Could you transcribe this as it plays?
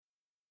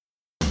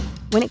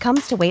When it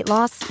comes to weight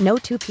loss, no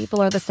two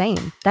people are the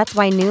same. That's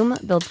why Noom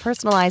builds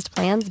personalized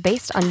plans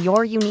based on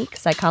your unique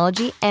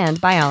psychology and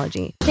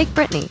biology. Take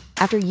Brittany.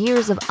 After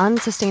years of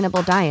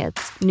unsustainable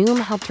diets, Noom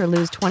helped her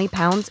lose 20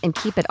 pounds and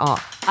keep it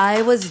off.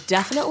 I was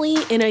definitely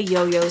in a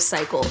yo-yo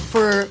cycle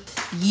for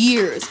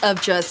years of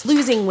just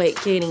losing weight,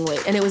 gaining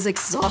weight, and it was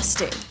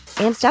exhausting.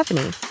 And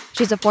Stephanie.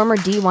 She's a former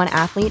D1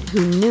 athlete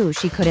who knew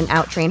she couldn't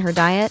out-train her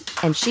diet,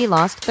 and she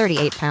lost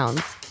 38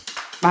 pounds.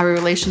 My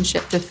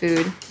relationship to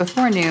food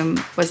before Noom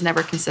was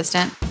never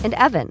consistent. And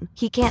Evan,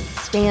 he can't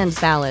stand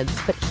salads,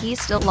 but he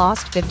still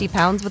lost 50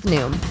 pounds with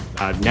Noom.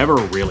 I never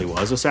really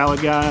was a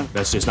salad guy.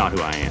 That's just not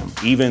who I am.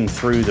 Even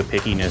through the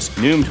pickiness,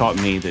 Noom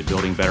taught me that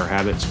building better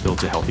habits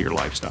builds a healthier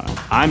lifestyle.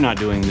 I'm not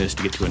doing this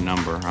to get to a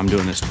number. I'm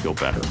doing this to feel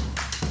better.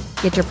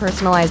 Get your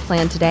personalized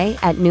plan today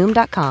at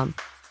Noom.com.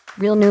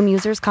 Real Noom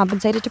users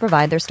compensated to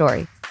provide their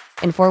story.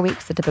 In 4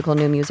 weeks, the typical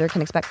Noom user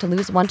can expect to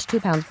lose 1 to 2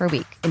 pounds per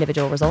week.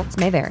 Individual results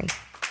may vary.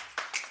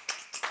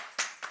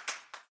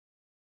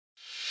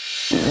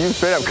 You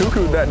straight up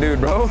cuckooed that dude,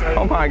 bro.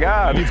 Oh my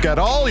God. You've got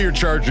all your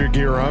Charger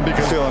gear on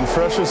because Feeling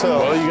fresh as hell.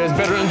 Well, you guys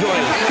better enjoy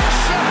it.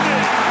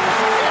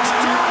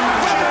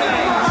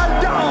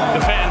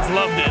 The fans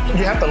loved it.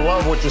 You have to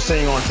love what you're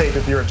seeing on tape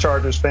if you're a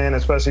Chargers fan,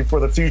 especially for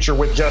the future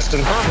with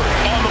Justin Herbert.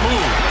 On the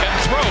move and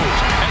throws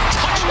and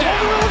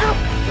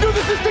touchdown. Do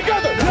this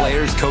together.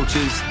 Players,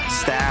 coaches,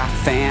 staff,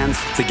 fans,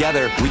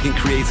 together we can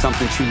create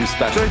something truly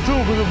special. Stay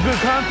tuned for some good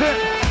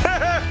content.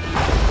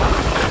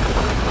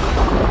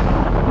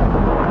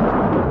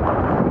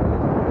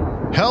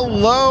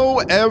 Hello,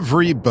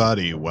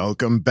 everybody.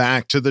 Welcome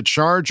back to the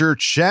Charger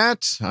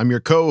Chat. I'm your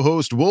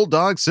co-host, Wool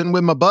Dogson,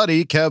 with my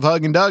buddy, Kev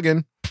Huggin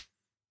Duggan.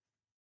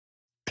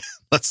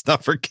 Let's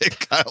not forget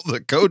Kyle the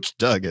Coach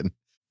Duggan.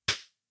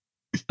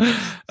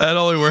 That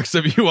only works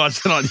if you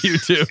watch it on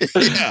YouTube.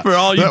 Yeah, for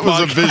all you that was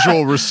a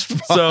visual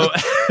response. So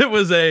it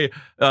was a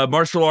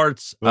martial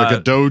arts, like a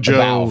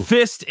dojo.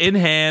 Fist in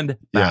hand.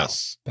 Bow.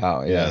 Yes.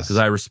 Oh, yes. Because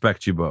I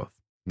respect you both.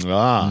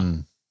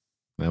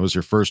 That was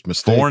your first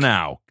mistake. For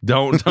now.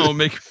 Don't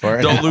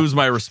lose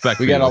my respect.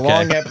 We got a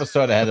long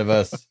episode ahead of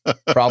us.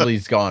 Probably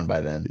he's gone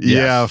by then.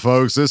 Yeah,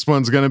 folks, this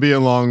one's going to be a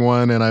long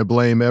one, and I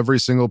blame every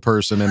single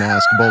person in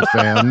Ask Bolt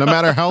Fam. No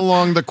matter how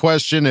long the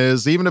question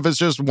is, even if it's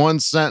just one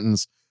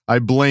sentence, I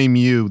blame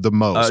you the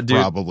most, dude,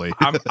 probably.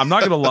 I'm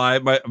not going to lie.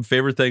 My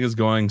favorite thing is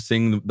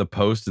seeing the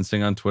post and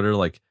seeing on Twitter,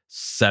 like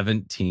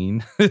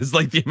 17 is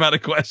like the amount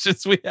of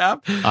questions we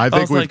have. I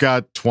think we've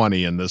got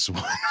 20 in this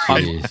one.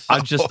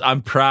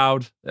 I'm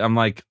proud. I'm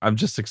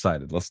just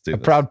excited. Let's do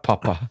this. Proud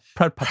papa.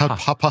 Proud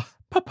papa.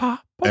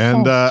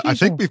 And I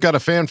think we've got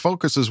a fan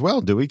focus as well.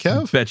 Do we,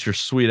 Kev? Bet your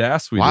sweet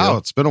ass we do. Wow,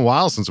 it's been a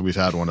while since we've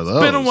had one of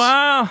those. Been a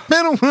while.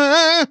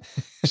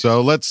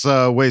 So let's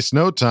waste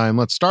no time.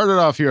 Let's start it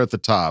off here at the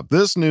top.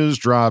 This news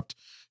dropped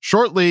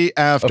shortly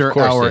after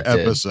our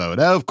episode.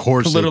 Of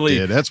course it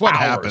did. That's what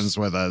happens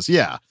with us.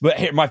 Yeah. But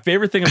here, my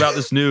favorite thing about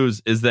this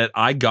news is that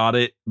I got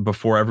it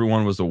before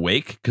everyone was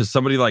awake, because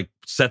somebody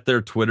set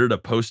their Twitter to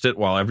post it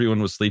while everyone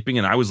was sleeping,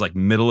 and I was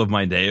middle of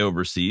my day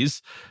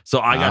overseas. So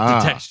I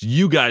got to text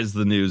you guys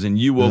the news, and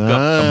you woke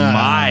up to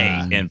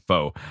my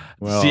info.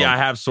 Well, see, I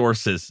have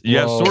sources. You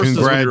have sources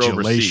when you're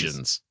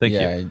overseas. Thank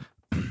you.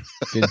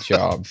 Good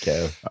job,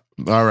 Kev.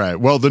 All right.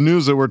 Well, the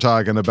news that we're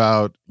talking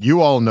about,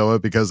 you all know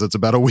it because it's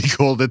about a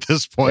week old at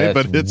this point,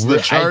 but it's the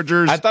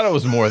Chargers. I thought it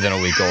was more than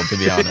a week old, to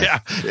be honest.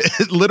 Yeah.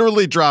 It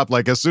literally dropped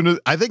as soon as,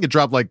 I think it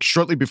dropped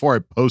shortly before I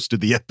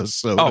posted the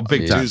episode. Oh,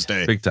 big time.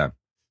 Tuesday. Big time.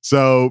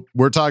 So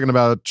we're talking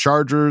about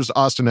Chargers,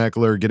 Austin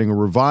Ekeler getting a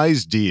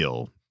revised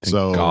deal.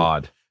 Thank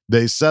God.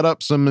 They set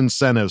up some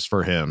incentives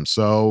for him.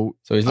 So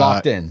he's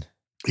locked in.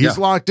 He's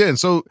locked in.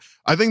 So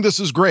I think this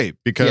is great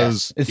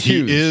because it's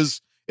huge.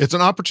 It's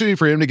an opportunity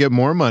for him to get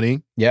more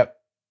money. Yep.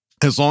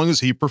 As long as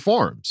he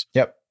performs.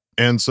 Yep.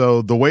 And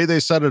so the way they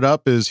set it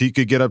up is he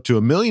could get up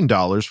to $1 million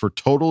for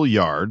total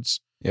yards.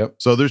 Yep.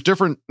 So there's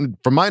different,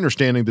 from my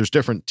understanding, there's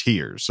different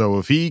tiers. So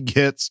if he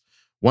gets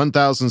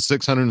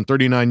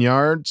 1,639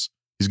 yards,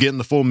 he's getting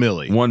the full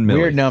milli. 1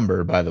 million. Weird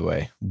number, by the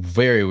way.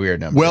 Very weird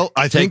number. Well,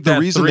 I think the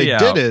reason they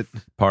did it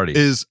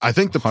is I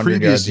think the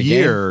previous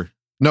year,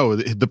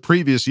 the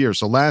previous year.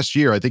 So last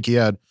year, I think he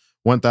had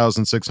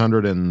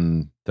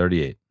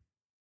 1,638.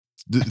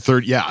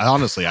 30, yeah,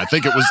 honestly, I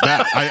think it was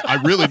that.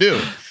 I really do.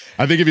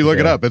 I think if you look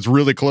it up, it's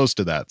really close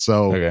to that.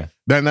 So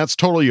then that's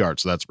total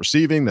yards. So that's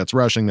receiving, that's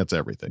rushing, that's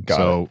everything. Got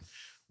it.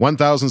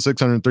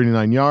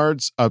 1,639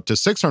 yards, up to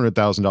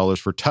 $600,000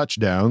 for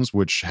touchdowns,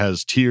 which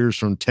has tiers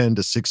from 10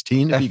 to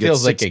 16. That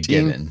feels like a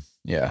given.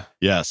 Yeah.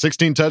 Yeah,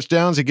 16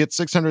 touchdowns, he gets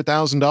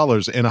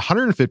 $600,000 and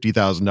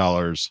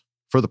 $150,000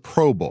 for the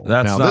Pro Bowl.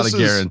 That's not a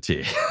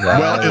guarantee.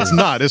 Well, it's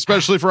not,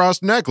 especially for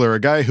Austin Ekeler, a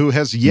guy who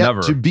has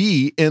yet to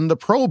be in the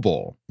Pro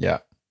Bowl. Yeah.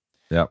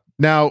 Yeah.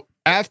 Now,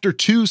 after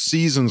 2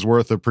 seasons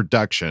worth of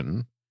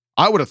production,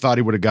 I would have thought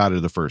he would have got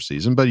it the first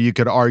season, but you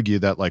could argue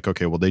that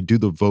okay, well, they do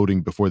the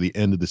voting before the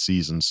end of the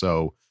season.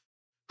 So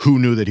who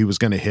knew that he was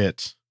going to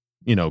hit,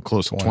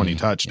 close to 20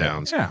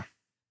 touchdowns? Yeah.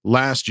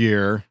 Last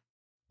year,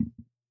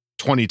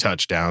 20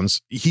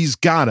 touchdowns. He's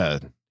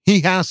gotta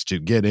He has to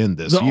get in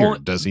this year,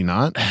 does he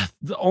not?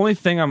 The only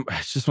thing I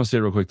just want to say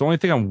real quick, the only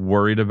thing I'm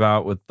worried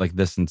about with like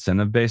this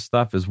incentive-based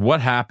stuff is what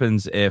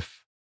happens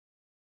if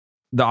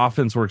the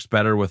offense works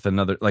better with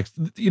another, like,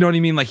 you know what I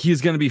mean? Like,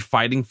 he's going to be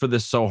fighting for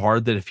this so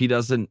hard that if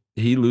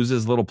he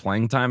loses little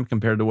playing time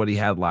compared to what he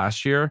had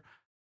last year,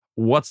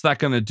 what's that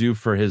going to do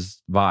for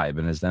his vibe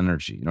and his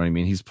energy? You know what I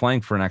mean? He's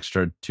playing for an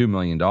extra $2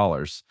 million.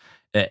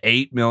 At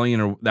 $8 million,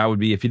 or that would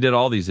be, if he did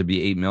all these, it'd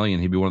be $8 million.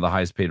 He'd be one of the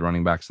highest paid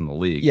running backs in the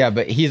league. Yeah,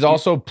 but he's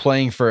also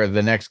playing for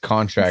the next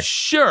contract.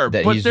 Sure,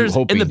 that but he's there's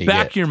in the back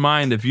get. of your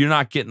mind, if you're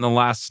not getting the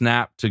last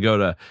snap to go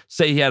to,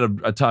 say he had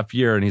a tough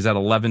year and he's at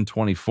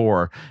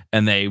 11-24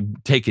 and they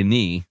take a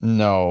knee.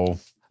 No.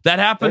 That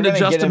happened to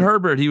Justin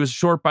Herbert. He was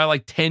short by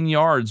like 10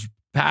 yards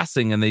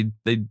passing, and it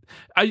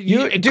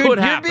could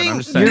happen. I'm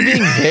just saying. You're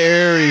being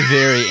very,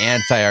 very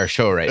anti our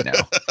show right now.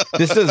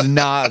 This does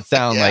not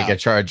sound like a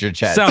Charger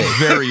chat. Sounds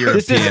very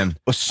European.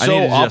 This is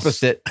so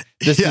opposite.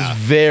 This is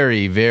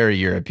very, very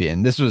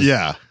European. This was.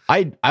 Yeah.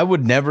 I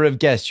would never have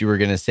guessed you were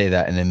going to say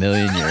that in a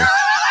million years.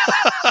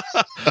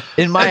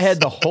 In my head,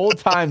 the whole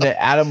time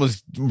that Adam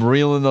was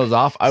reeling those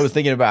off, I was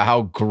thinking about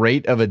how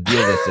great of a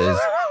deal this is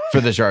for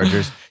the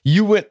Chargers.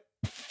 You went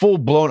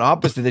full-blown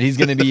opposite, that he's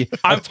going to be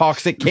a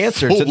toxic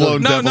cancer to the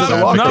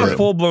not a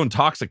full-blown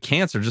toxic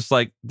cancer, just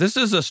like this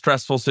is a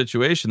stressful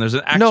situation. There's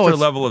an extra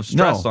level of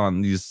stress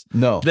on these.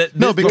 Because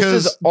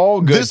this is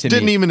all good. This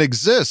didn't even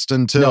exist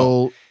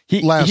until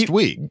last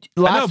week.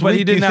 Last week,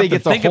 he didn't have to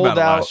think about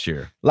it last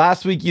year.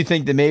 Last week, you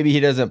think that maybe he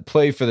doesn't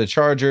play for the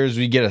Chargers.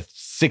 We get a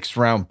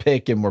 6th-round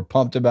pick, and we're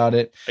pumped about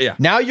it. Yeah.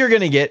 Now you're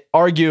going to get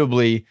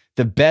arguably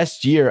the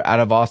best year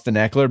out of Austin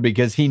Eckler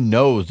because he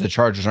knows the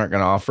Chargers aren't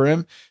going to offer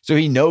him. So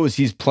he knows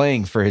he's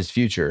playing for his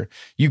future.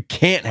 You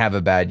can't have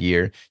a bad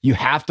year. You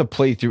have to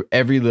play through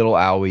every little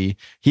owie.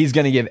 He's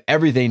going to give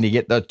everything to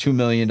get the $2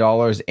 million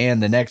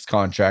and the next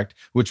contract,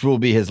 which will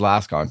be his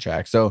last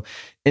contract. So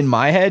in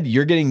my head,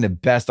 you're getting the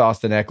best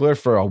Austin Eckler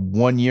for a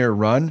 1-year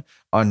run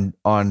on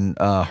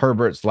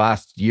Herbert's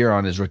last year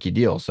on his rookie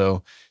deal.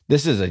 So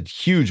this is a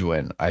huge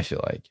win, I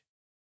feel like.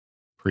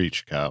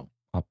 Preach, Kyle.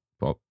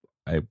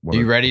 Are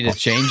you ready to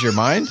change your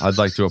mind? I'd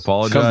like to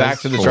apologize. Come back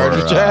to the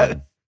Charger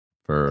chat.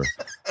 For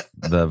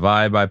the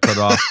vibe I put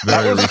off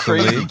very That was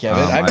recently. crazy,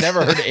 Kevin. I've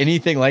never heard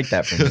anything like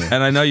that from you.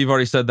 And I know you've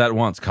already said that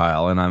once,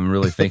 Kyle, and I'm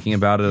really thinking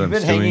about it. I'm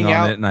stewing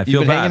on it, and I feel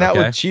You've been bad. hanging out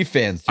with Chief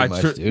fans too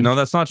much, dude. No,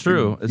 that's not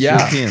true. It's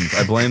Europeans.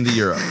 I blame the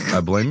Europe.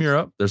 I blame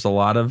Europe. There's a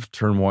lot of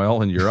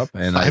turmoil in Europe,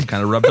 and I've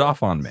kind of rubbed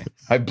off on me.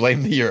 I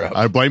blame the Europe.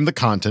 I blame the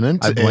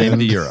continent. I blame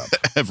the Europe.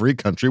 Every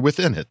country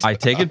within it. I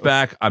take it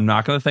back. I'm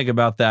not going to think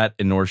about that,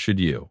 and nor should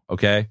you.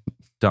 Okay?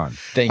 Done.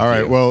 Thank you. All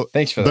right. Well,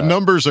 thanks for the that.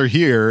 numbers are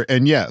here,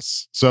 and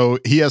yes, so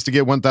he has to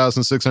get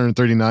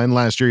 1,639.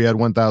 Last year, he had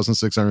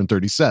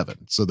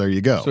 1,637. So there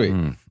you go.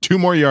 Sweet. 2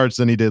 more yards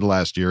than he did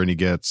last year, and he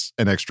gets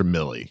an extra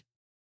milli.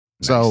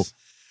 Nice. So,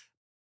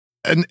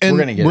 and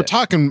we're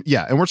talking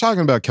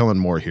about Kellen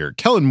Moore here.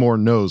 Kellen Moore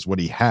knows what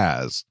he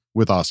has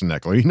with Austin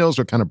Eckler. He knows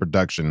what kind of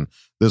production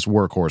this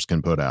workhorse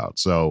can put out.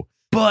 So.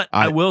 But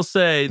I will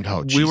say,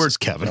 we were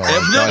Kevin.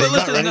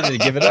 Ready to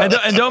give it up.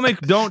 And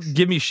don't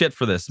give me shit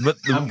for this. But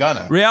the I'm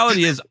gonna.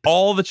 reality is,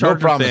 all the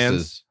Charger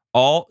promises.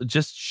 fans,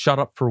 just shut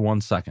up for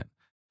 1 second.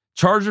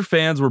 Charger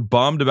fans were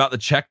bummed about the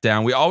check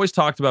down. We always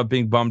talked about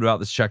being bummed about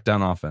this check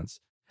down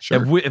offense.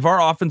 Sure. If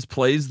our offense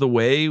plays the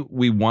way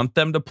we want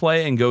them to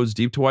play and goes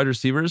deep to wide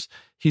receivers,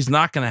 he's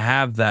not going to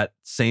have that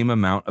same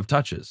amount of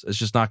touches. It's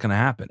just not going to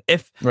happen.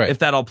 If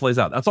that all plays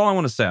out, that's all I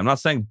want to say. I'm not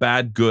saying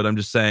bad, good. I'm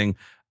just saying.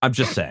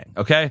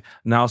 Okay?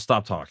 Now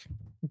stop talking.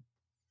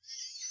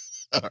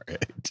 All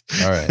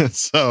right.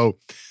 So,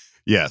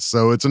 yes.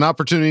 So it's an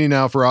opportunity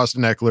now for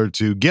Austin Eckler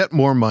to get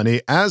more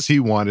money as he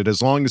wanted,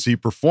 as long as he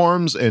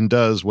performs and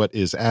does what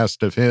is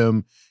asked of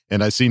him.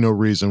 And I see no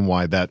reason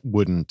why that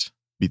wouldn't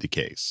be the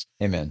case.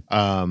 Amen.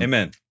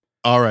 Amen.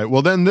 All right.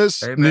 Well, then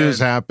this news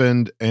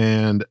happened,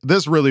 and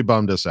this really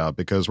bummed us out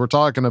because we're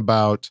talking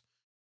about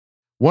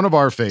one of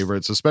our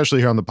favorites, especially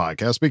here on the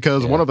podcast,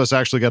 because one of us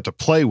actually got to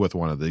play with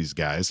one of these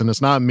guys. And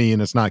it's not me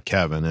and it's not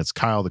Kevin. It's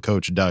Kyle, the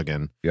coach,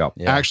 Duggan. Yep.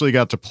 Yeah. Actually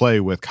got to play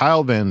with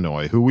Kyle Van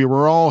Noy, who we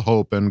were all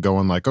hoping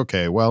going like,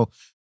 okay, well,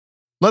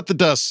 let the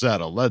dust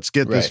settle. Let's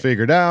get this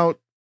figured out.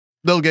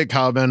 They'll get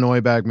Kyle Van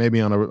Noy back maybe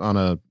on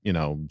a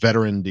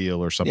veteran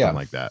deal or something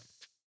like that.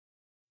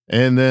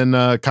 And then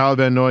Kyle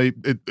Van Noy,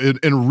 in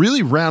a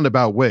really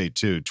roundabout way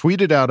too,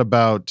 tweeted out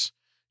about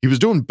he was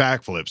doing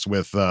backflips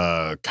with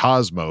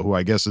Cosmo, who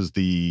I guess is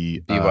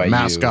the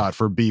mascot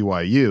for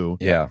BYU.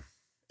 Yeah.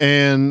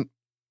 And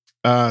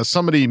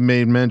somebody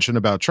made mention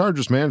about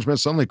Chargers management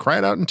suddenly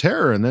cried out in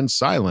terror and then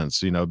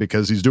silence,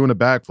 because he's doing a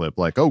backflip.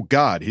 Like, oh,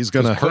 God, he's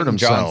going to hurt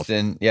himself.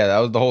 Johnson, that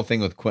was the whole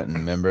thing with Quentin,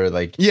 remember?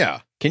 Like,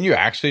 can you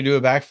actually do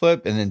a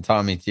backflip? And then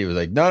Tommy T was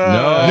like, no. In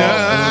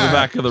the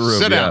back of the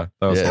room. Sit down.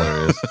 That was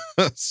hilarious.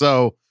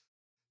 So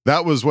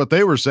that was what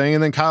they were saying.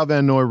 And then Kyle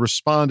Van Noy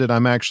responded,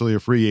 I'm actually a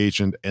free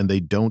agent and they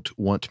don't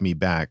want me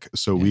back.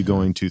 So we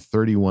going to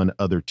 31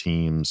 other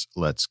teams.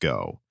 Let's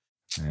go.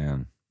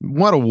 Man.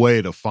 What a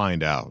way to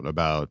find out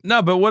about.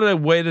 No, but what a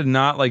way to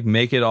not like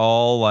make it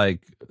all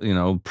like,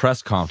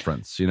 press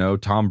conference,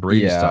 Tom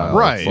Brady style.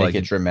 Right. Make Like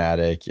it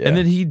dramatic. Yeah. And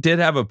then he did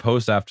have a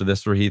post after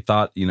this where he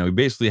thought, he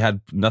basically had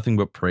nothing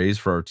but praise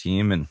for our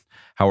team and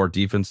how our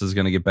defense is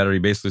going to get better. He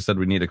basically said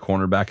we need a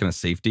cornerback and a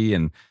safety.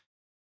 And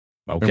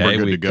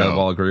okay, we kind of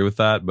all agree with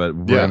that, but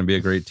we're going to be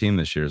a great team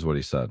this year is what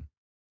he said.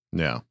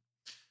 Yeah.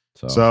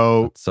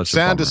 So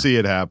sad to see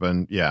it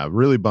happen. Yeah,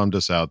 really bummed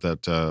us out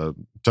that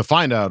to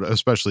find out,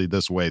 especially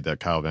this way, that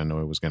Kyle Van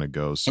Noy was going to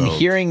go. So and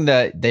hearing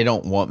that they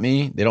don't want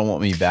me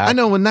back. I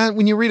know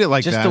when you read it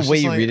like just that, the way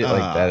you read it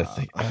like that, it's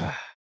like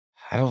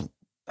I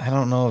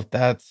don't know if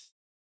that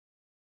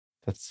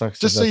sucks.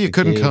 Just say you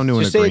couldn't come to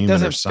an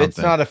agreement or something. It's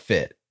not a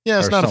fit. Yeah,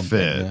 it's not a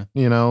fit.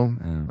 Yeah.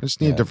 I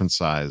just need a different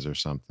size or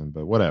something.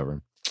 But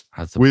whatever.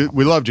 We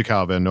loved you,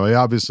 Kyle Van Noy.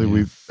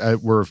 Obviously,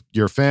 we're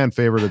your fan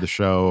favorite of the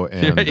show,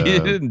 and you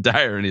didn't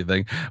die or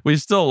anything. We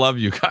still love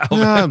you, Kyle.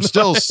 Yeah, I'm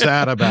still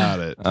sad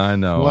about it. I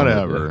know.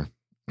 Whatever.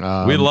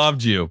 We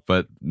loved you,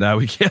 but now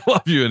we can't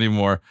love you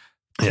anymore.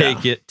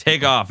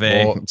 Take off,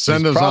 eh? Well,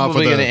 send us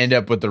probably off. going to end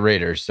up with the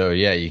Raiders, so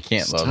yeah, you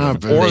can't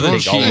love them. Or the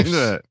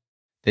Chiefs.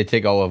 They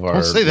take all of our.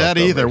 Don't say that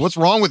either. What's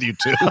wrong with you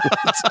two?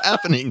 What's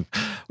happening?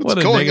 What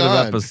a negative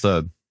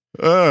episode.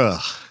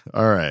 Ugh.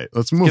 All right,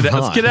 let's move on.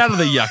 Let's get out of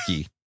the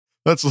yucky.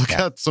 Let's look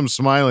at some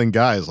smiling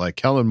guys like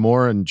Kellen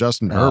Moore and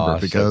Justin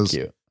Herbert, because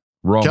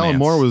Kellen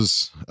Moore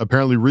was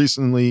apparently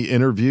recently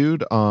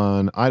interviewed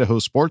on Idaho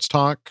Sports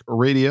Talk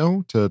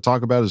Radio to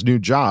talk about his new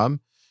job.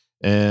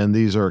 And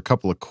these are a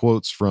couple of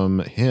quotes from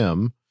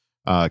him.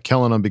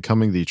 Kellen, on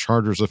becoming the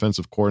Chargers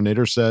offensive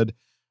coordinator, said,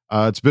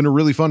 it's been a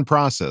really fun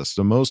process.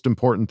 The most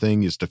important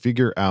thing is to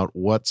figure out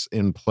what's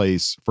in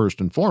place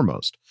first and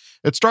foremost.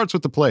 It starts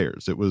with the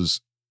players. It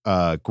was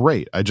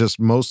great. I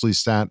just mostly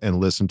sat and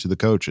listened to the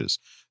coaches.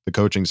 The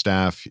coaching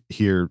staff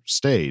here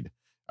stayed.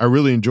 I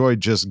really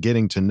enjoyed just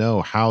getting to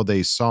know how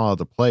they saw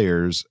the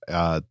players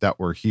that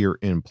were here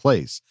in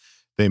place.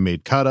 They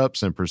made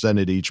cut-ups and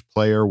presented each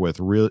player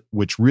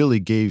which really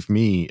gave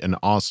me an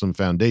awesome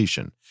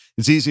foundation.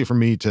 It's easy for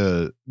me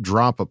to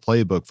drop a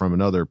playbook from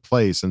another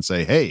place and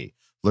say, hey,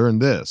 learn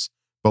this.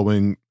 But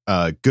when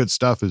good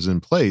stuff is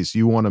in place,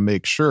 you want to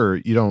make sure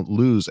you don't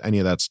lose any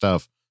of that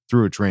stuff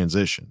through a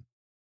transition.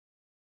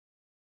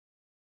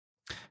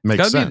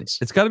 Makes sense.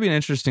 It's got to be an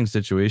interesting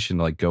situation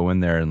to like go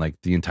in there and like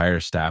the entire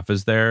staff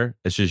is there.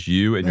 It's just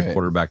you and your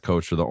quarterback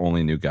coach are the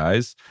only new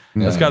guys.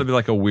 It's got to be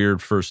like a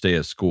weird first day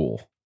of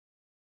school.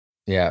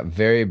 Yeah,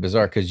 very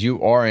bizarre because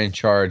you are in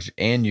charge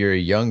and you're a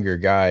younger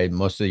guy.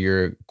 Most of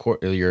your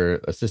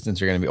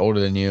assistants are going to be older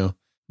than you.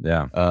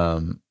 Yeah.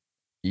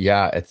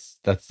 It's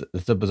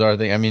a bizarre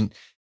thing. I mean,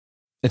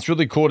 it's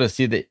really cool to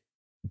see that,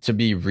 to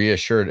be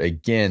reassured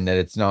again that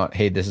it's not,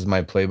 hey, this is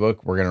my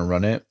playbook, we're going to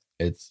run it.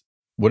 It's,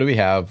 what do we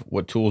have?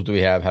 What tools do we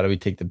have? How do we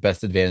take the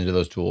best advantage of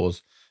those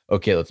tools?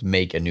 Okay, let's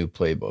make a new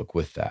playbook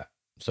with that.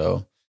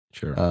 So,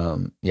 sure.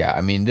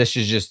 I mean, this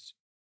is just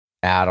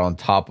add on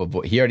top of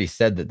what he already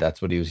said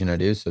that's what he was going to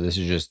do. So this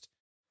is just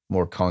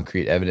more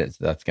concrete evidence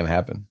that's going to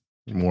happen.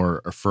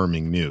 More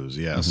affirming news.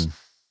 Yes.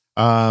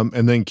 Mm-hmm.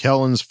 And then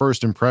Kellen's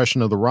first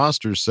impression of the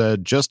roster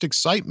said, just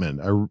excitement,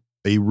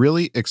 a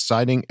really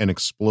exciting and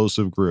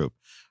explosive group.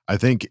 I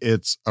think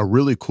it's a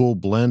really cool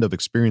blend of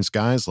experienced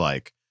guys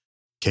like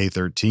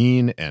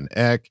K13 and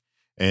Eck.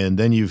 And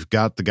then you've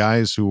got the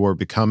guys who are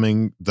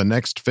becoming the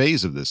next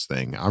phase of this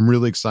thing. I'm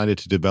really excited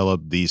to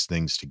develop these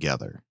things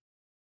together.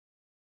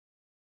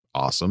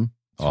 Awesome.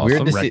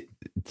 Weird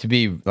to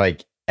be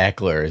like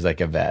Eckler is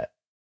like a vet.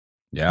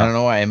 Yeah. I don't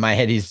know why in my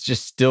head he's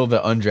just still the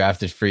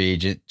undrafted free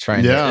agent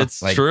trying to.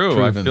 It's like,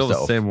 true. I feel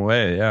the same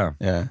way. Yeah.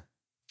 Yeah.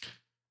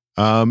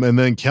 And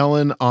then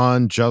Kellen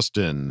on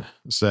Justin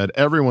said,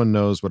 everyone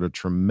knows what a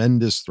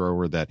tremendous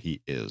thrower that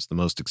he is. The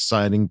most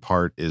exciting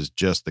part is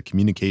just the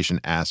communication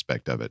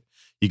aspect of it.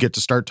 You get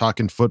to start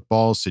talking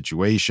football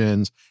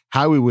situations,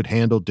 how he would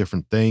handle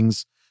different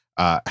things,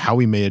 how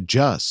he may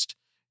adjust.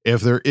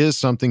 If there is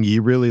something he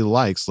really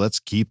likes, let's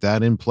keep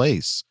that in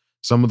place.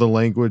 Some of the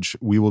language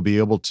we will be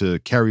able to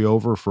carry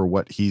over for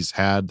what he's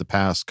had the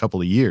past couple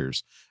of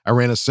years. I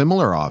ran a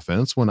similar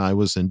offense when I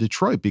was in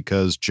Detroit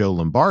because Joe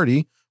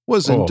Lombardi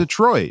was in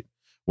Detroit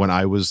when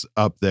I was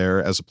up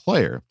there as a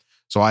player.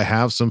 So I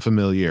have some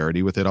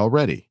familiarity with it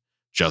already.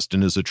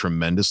 Justin is a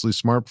tremendously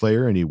smart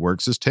player and he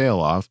works his tail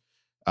off.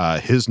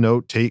 His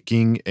note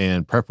taking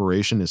and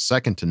preparation is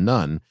second to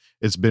none.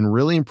 It's been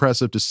really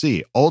impressive to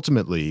see.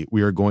 Ultimately,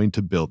 we are going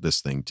to build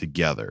this thing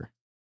together.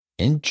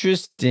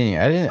 Interesting.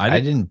 I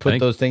didn't put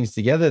those things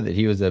together that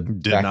he was a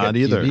backup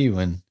QB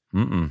when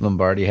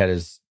Lombardi had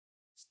his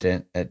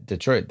stint at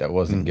Detroit. That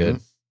wasn't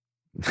good.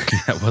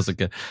 That wasn't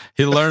good.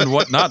 He learned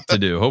what not to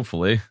do,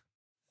 hopefully.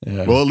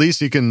 Yeah. Well, at least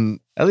he can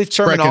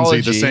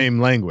terminology, the same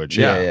language.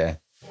 Yeah.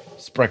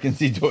 Sprechen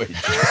Sie Deutsch.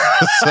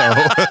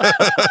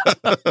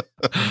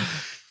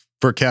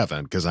 For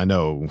Kevin, because I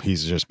know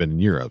he's just been in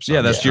Europe.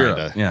 So that's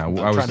Europe. I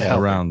was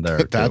around there.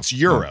 That's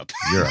Europe.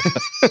 Europe.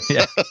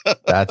 Yeah.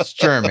 That's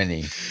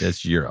Germany.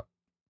 That's Europe.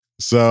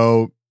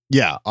 So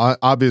Yeah,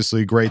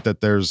 obviously great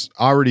that there's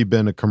already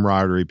been a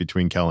camaraderie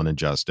between Kellen and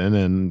Justin,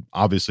 and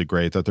obviously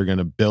great that they're going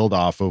to build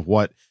off of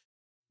what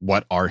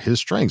are his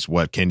strengths.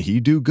 What can he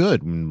do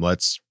good? And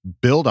let's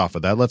build off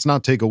of that. Let's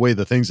not take away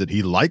the things that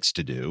he likes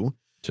to do.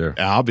 Sure.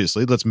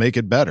 Obviously, let's make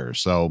it better.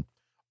 So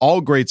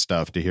all great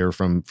stuff to hear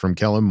from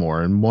Kellen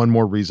Moore, and one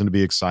more reason to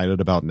be excited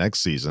about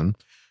next season.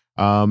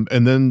 And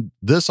then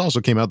this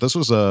also came out. This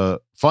was a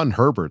fun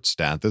Herbert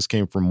stat. This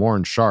came from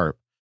Warren Sharp.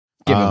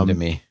 Give him to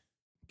me.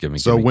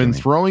 When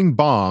throwing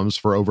bombs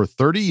for over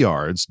 30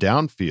 yards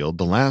downfield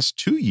the last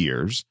 2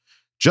 years,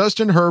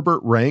 Justin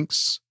Herbert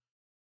ranks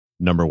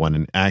number 1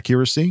 in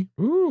accuracy.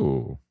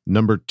 Ooh.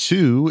 Number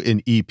 2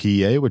 in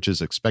EPA, which is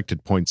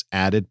expected points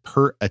added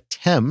per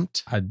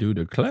attempt. I do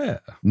declare.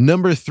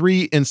 Number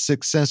 3 in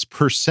success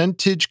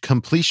percentage,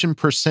 completion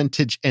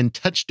percentage, and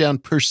touchdown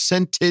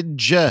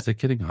percentage. Is it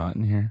getting hot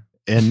in here?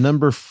 And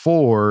number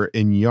 4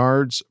 in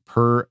yards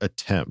per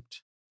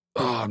attempt.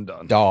 Oh, I'm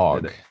done.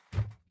 Dog.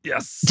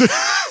 Yes.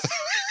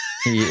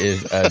 He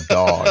is a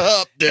dog.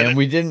 And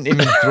we didn't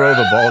even throw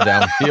the ball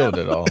downfield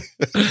at all.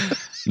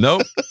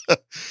 Nope.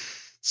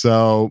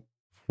 So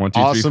 1,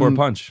 2, 3, 4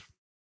 punch.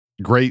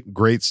 Great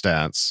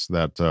stats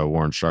that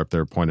Warren Sharp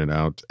there pointed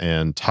out,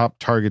 and top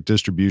target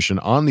distribution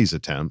on these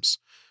attempts.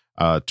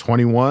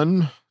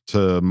 21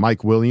 to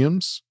Mike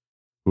Williams,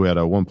 who had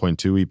a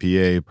 1.2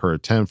 EPA per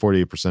attempt,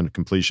 48%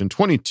 completion,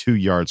 22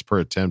 yards per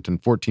attempt,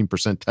 and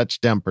 14%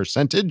 touchdown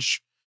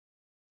percentage.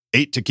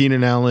 8 to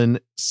Keenan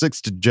Allen,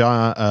 6 to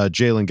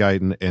Jalen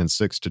Guyton, and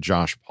 6 to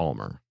Josh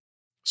Palmer.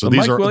 So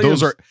these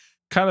those are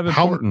kind of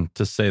important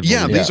to say.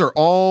 These are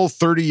all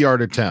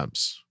 30-yard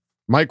attempts.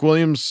 Mike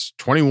Williams,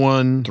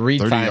 21, 3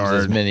 times yard.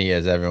 as many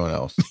as everyone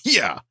else.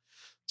 Yeah.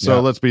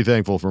 So let's be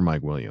thankful for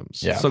Mike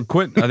Williams. Yeah. So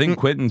I think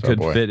Quentin could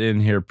fit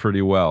in here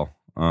pretty well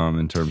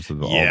in terms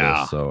of all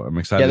this. So I'm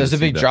excited. Yeah, there's a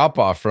big drop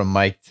off from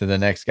Mike to the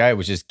next guy,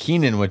 which is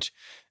Keenan, which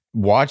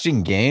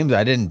watching games,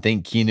 I didn't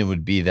think Keenan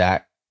would be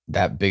that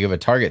big of a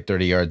target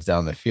 30 yards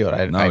down the field.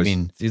 I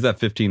mean, he's that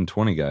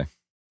 15-20 guy.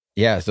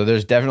 Yeah, so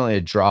there's definitely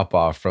a drop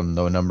off from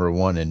the number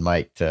 1 in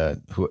Mike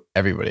to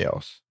everybody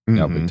else.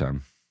 Yeah, big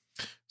time.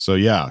 So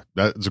yeah,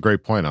 that's a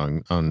great point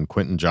on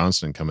Quentin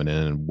Johnston coming in,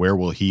 and where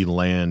will he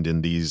land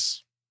in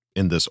this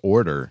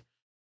order?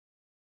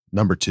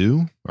 Number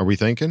 2, are we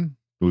thinking?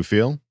 Do we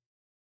feel?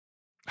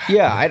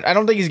 Yeah, I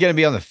don't think he's going to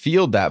be on the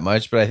field that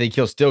much, but I think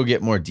he'll still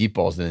get more deep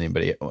balls than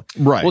anybody.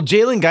 Right. Well,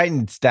 Jalen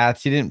Guyton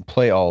stats, he didn't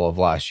play all of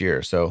last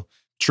year, so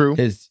true.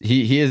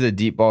 He is a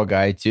deep ball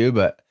guy too,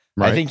 but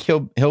I think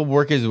he'll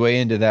work his way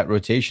into that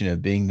rotation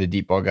of being the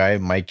deep ball guy.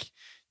 Mike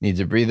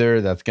needs a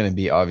breather. That's going to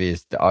be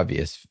the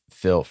obvious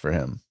fill for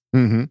him.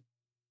 Mm-hmm.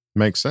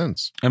 Makes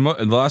sense. And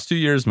in the last 2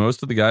 years,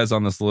 most of the guys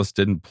on this list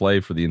didn't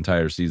play for the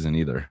entire season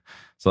either.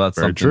 So that's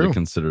something to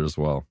consider as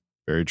well.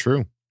 Very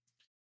true.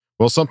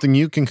 Well, something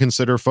you can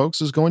consider,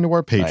 folks, is going to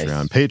our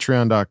Patreon,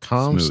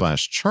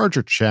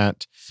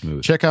 patreon.com/ChargerChat.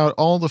 Smooth. Check out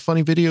all the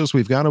funny videos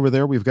we've got over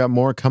there. We've got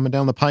more coming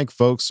down the pike,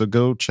 folks. So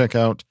go check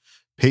out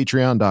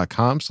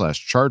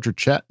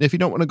patreon.com/ChargerChat. If you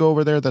don't want to go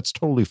over there, that's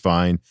totally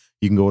fine.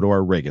 You can go to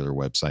our regular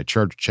website,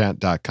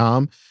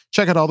 chargerchat.com.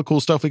 Check out all the cool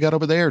stuff we got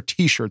over there,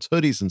 t-shirts,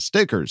 hoodies, and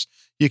stickers.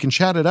 You can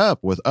chat it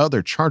up with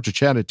other Charger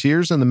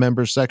Chatteteers in the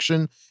members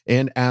section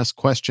and ask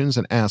questions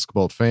and ask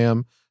Bolt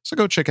Fam. So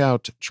go check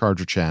out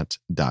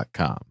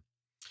chargerchat.com.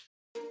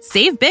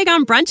 Save big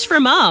on brunch for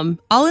mom,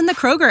 all in the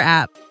Kroger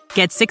app.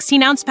 Get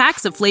 16-ounce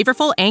packs of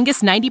flavorful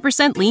Angus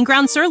 90% lean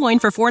ground sirloin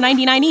for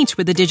 $4.99 each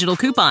with a digital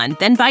coupon.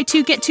 Then buy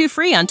 2, get 2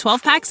 free on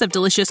 12 packs of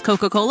delicious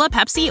Coca-Cola,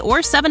 Pepsi, or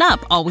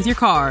 7-Up, all with your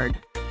card.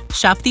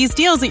 Shop these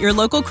deals at your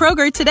local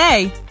Kroger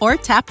today, or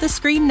tap the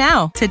screen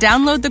now to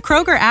download the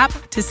Kroger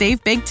app to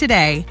save big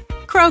today.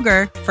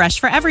 Kroger, fresh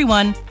for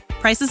everyone.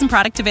 Prices and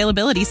product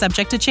availability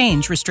subject to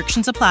change.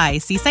 Restrictions apply.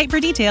 See site for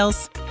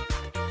details.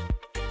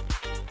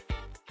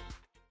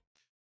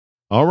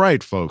 All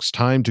right, folks,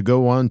 time to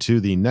go on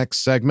to the next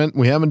segment.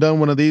 We haven't done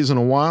one of these in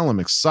a while. I'm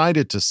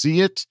excited to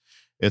see it.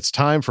 It's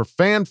time for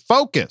Fan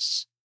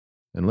Focus.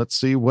 And let's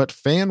see what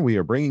fan we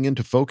are bringing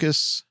into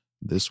focus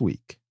this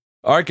week.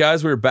 All right,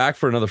 guys, we're back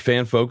for another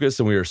Fan Focus,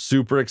 and we are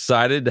super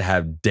excited to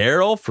have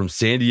Daryl from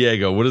San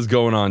Diego. What is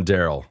going on,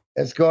 Daryl?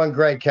 It's going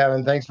great,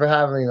 Kevin. Thanks for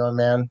having me on,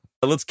 man.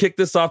 Let's kick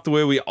this off the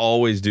way we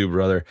always do,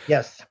 brother.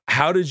 Yes.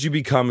 How did you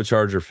become a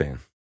Charger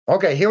fan?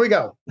 Okay, here we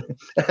go.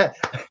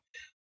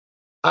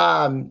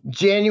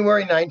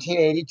 January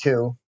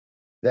 1982,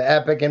 the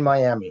Epic in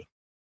Miami.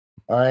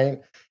 All right.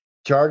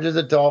 Chargers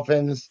at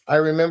Dolphins. I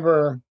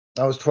remember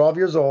I was 12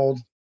 years old,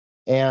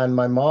 and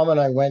my mom and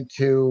I went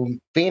to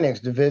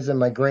Phoenix to visit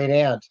my great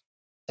aunt.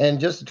 And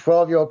just a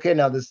 12-year-old kid.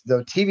 Now, the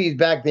TVs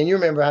back then, you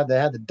remember how they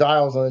had the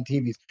dials on the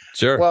TVs.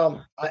 Sure.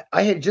 Well,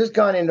 I had just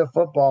gone into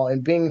football,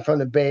 and being from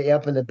the Bay,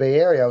 up in the Bay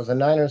Area, I was a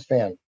Niners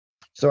fan.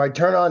 So I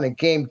turned on, the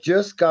game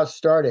just got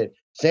started.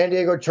 San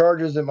Diego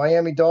Chargers and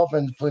Miami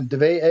Dolphins for the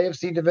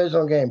AFC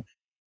divisional game.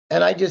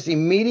 And I just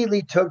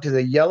immediately took to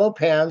the yellow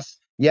pants.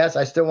 Yes,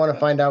 I still want to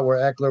find out where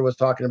Eckler was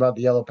talking about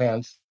the yellow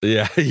pants.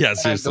 Yeah,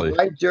 seriously. And the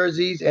white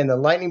jerseys and the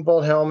lightning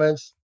bolt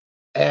helmets.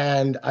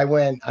 And I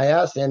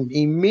asked, and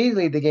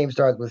immediately the game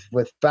started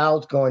with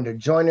fouls going to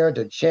Joyner,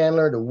 to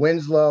Chandler, to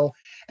Winslow.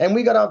 And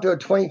we got off to a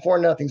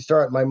 24-0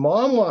 start. My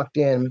mom walked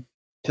in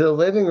to the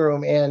living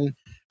room and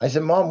I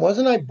said, Mom,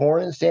 wasn't I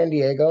born in San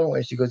Diego?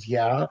 And she goes,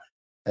 yeah.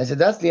 I said,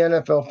 that's the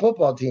NFL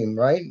football team,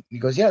 right? He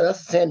goes, yeah,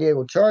 that's the San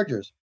Diego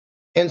Chargers.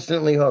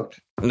 Instantly hooked.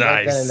 Nice.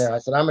 Right then and there. I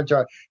said, I'm a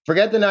Charger.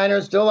 Forget the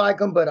Niners, still like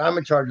them, but I'm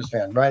a Chargers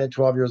fan, right at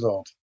 12 years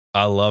old.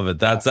 I love it.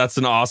 That's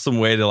an awesome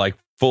way to like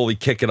fully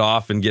kick it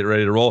off and get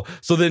ready to roll.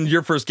 So then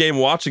your first game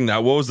watching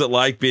that, what was it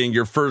like being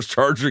your first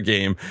Charger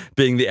game,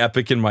 being the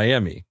Epic in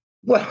Miami?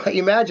 Well,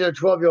 imagine a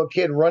 12-year-old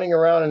kid running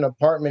around an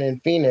apartment in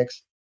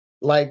Phoenix,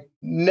 like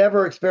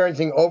never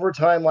experiencing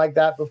overtime like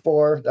that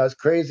before. As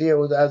crazy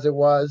as it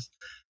was.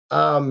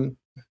 And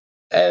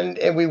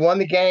we won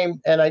the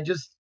game, and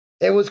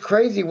it was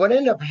crazy. What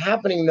ended up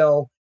happening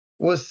though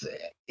was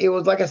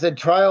like I said,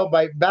 trial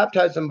by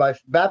baptism by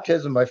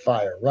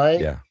fire, right?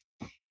 Yeah.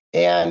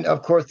 And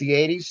of course the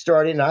 80s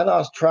started, and I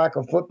lost track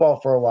of football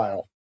for a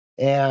while.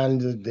 And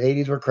the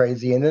 80s were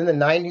crazy. And then the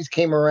 90s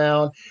came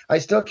around. I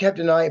still kept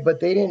an eye, but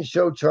they didn't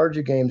show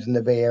Charger games in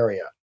the Bay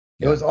Area.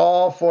 It was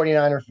all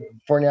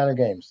 49er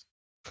games.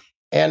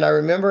 And I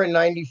remember in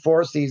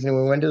 94 season,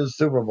 we went to the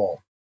Super Bowl.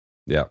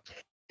 Yeah.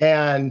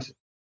 And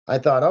I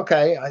thought,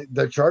 okay,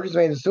 the Chargers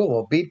made the Super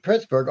Bowl, beat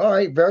Pittsburgh. All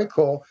right, very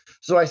cool.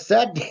 So I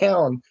sat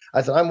down.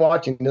 I said, I'm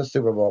watching this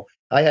Super Bowl.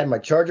 I had my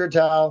Charger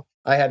towel.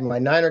 I had my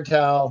Niner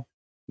towel,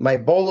 my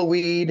bowl of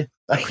weed,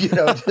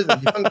 just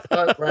a young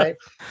punk, right?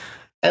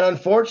 And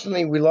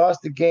unfortunately, we lost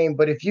the game.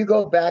 But if you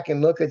go back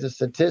and look at the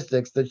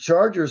statistics, the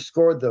Chargers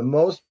scored the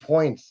most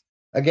points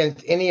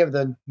against any of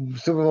the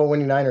Super Bowl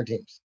winning Niner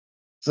teams.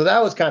 So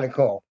that was kind of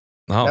cool.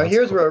 Oh, now,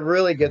 here's cool. where it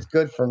really gets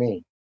good for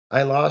me.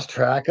 I lost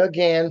track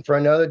again for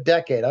another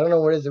decade. I don't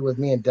know what is it with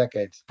me in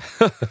decades.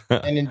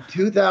 And in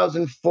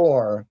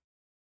 2004,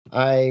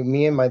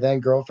 me and my then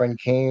girlfriend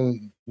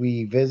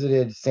we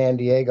visited San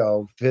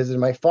Diego, visited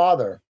my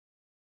father.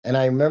 And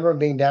I remember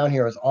being down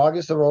here. It was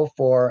August of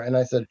 2004. And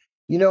I said,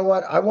 you know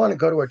what? I want to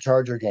go to a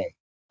Charger game.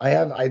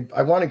 I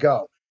want to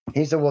go.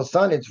 He said, well,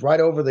 son, it's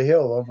right over the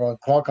hill over on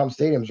Qualcomm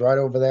Stadium's right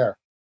over there.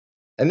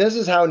 And this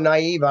is how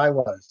naive I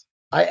was.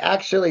 I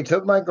actually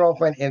took my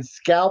girlfriend and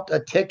scalped a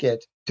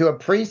ticket to a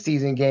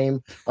preseason game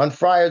on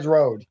Friars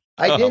Road.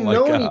 I didn't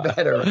know any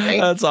better.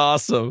 Right? That's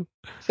awesome.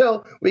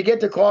 So we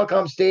get to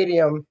Qualcomm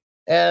Stadium,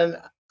 and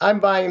I'm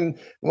buying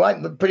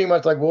what pretty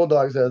much like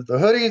Bulldog says, the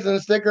hoodies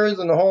and stickers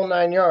and the whole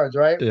 9 yards,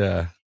 right?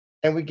 Yeah.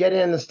 And we get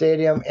in the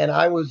stadium, and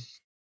I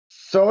was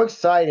so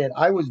excited.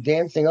 I was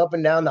dancing up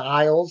and down the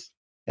aisles,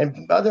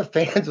 and other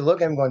fans are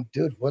looking at me going,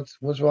 dude,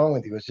 what's wrong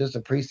with you? It's just a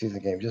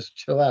preseason game. Just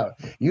chill out.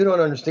 You don't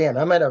understand.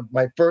 I'm at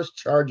my first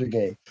Charger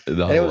game,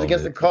 and it was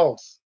against the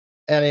Colts.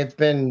 And it's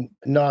been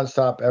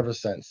nonstop ever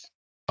since.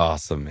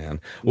 Awesome, man.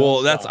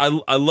 Well,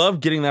 I love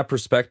getting that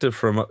perspective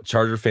from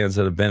Charger fans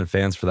that have been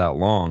fans for that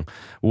long.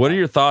 What are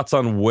your thoughts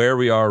on where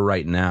we are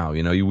right now?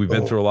 We've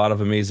been through a lot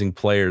of amazing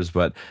players,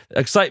 but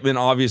excitement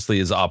obviously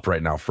is up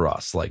right now for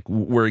us. Like,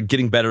 we're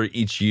getting better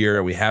each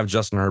year. We have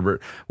Justin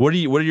Herbert. What are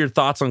your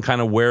thoughts on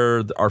kind of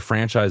where our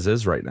franchise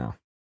is right now?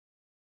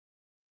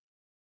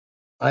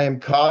 I am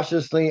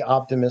cautiously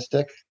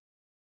optimistic.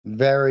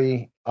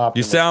 Very optimistic.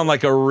 You sound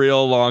like a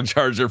real long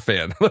Charger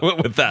fan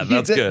with that.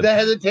 That's good. The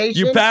hesitation.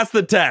 You passed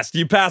the test.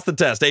 A+.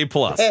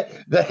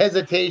 The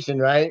hesitation,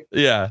 right?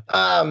 Yeah.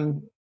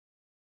 Going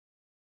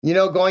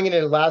into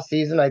the last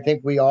season, I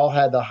think we all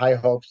had the high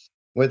hopes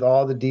with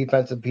all the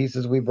defensive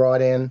pieces we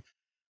brought in.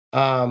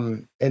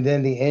 And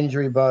then the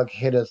injury bug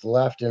hit us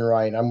left and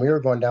right. We were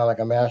going down like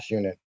a mash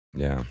unit.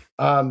 Yeah.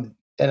 And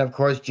of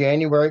course,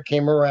 January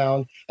came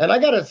around. And I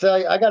gotta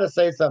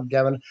say something,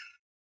 Kevin.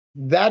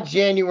 That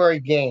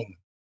January game,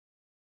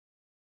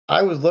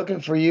 I was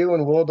looking for you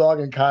and Bulldog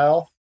and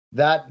Kyle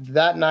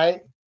that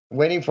night,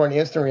 waiting for an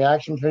instant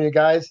reaction from you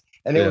guys,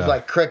 and it was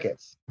like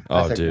crickets.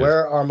 I said, dude.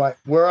 Where are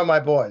my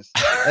boys?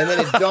 And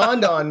then it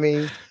dawned on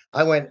me.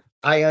 I went,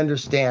 I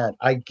understand.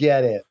 I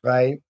get it,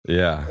 right?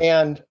 Yeah.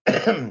 And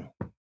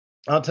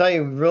I'll tell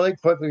you really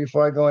quickly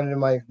before I go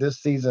into this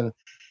season.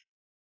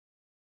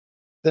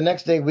 The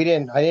next day I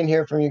didn't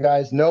hear from you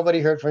guys.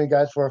 Nobody heard from you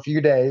guys for a few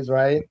days,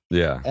 right?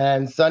 Yeah.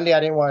 And Sunday I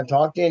didn't want to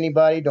talk to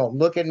anybody. Don't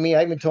look at me.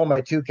 I even told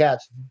my 2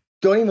 cats,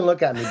 don't even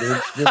look at me, dude.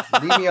 Just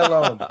leave me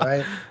alone,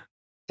 right?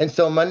 And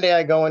so Monday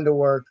I go into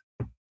work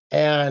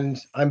and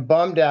I'm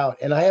bummed out.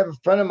 And I have a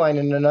friend of mine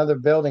in another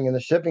building in the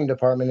shipping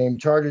department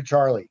named Charger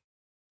Charlie.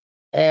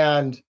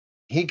 And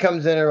he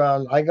comes in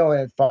I go in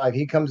at 5.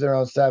 He comes in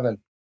around 7.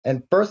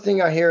 And first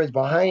thing I hear is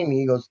behind me,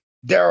 he goes,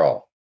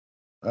 Daryl.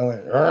 I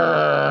went,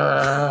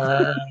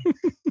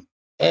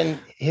 and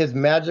his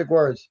magic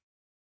words,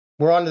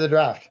 we're on to the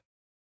draft.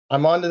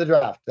 I'm on to the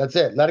draft. That's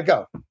it. Let it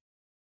go.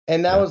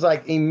 And that was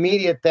like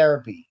immediate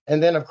therapy.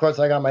 And then, of course,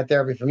 I got my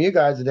therapy from you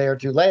guys a day or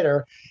two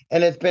later,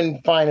 and it's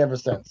been fine ever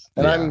since.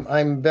 And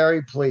I'm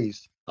very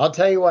pleased. I'll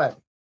tell you what,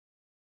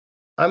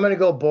 I'm going to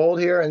go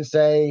bold here and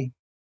say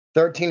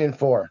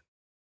 13-4.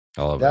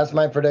 I love That's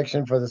my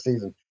prediction for the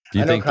season. Do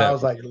you I know think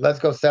Kyle's like, let's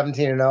go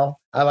 17-0.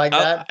 I like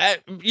that.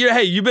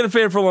 Hey, you've been a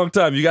fan for a long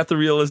time. You got the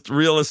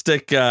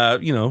realistic,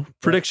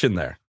 prediction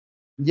there.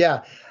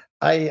 Yeah,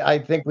 I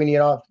think we need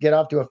to get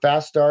off to a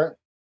fast start.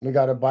 We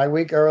got a bye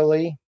week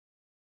early.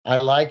 I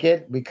like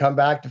it. We come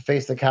back to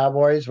face the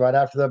Cowboys right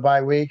after the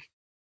bye week.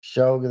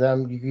 Show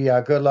them,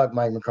 good luck,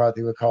 Mike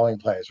McCarthy, with calling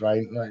plays,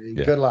 right?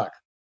 Yeah. Good luck.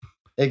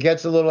 It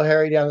gets a little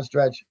hairy down the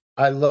stretch.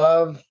 I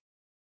love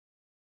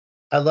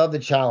the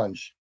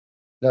challenge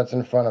that's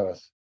in front of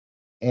us.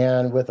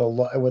 And with a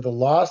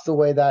loss the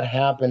way that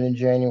happened in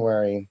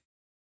January,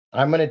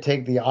 I'm going to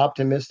take the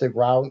optimistic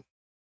route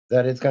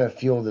that it's going to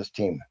fuel this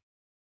team.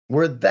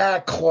 We're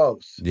that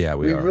close. Yeah,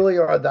 we are. Really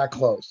are that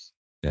close.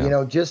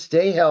 Yeah. Just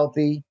stay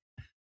healthy.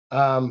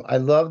 I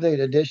love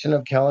the addition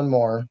of Kellen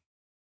Moore.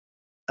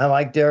 I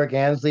like Derek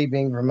Ansley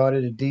being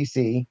promoted to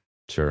DC.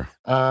 Sure.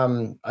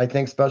 I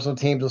think special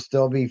teams will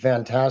still be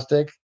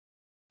fantastic.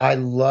 I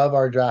love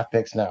our draft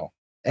picks now.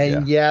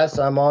 And yes,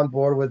 I'm on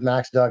board with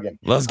Max Duggan.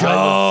 Let's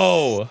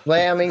go.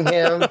 Slamming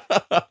him.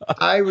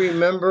 I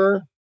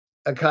remember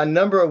a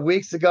number of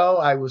weeks ago,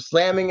 I was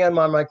slamming him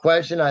on my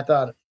question. I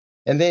thought,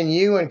 and then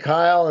you and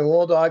Kyle and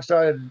Wool Dog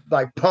started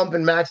like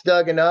pumping Max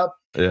Duggan up.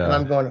 Yeah. And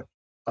I'm going,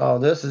 oh,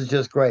 this is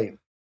just great.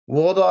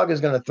 Wool Dog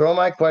is going to throw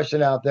my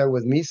question out there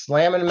with me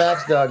slamming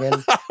Max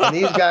Duggan. And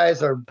these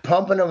guys are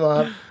pumping him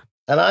up.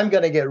 And I'm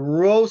going to get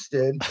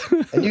roasted.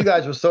 And you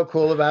guys were so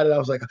cool about it. I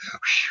was like,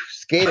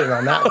 skated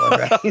on that one,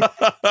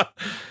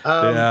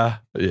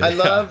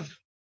 right?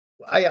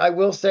 I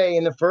will say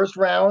in the first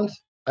round,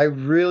 I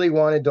really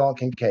wanted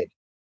Dalton Kincaid.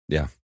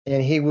 Yeah.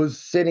 And he was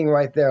sitting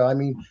right there. I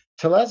mean,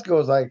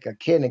 Telesco is like a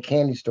kid in a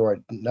candy store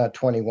at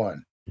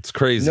 21. It's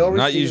crazy.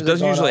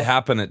 Doesn't usually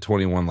happen at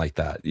 21 like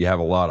that. You have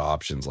a lot of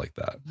options like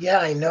that. Yeah,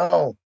 I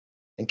know.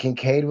 And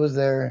Kincaid was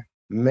there.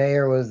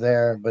 Mayer was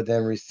there. But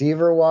then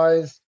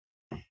receiver-wise,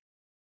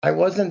 I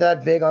wasn't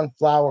that big on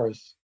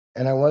Flowers,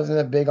 and I wasn't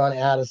that big on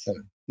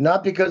Addison.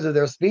 Not because of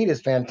their speed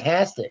is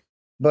fantastic,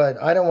 but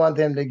I don't want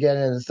them to get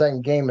in the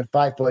second game at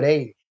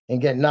 5'8"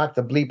 and get knocked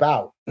the bleep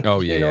out.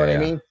 Oh, yeah. You know what I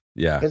mean?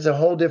 Yeah. It's a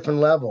whole different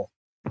level.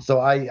 So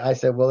I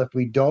said, well, if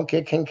we don't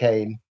get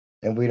Kincaid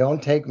and we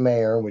don't take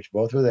Mayer, which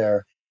both were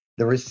there,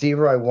 the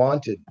receiver I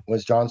wanted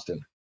was Johnston.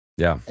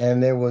 Yeah.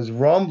 And there was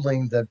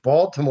rumbling that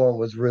Baltimore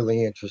was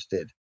really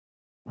interested.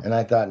 And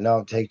I thought,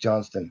 no, take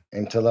Johnston.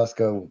 And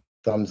Telesco,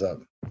 thumbs up.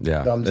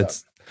 Yeah. Thumbs up.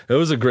 It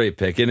was a great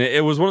pick, and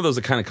it was one of those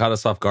that kind of caught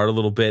us off guard a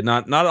little bit.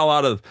 Not a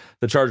lot of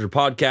the Charger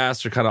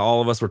podcast or kind of all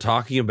of us were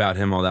talking about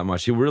him all that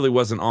much. He really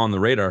wasn't on the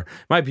radar.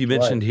 Might be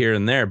mentioned here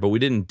and there, but we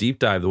didn't deep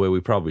dive the way we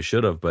probably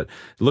should have. But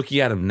looking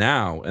at him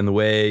now and the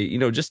way,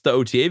 just the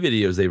OTA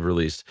videos they've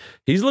released,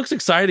 he looks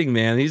exciting,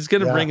 man. He's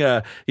going to bring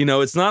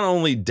it's not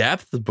only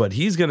depth, but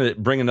he's going to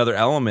bring another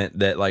element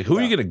that, like, who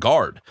are you going to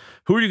guard?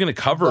 Who are you going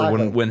to cover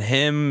when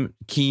him,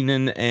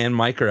 Keenan, and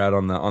Mike are out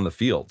on the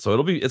field? So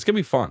it's going to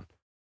be fun.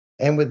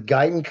 And with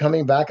Guyton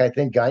coming back, I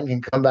think Guyton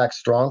can come back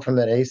strong from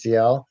that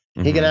ACL.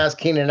 Mm-hmm. He can ask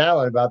Keenan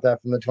Allen about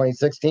that from the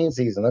 2016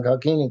 season. Look how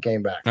Keenan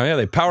came back. Oh, yeah.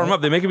 They power him up.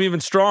 They make him even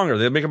stronger.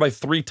 They make him by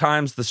 3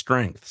 times the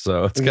strength.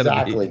 So it's going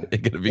to be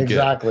good.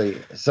 Exactly.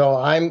 So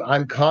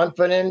I'm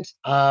confident.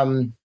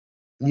 Can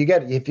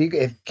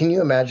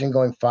you imagine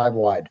going 5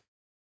 wide?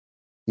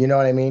 You know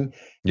what I mean?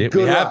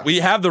 Yeah, we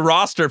have the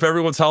roster if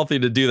everyone's healthy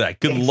to do that.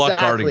 Good luck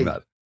guarding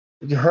that.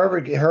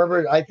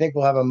 Herbert, I think,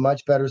 will have a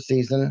much better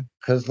season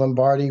because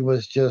Lombardi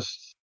was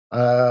just.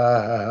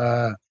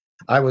 I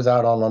was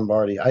out on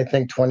Lombardi. I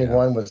think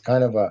 21 was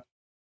kind of a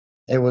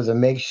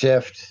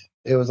makeshift.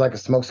 It was like a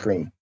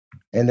smokescreen,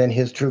 and then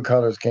his true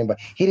colors came back.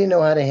 He didn't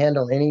know how to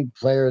handle any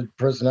player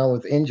personnel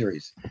with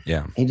injuries.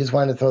 Yeah, he just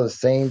wanted to throw the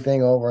same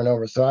thing over and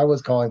over. So I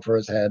was calling for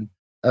his head,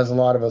 as a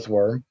lot of us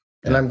were,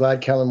 and I'm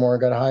glad Kellen Moore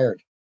got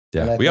hired.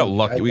 Yeah, we got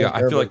lucky. I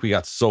feel like we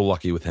got so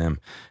lucky with him.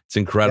 It's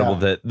incredible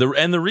that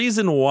the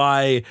reason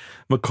why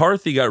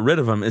McCarthy got rid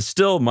of him is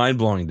still mind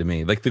blowing to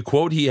me. Like the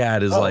quote he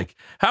had is like,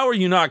 "How are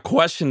you not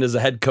questioned as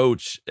a head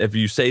coach if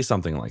you say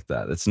something like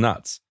that?" It's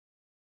nuts.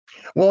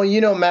 Well,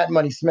 Matt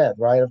Money Smith,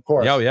 right? Of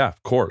course. Oh yeah,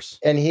 of course.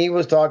 And he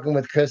was talking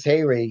with Chris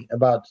Hayre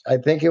about, I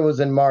think it was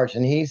in March,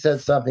 and he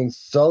said something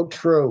so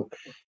true.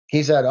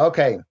 He said,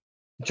 "Okay,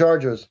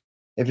 Chargers,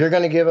 if you're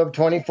going to give up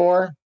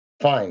 24,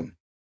 fine,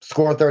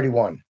 score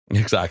 31."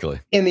 Exactly.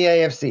 In the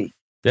AFC.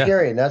 Yeah.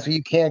 Period. That's where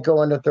you can't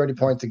go under 30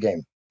 points a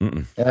game.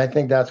 Mm-mm. And I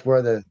think that's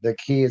where the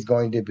key is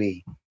going to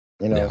be.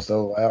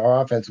 So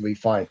our offense will be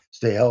fine.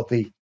 Stay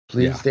healthy.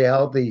 Please stay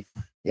healthy.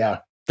 Yeah.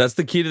 That's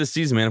the key to the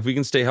season, man. If we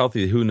can stay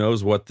healthy, who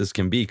knows what this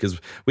can be?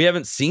 Because we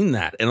haven't seen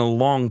that in a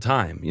long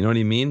time. You know what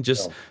I mean?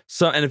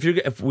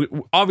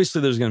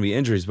 Obviously there's going to be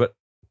injuries, but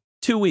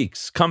 2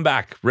 weeks, come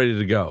back ready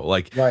to go.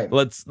 Like,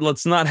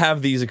 let's not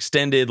have these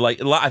extended.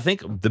 Like, I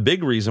think the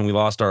big reason we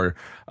lost our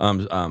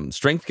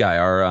strength guy,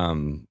 our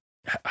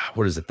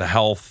what is it? The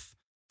health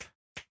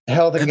and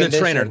the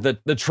trainer,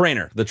 the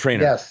trainer.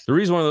 Yes. The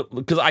reason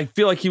because I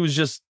feel like he was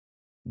just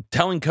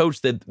telling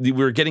coach that we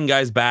were getting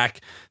guys back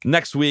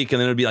next week,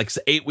 and then it'd be like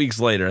 8 weeks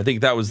later. I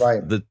think that was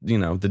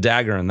the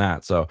dagger in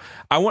that. So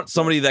I want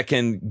somebody that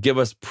can give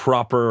us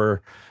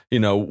proper,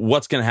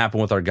 what's going to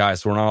happen with our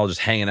guys. So we're not all just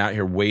hanging out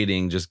here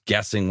waiting, just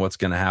guessing what's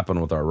going to happen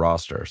with our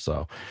roster.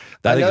 So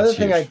another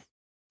thing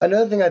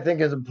I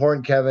think is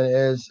important, Kevin,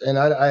 is, and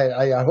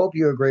I hope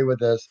you agree with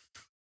this,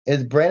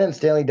 is Brandon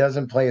Staley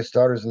doesn't play his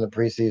starters in the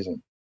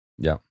preseason.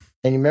 Yeah.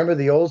 And you remember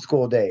the old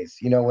school days,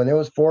 when there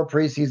was 4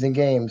 preseason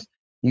games,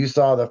 you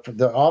saw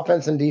the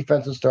offense and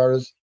defensive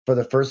starters for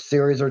the first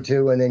series or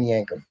 2, and then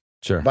yank them.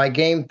 Sure. By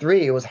game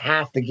 3, it was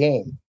half the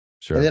game.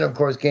 Sure. And then, of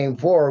course, game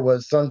 4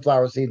 was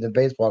sunflower seeds and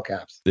baseball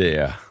caps.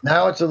 Yeah.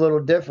 Now it's a little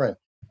different.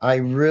 I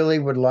really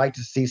would like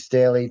to see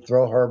Staley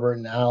throw Herbert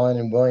and Allen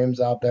and Williams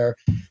out there,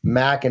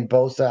 Mack and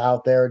Bosa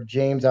out there,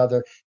 James out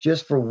there,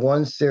 just for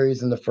one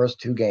series in the first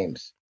 2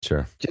 games.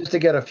 Sure. Just to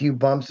get a few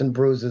bumps and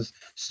bruises,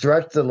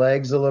 stretch the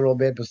legs a little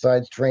bit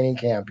besides training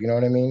camp. You know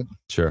what I mean?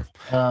 Sure.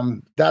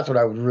 That's what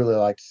I would really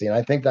like to see. And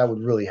I think that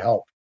would really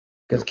help.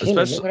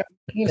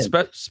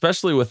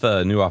 Especially with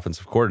a new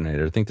offensive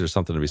coordinator, I think there's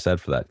something to be said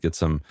for that.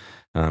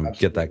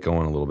 Get that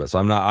going a little bit. So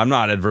I'm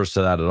not adverse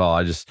to that at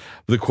all.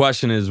 The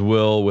question is,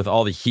 with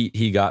all the heat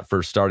he got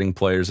for starting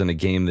players in a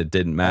game that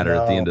didn't matter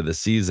at the end of the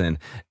season,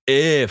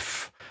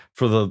 if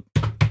for the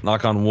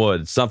knock on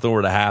wood, something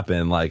were to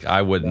happen, like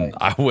I wouldn't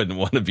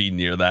want to be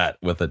near that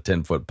with a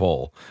 10-foot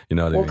pole. You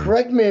know what I mean? Well,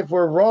 correct me if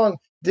we're wrong.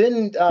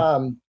 Didn't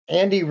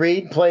Andy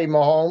Reid play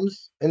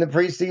Mahomes in the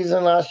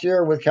preseason last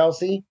year with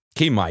Kelsey?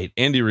 He might.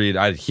 Andy Reid,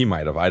 he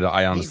might have.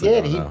 I honestly he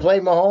did. Don't know. He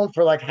played Mahomes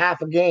for like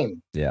half a game.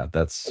 Yeah,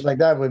 that's like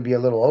that would be a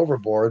little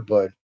overboard,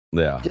 but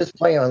yeah, just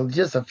play on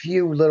just a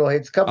few little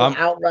hits, couple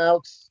out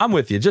routes. I'm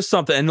with you. Just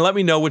something, and let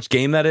me know which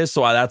game that is.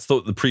 So that's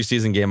the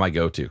preseason game I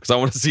go to because I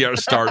want to see our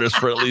starters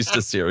for at least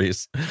a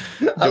series.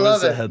 I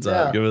love it. Heads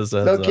up. Give us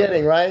a heads up. No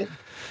kidding, right?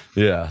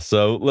 Yeah.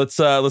 So let's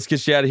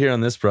get you out of here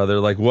on this,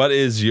 brother. Like, what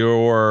is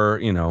your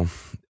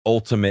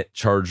ultimate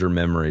Charger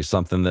memory?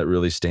 Something that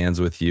really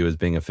stands with you as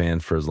being a fan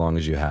for as long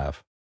as you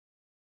have.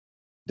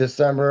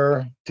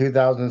 December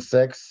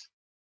 2006.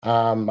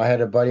 I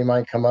had a buddy of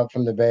mine come up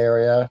from the Bay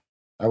Area.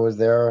 I was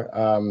there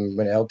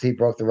when LT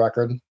broke the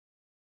record.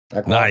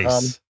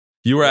 Nice.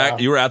 You were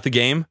at the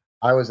game?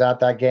 I was at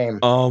that game.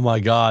 Oh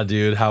my God,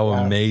 dude. How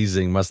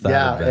amazing must that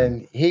have been?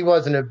 And he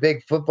wasn't a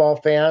big football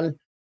fan,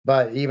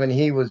 but even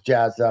he was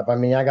jazzed up. I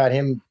mean, I got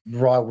him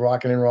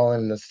rocking and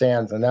rolling in the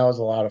stands, and that was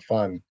a lot of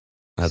fun.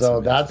 That's so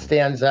amazing. That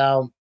stands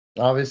out.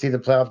 Obviously, the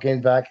playoff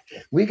games back.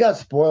 We got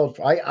spoiled.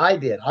 I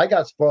did. I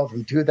got spoiled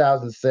from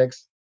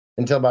 2006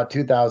 until about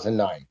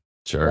 2009.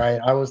 Sure. Right.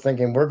 I was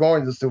thinking we're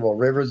going to the Super Bowl.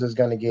 Rivers is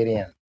going to get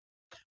in.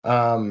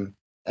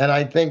 And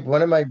I think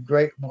one of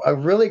a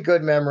really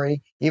good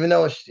memory, even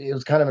though it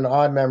was kind of an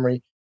odd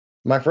memory,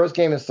 my first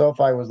game at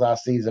SoFi was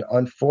last season.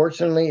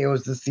 Unfortunately, it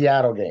was the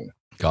Seattle game.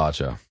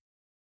 Gotcha.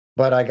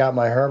 But I got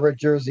my Herbert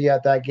jersey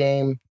at that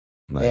game.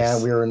 Nice.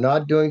 And we were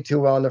not doing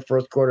too well in the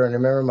first quarter. And I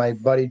remember my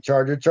buddy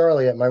Charger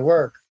Charlie at my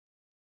work,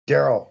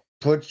 Daryl,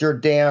 put your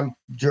damn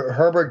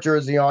Herbert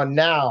jersey on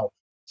now.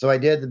 So I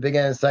did at the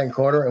beginning of the second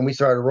quarter, and we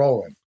started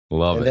rolling.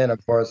 Love it. And then,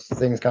 of course,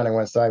 things kind of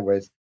went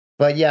sideways.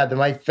 But yeah,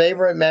 my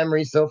favorite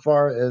memory so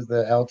far is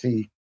the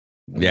LT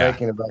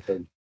breaking the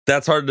record.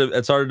 It's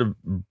hard to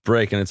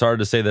break, and it's hard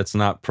to say that's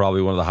not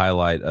probably one of the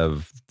highlight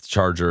of the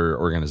Charger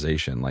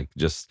organization. Like,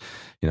 just,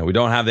 we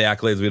don't have the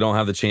accolades, we don't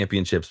have the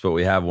championships, but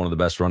we have one of the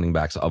best running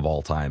backs of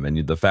all time.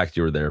 And the fact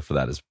you were there for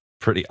that is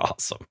pretty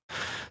awesome.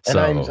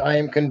 And I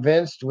am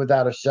convinced,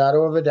 without a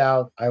shadow of a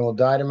doubt, I will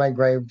die to my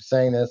grave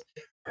saying this: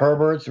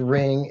 Herbert's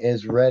ring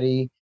is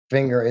ready.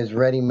 Finger is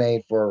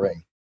ready-made for a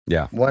ring.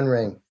 Yeah. One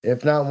ring.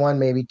 If not one,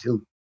 maybe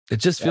 2. It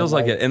just feels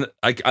like it. And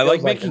I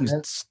like making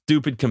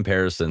stupid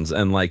comparisons.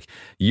 And like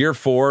year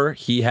 4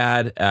 he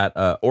had at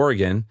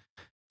Oregon,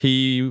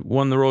 he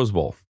won the Rose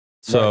Bowl.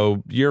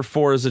 So year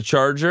 4 as a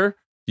Charger,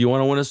 do you want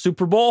to win a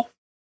Super Bowl?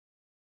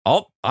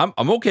 I'm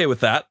okay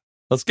with that.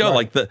 Let's go.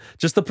 Right. Like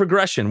the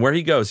progression where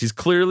he goes. He's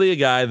clearly a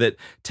guy that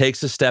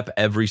takes a step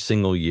every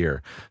single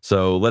year.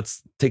 So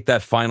let's take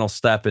that final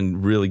step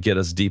and really get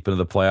us deep into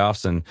the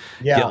playoffs and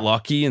get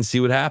lucky and see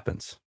what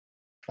happens.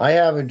 I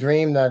have a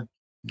dream that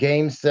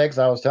Game 6,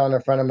 I was telling a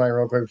friend of mine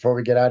real quick before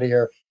we get out of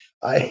here,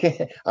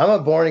 I'm a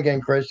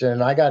born-again Christian,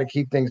 and I got to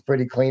keep things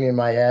pretty clean in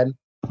my head.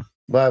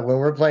 But when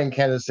we're playing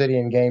Kansas City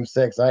in Game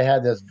 6, I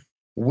had this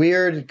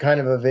weird kind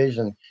of a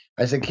vision.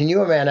 I said, can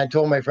you imagine? I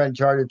told my friend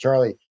Charger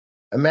Charlie,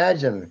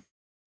 imagine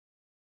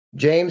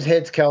James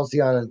hits Kelsey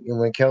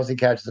when Kelsey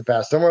catches the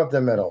pass, somewhere up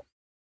the middle,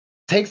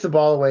 takes the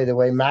ball away the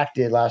way Mac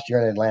did last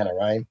year in Atlanta,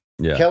 right?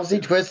 Yeah. Kelsey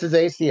twists his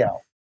ACL.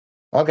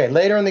 Okay,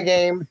 later in the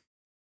game,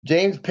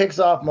 James picks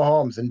off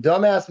Mahomes, and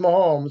dumbass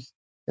Mahomes,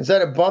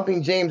 instead of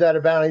bumping James out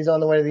of bounds, he's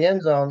on the way to the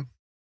end zone,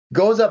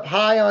 goes up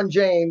high on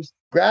James,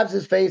 grabs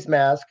his face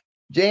mask.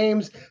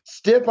 James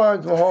stiff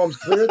arms Mahomes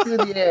clear through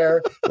the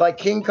air like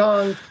King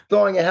Kong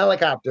throwing a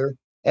helicopter,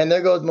 And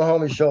there goes my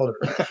homie's shoulder.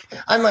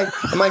 I'm like,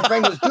 and my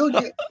friend goes,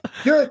 dude,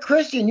 you're a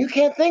Christian. You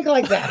can't think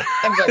like that.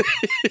 I'm like,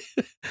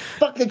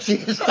 fuck the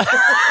Chiefs.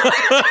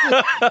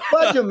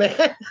 Fuck you,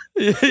 man.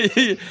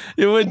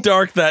 It went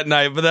dark that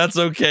night, but that's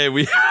okay.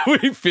 We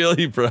feel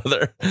you,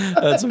 brother.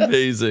 That's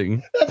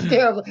amazing. That's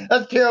terrible.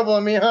 That's terrible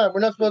of me, huh? We're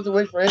not supposed to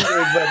wish for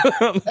injuries,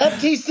 but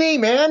FTC,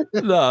 man.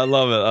 No, I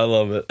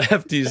love it.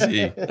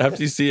 FTC,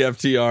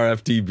 FTR,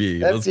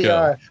 FTB. Let's FTR.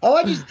 go. Oh,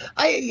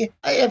 I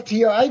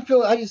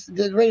FTR.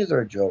 The Raiders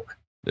are a joke.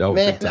 Oh,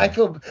 man, I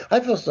feel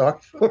sorry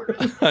for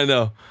him. I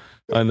know.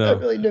 I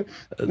really do.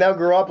 Now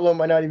Garoppolo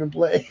might not even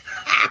play.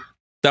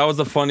 That was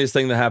the funniest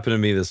thing that happened to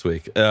me this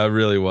week. It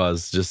really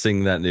was. Just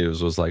seeing that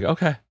news was like,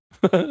 okay,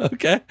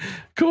 okay,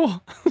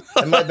 cool.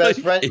 And my best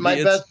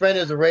friend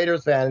is a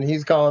Raiders fan, and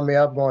he's calling me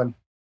up going,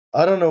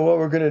 I don't know what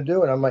we're gonna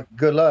do, and I'm like,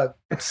 good luck.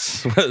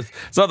 It's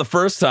not the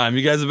first time.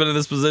 You guys have been in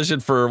this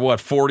position for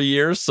what, 40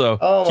 years? So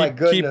my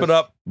goodness, keep it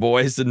up,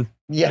 boys, and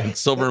yeah,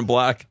 silver and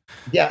black.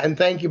 Yeah, and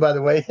thank you, by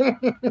the way.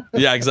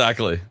 Yeah,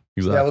 exactly.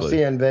 Yeah, we'll see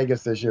you in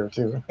Vegas this year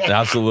too.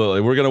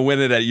 Absolutely, we're gonna win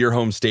it at your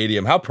home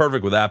stadium. How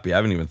perfect would that be? I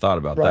haven't even thought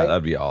about that.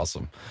 That'd be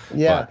awesome.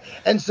 Yeah,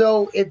 and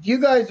so if you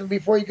guys,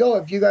 before you go,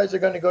 if you guys are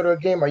going to go to a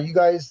game, are you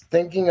guys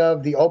thinking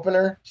of the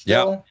opener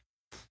still? Yeah.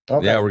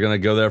 Okay. Yeah, we're gonna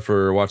go there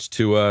for watch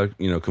Tua.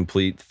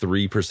 Complete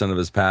 3% of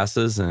his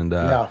passes and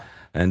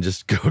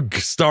just go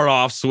start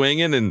off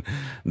swinging, and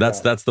that's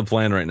the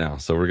plan right now.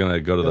 So we're gonna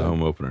go to the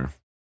home opener.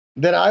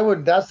 Then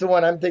that's the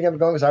one I'm thinking of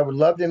going, because I would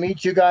love to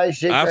meet you guys.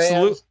 Shake your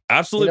hands.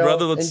 Absolutely,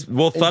 brother.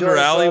 We'll Thunder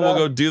Alley. We'll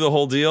go do the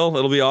whole deal.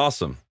 It'll be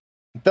awesome.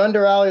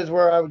 Thunder Alley is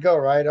where I would go,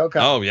 right? Okay.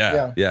 Oh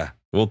yeah.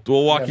 We'll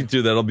walk you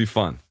through that. It'll be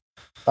fun.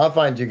 I'll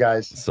find you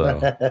guys. So, all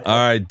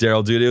right,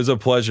 Daryl, dude, it was a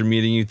pleasure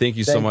meeting you. Thank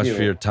you so much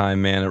for your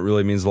time, man. It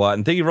really means a lot.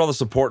 And thank you for all the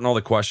support and all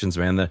the questions,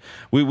 man.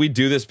 We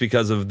do this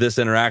because of this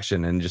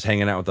interaction and just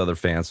hanging out with other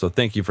fans. So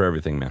thank you for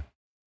everything, man.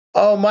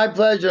 Oh, my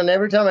pleasure. And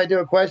every time I do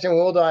a question,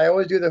 I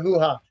always do the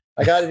hoo-ha.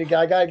 I gotta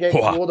get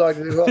Bulldog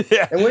to do hoo-ha.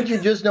 Yeah. And wouldn't you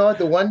just know it?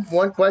 The one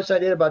question I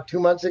did about 2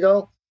 months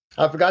ago,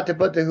 I forgot to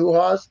put the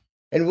hoo-has,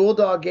 and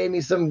Bulldog gave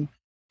me some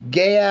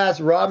gay-ass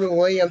Robin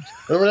Williams.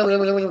 You gotta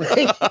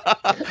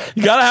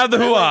have the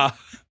hoo-ha.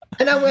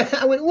 And I went,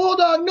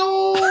 Bulldog,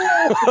 no!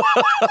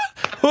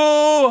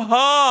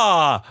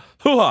 Hoo-ha!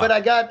 Hoo-ha! But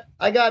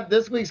I got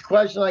this week's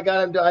question.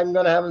 I'm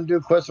gonna have him do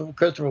Christopher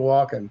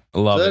Walken. I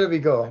love it. That'll be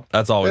cool.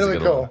 That's always a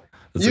good one.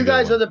 You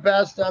guys are the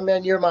best. I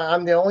mean,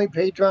 I'm the only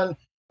patron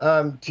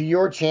to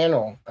your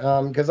channel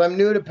because I'm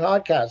new to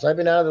podcasts. I've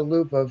been out of the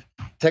loop of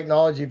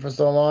technology for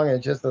so long, and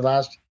it's just the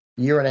last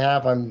year and a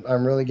half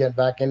I'm really getting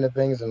back into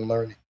things and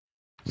learning.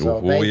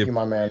 So thank you,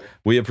 my man.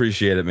 We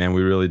appreciate it, man.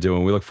 We really do,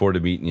 and we look forward to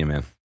meeting you,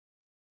 man.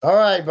 All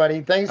right,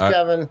 buddy. Thanks,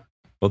 Kevin.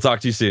 We'll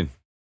talk to you soon.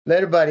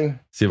 Later, buddy.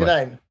 See you. Good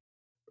night.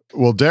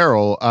 Well,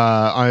 Daryl,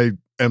 I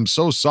am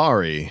so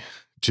sorry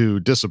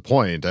to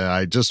disappoint.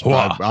 I just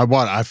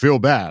I feel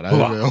bad.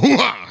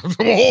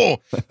 Daryl.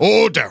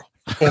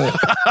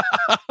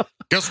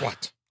 Guess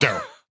what,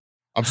 Daryl?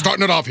 I'm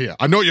starting it off here.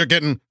 I know you're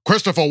getting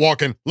Christopher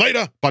Walken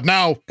later, but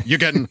now you're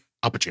getting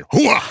Al Pacino.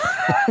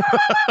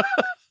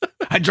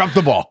 I dropped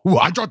the ball.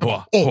 I dropped the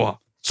ball. Oh,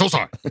 so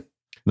sorry.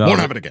 No,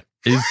 won't happen again.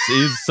 He's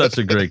such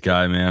a great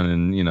guy, man.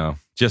 And,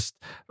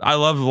 I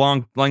love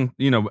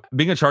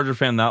being a Charger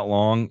fan that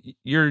long.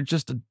 You're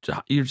just a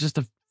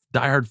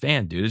diehard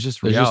fan, dude. It's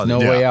just reality. There's just no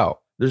way out.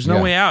 There's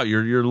no way out.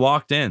 You're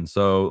locked in.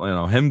 So,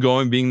 him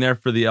being there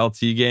for the LT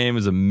game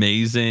is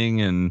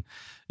amazing. And,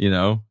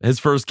 his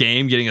first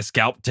game, getting a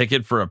scalp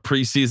ticket for a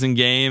preseason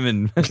game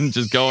and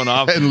just going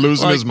off and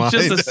losing his mind.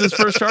 Just his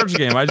first Charger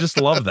game. I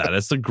just love that.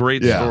 It's a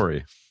great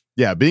story.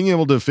 Yeah. Being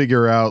able to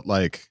figure out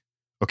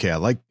okay, I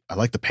like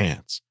the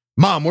pants.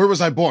 Mom, where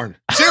was I born?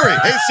 Siri,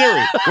 hey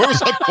Siri, where was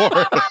I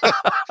born?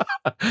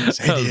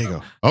 San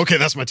Diego. Okay,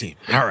 that's my team.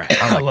 All right.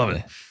 I love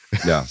it.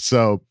 Yeah.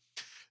 So,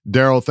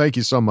 Daryl, thank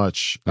you so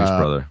much. Thanks,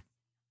 brother.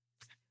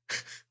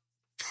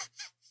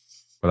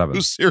 What happened?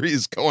 Whose Siri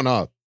is going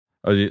off?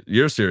 Oh,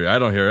 your Siri. I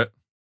don't hear it.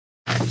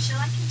 Shall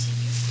I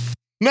continue?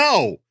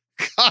 No.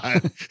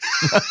 God.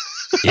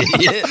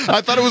 Idiot.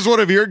 I thought it was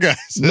one of your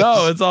guys.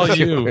 No, it's all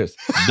you,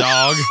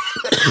 dog.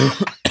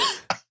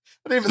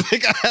 I didn't even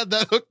think I had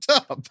that hooked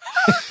up.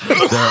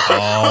 They're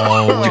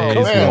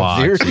always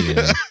watching.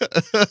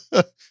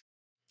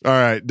 All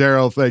right,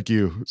 Daryl, thank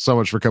you so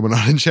much for coming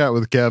on and chat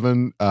with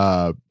Kevin.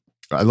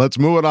 Let's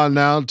move it on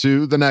now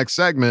to the next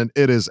segment.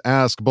 It is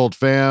Ask Bolt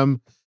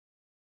Fam.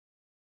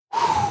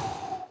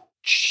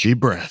 Deep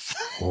breath.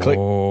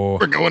 Oh.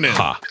 We're going in.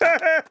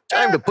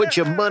 Time to put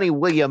your money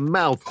where your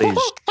mouth is.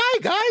 Hi,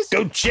 guys.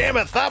 Don't jam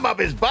a thumb up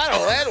his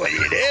butthole. That's what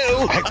you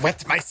do. I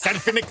wet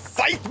myself in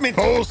excitement.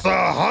 Oh, so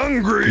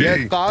hungry.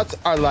 Your thoughts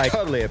are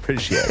totally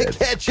appreciated.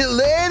 Catch you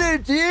later,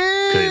 dude.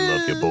 Okay,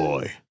 love you,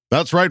 boy.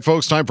 That's right,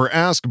 folks. Time for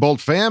Ask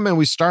Bolt Fam. And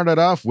we started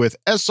off with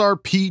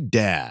SRP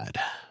Dad,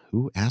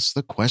 who asked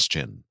the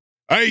question.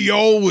 Hey,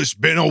 yo, it's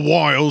been a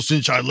while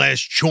since I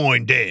last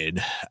joined in.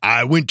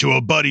 I went to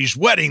a buddy's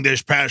wedding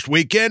this past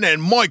weekend,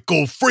 and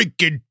Michael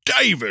freaking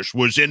Davis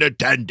was in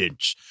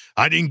attendance.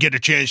 I didn't get a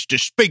chance to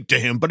speak to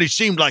him, but he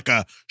seemed like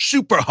a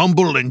super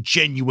humble and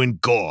genuine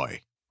guy.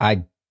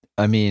 I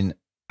mean,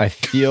 I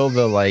feel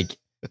like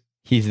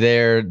he's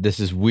there. This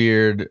is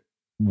weird.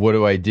 What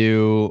do I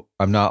do?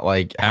 I'm not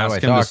like, how do I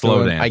talk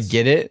to him? I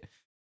get it.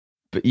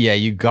 But yeah,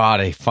 you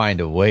gotta find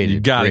a way to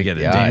get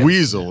it.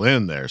 Weasel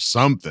in there,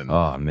 something.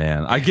 Oh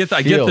man, I get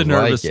the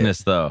nervousness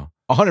though.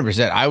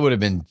 100%. I would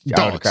have been.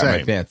 I would have crapped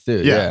my pants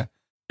too. Yeah.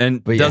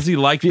 And does he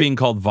like being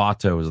called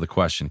Vato? Is the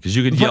question, because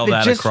you could yell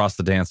that across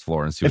the dance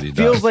floor and see what he does.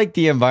 It feels like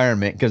the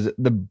environment, because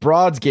the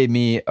broads gave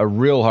me a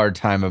real hard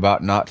time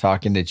about not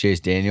talking to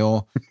Chase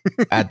Daniel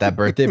at that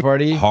birthday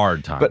party.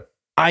 Hard time, but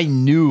I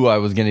knew I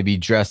was going to be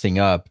dressing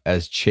up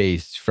as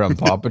Chase from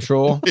Paw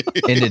Patrol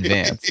in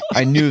advance.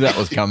 I knew that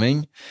was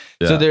coming.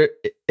 Yeah. So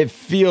it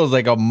feels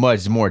like a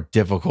much more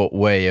difficult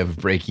way of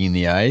breaking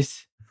the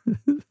ice.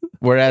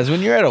 Whereas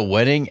when you're at a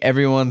wedding,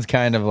 everyone's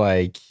kind of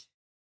like,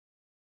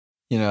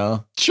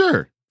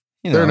 sure,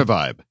 they're in a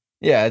vibe.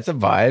 Yeah, it's a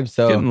vibe.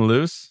 So getting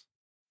loose.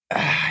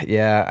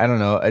 Yeah, I don't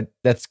know.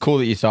 That's cool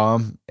that you saw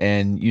him,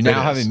 and you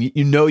now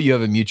you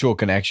have a mutual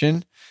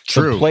connection.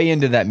 True. So play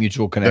into that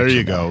mutual connection. There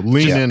you go.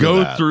 Lean into go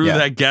that. through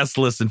that guest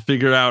list and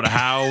figure out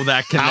how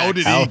that connects. How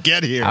did he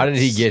get here? How did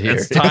he get here?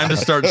 It's time to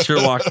start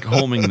Sherlock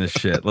Holming this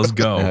shit. Let's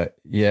go.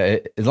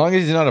 As long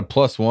as he's not a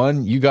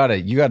 +1, you got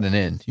an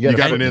in. You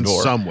got an in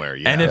somewhere.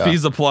 Yeah. And if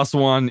he's a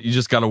 +1, you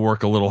just got to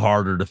work a little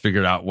harder to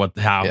figure out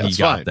how he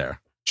got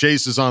there.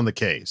 Chase is on the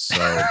case. So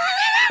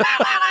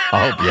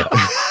I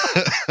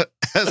hope,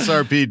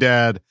 SRP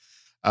Dad,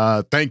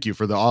 thank you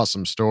for the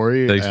awesome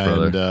story. Thanks,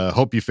 brother.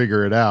 Hope you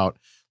figure it out.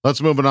 Let's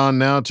move it on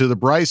now to the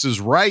Bryce is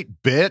Right,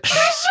 bitch.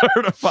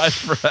 Certified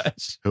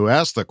fresh. Who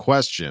asked the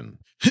question.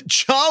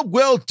 Job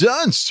well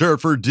done,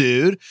 surfer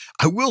dude.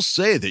 I will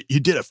say that you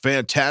did a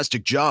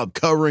fantastic job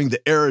covering the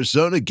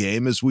Arizona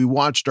game as we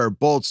watched our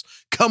Bolts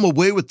come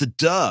away with the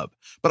dub.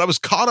 But I was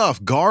caught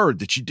off guard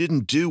that you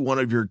didn't do one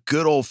of your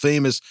good old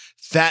famous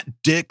fat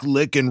dick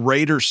licking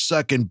Raider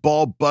sucking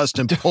ball bust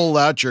and pull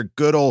out your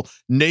good old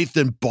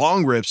Nathan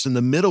Bong rips in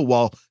the middle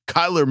while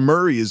Kyler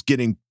Murray is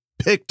getting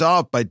picked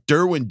off by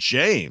Derwin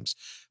James.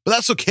 But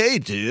that's okay,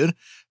 dude.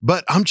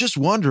 But I'm just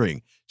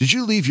wondering, did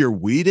you leave your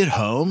weed at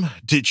home?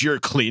 Did your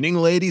cleaning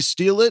lady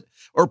steal it?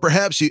 Or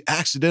perhaps you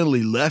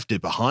accidentally left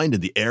it behind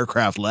in the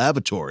aircraft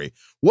lavatory?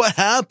 What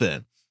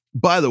happened?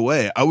 By the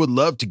way, I would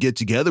love to get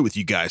together with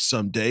you guys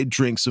someday,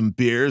 drink some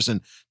beers, and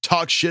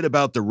talk shit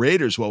about the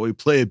Raiders while we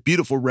play a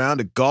beautiful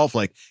round of golf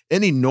like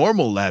any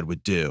normal lad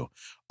would do.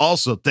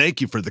 Also,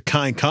 thank you for the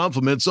kind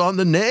compliments on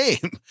the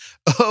name.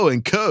 Oh,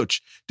 and Coach,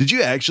 did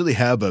you actually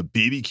have a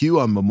BBQ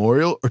on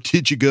Memorial, or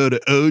did you go to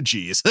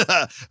OG's?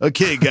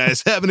 Okay,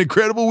 guys, have an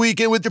incredible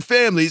weekend with your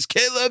families.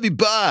 Love you.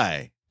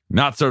 Bye.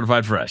 Not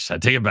certified fresh. I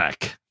take it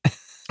back.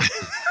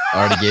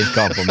 Already gave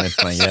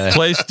compliments, my guy.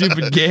 Play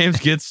stupid games,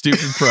 get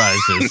stupid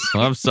prizes.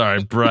 I'm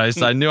sorry,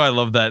 Bryce. I knew I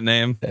loved that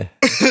name.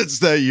 It's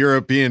that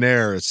European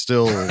air. It's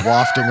still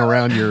wafting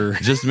around your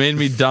just made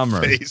me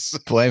dumber. Face.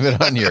 Blame it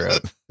on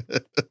Europe.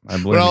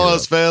 When all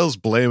else fails,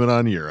 blame it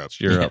on Europe.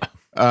 Europe.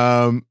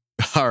 All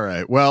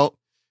right. Well,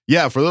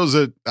 yeah, for those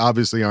that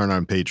obviously aren't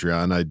on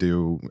Patreon, I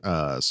do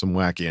some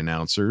wacky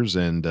announcers,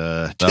 and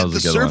did the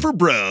Surfer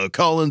Bro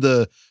calling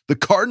the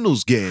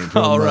Cardinals game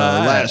from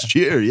last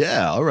year.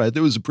 Yeah, all right.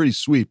 That was a pretty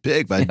sweet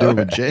pick by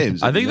Derwin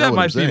James. I think that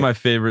might be my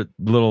favorite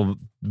little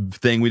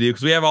thing we do,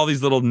 because we have all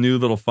these new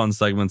little fun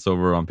segments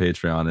over on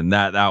Patreon, and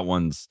that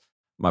one's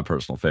my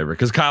personal favorite,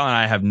 because Kyle and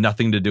I have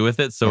nothing to do with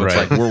it, so it's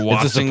like we're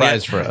watching it's a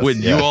surprise for us.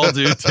 When you all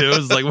do too.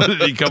 It's like, what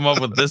did he come up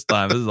with this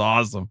time? This is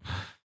awesome.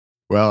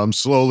 Well, I'm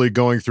slowly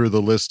going through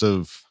the list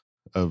of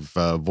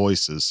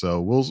voices,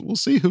 so we'll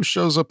see who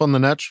shows up on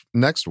the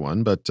next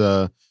one. But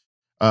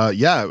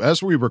yeah,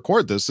 as we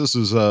record this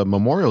is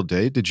Memorial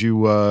Day. Did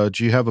you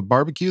have a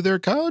barbecue there,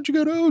 Kyle? Did you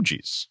go to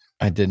OG's?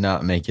 I did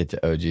not make it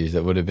to OG's.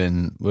 It would have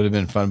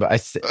been fun, but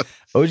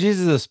OG's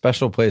is a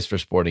special place for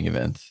sporting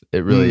events.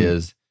 It really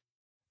is.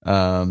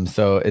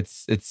 So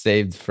it's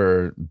saved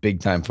for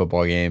big time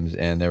football games,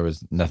 and there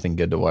was nothing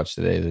good to watch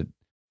today. The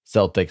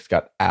Celtics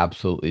got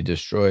absolutely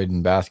destroyed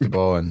in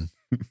basketball, and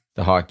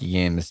the hockey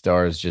game, the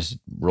Stars just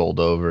rolled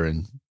over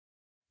and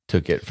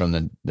took it from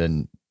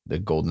the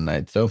Golden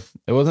Knights. So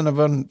it wasn't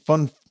a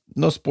fun.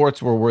 No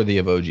sports were worthy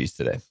of OGs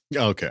today.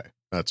 Okay,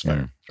 that's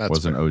fair. That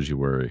wasn't OG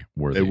worthy.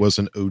 It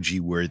wasn't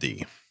OG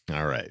worthy.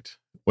 All right.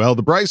 Well,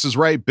 the Bryce is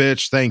Right,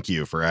 bitch. Thank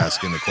you for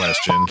asking the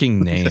question. Fucking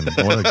name.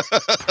 What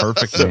a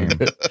perfect name.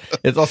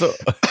 It's also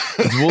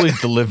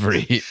Woolie's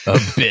delivery of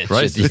bitch.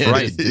 Bryce is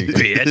right,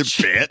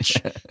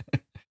 bitch.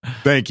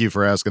 Thank you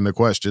for asking the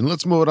question.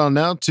 Let's move it on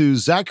now to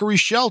Zachary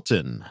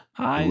Shelton,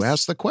 who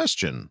asked the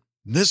question.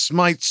 This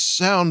might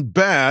sound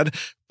bad,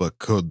 but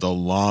could the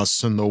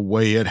loss and the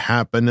way it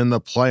happened in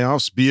the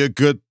playoffs be a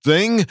good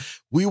thing?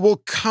 We will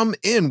come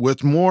in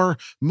with more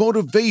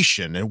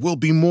motivation, and we'll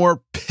be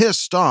more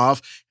pissed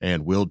off,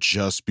 and we'll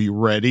just be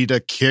ready to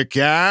kick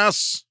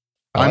ass.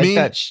 I mean,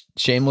 that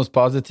shameless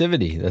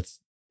positivity.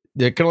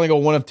 It can only go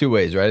one of two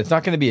ways, right? It's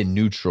not going to be a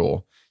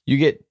neutral. You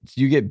get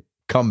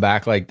come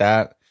back like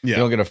that. Yeah. You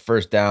don't get a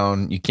first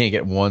down. You can't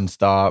get one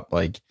stop.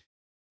 Like,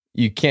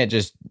 you can't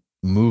just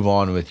move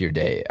on with your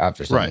day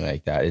after something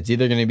like that. It's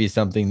either going to be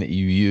something that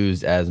you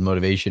use as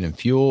motivation and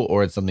fuel,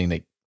 or it's something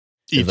that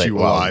eats you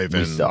alive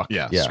and suck.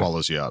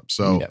 swallows you up.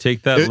 So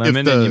take that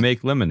lemon and you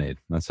make lemonade.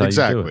 That's how you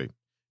do it.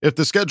 If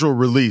the schedule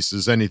release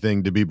is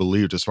anything to be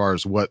believed as far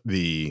as what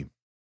the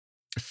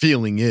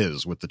feeling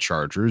is with the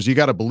Chargers, you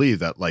got to believe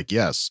that, like,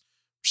 yes,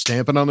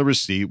 stamping on the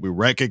receipt, we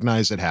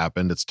recognize it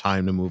happened. It's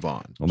time to move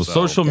on. Well, the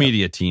social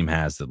media team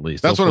has, at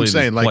least. That's what I'm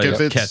saying. Like, if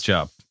it's catch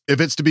up, if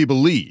it's to be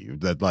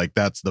believed that, like,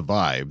 that's the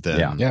vibe,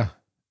 then yeah.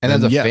 And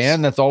as a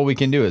fan, that's all we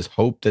can do is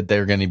hope that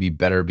they're going to be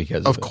better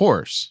because of it.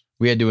 Course.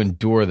 We had to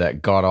endure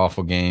that god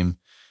awful game.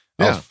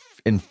 I was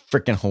in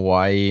freaking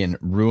Hawaii and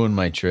ruined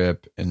my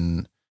trip.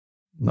 And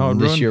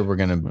this year we're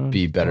going to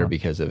be better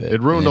because of it.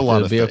 It ruined a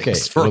lot of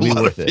things for a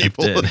lot of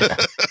people. It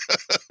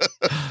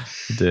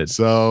did.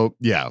 So,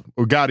 yeah,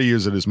 we got to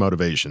use it as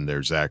motivation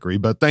there, Zachary.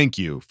 But thank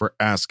you for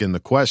asking the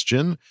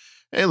question.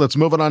 Hey, let's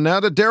move it on now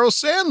to Daryl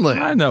Sandlin.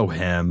 I know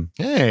him.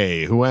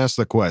 Hey, who asked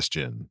the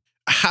question?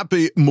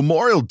 Happy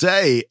Memorial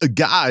Day,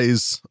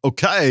 guys.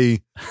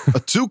 Okay.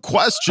 2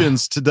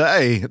 questions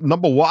today.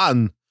 Number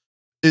 1,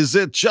 is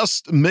it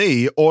just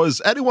me, or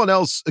is anyone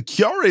else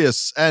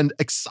curious and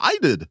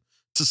excited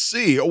to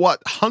see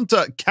what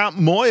Hunter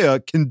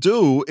Kampmoyer can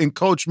do in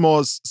Coach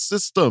Moore's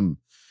system?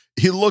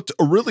 He looked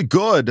really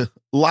good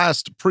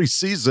last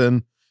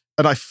preseason,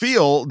 and I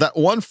feel that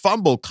one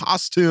fumble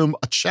cost him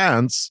a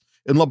chance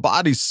in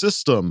Lombardi's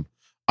system.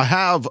 I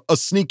have a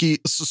sneaky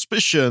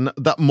suspicion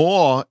that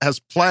Moore has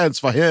plans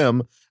for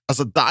him as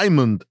a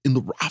diamond in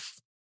the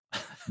rough.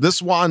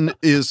 This one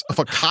is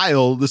for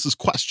Kyle. This is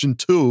question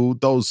 2,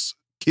 those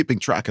keeping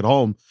track at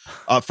home.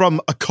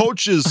 From a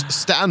coach's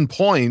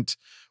standpoint,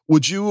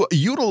 would you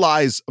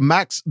utilize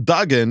Max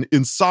Duggan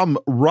in some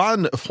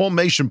run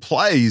formation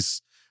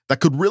plays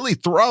that could really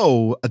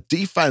throw a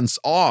defense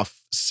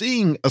off,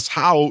 seeing as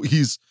how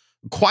he's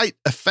quite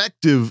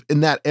effective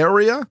in that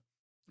area?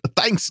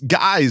 Thanks,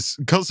 guys.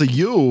 Because of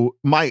you,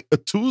 my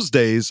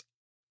Tuesdays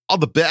are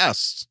the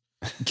best.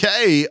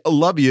 Okay, I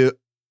love you.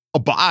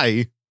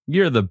 Bye.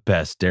 You're the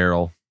best,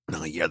 Daryl.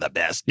 No, you're the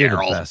best, You're the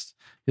Daryl. best.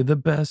 You're the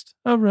best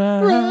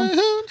around.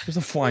 There's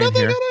a fly in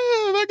here.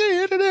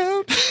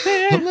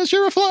 Unless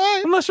you're a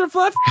fly. Unless you're a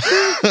fly.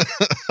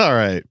 All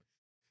right.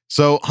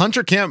 So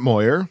Hunter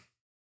Kampmoyer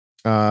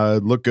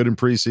looked good in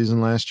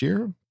preseason last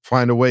year.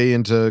 Find a way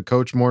into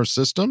Coach Moore's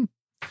system.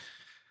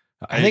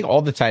 I think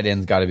all the tight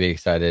ends got to be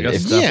excited.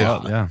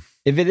 Yeah.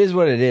 If it is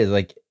what it is,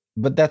 like,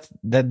 but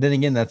then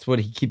again, that's what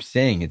he keeps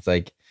saying. It's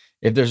like,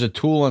 if there's a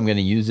tool, I'm going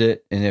to use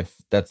it. And if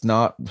that's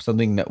not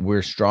something that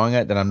we're strong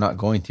at, then I'm not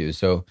going to.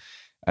 So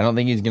I don't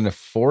think he's going to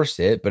force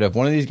it. But if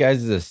one of these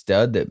guys is a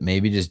stud that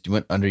maybe just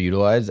went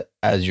underutilized,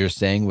 as you're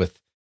saying with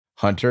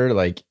Hunter,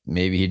 like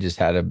maybe he just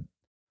had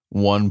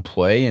one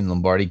play and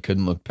Lombardi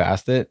couldn't look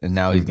past it, and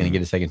now he's going to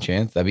get a second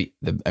chance. That'd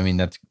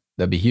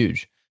be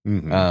huge.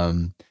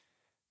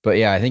 But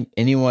yeah, I think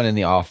anyone in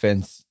the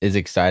offense is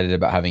excited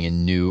about having a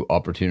new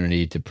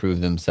opportunity to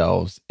prove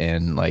themselves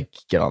and like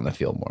get on the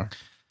field more.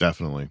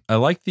 Definitely. I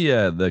like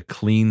the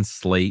clean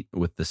slate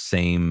with the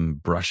same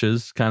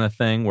brushes kind of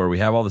thing, where we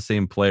have all the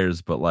same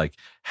players, but like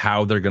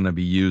how they're going to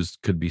be used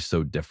could be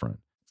so different.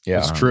 Yeah,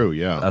 it's true.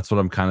 Yeah, that's what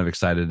I'm kind of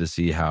excited to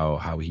see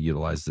how he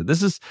utilizes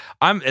it.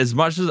 I'm as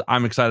much as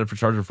I'm excited for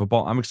Charger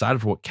football, I'm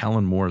excited for what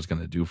Kellen Moore is going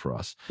to do for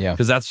us. Yeah,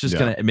 because that's just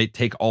going to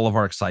take all of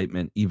our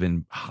excitement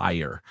even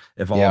higher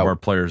if all of our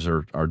players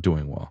are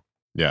doing well.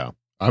 Yeah,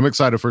 I'm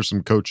excited for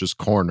some coach's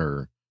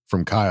corner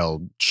from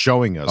Kyle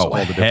showing us all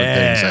the different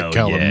things that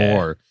Kellen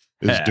Moore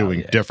is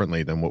doing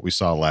differently than what we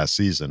saw last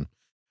season.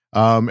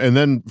 And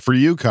then for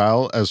you,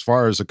 Kyle, as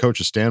far as a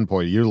coach's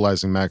standpoint,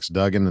 utilizing Max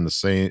Duggan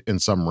in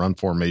some run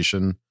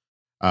formation,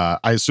 I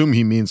assume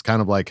he means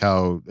kind of like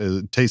how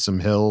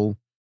Taysom Hill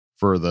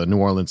for the New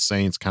Orleans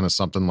Saints, kind of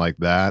something like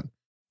that.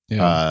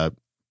 Yeah.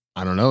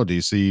 I don't know. Do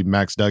you see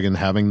Max Duggan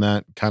having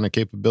that kind of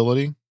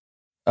capability?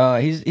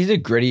 He's a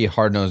gritty,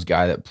 hard-nosed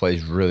guy that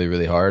plays really,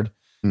 really hard.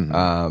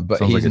 But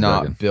Sounds he's like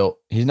not built.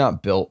 He's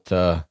not built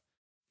to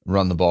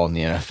run the ball in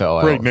the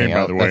NFL. Great name,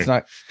 by the way.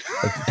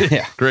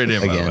 Great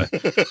name, by the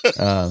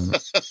way.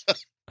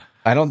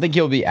 I don't think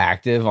he'll be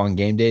active on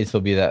game days.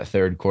 He'll be that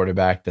third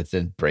quarterback that's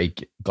in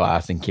break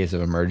glass in case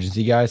of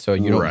emergency guy. So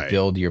you don't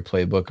build your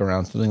playbook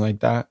around something like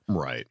that.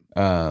 Right.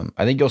 I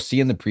think you'll see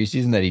in the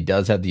preseason that he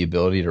does have the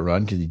ability to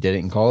run because he did it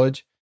in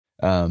college.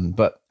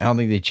 But I don't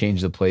think they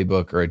change the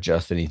playbook or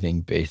adjust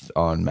anything based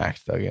on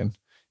Max Duggan.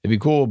 It'd be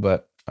cool,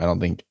 but I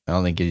don't think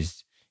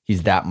he's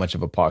that much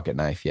of a pocket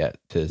knife yet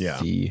to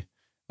see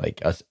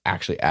like us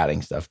actually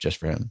adding stuff just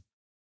for him.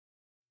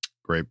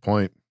 Great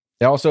point.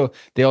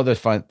 The other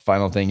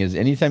final thing is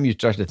anytime you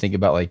start to think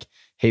about like,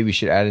 hey, we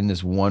should add in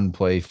this one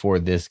play for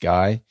this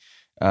guy.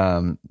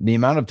 The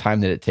amount of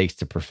time that it takes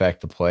to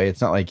perfect the play,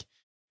 it's not like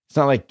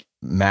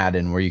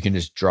Madden where you can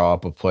just draw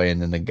up a play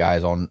and then the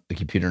guys on the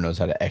computer knows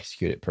how to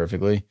execute it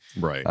perfectly.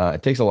 Right.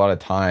 It takes a lot of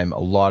time, a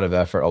lot of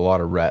effort, a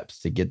lot of reps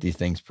to get these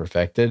things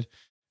perfected.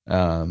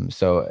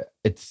 So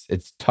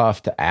it's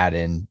tough to add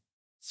in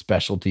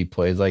specialty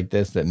plays like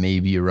this that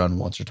maybe you run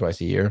once or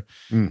twice a year,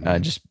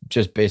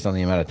 just based on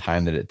the amount of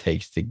time that it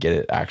takes to get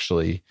it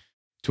actually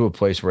to a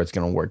place where it's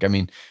going to work. I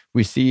mean,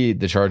 we see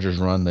the Chargers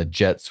run the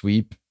jet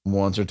sweep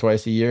once or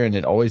twice a year, and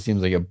it always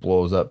seems like it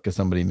blows up because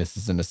somebody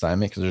misses an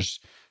assignment because they're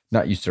just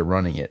not used to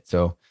running it.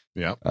 So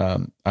yeah,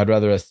 I'd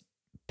rather us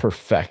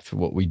perfect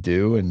what we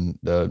do and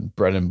the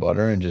bread and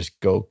butter and just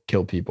go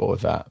kill people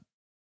with that.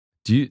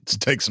 Do you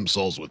take some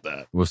souls with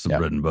that? With some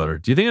bread and butter.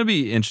 Do you think it'd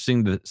be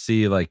interesting to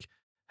see like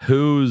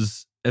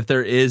who's, if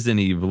there is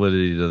any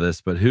validity to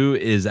this, but who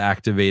is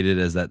activated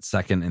as that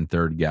second and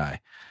third guy?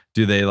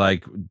 Do they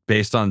like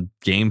based on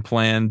game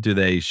plan? Do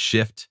they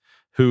shift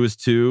who is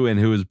two and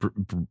who is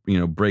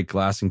break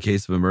glass in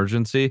case of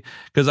emergency?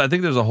 Because I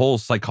think there's a whole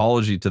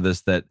psychology to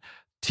this that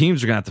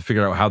teams are gonna have to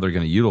figure out how they're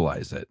gonna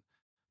utilize it.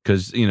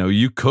 Because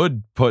you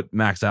could put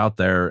Max out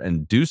there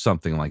and do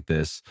something like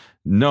this,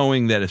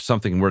 knowing that if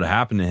something were to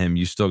happen to him,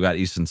 you still got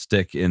Easton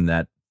Stick in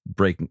that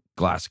break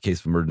glass in case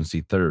of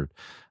emergency third.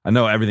 I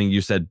know everything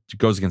you said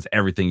goes against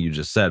everything you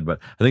just said, but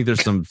I think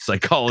there's some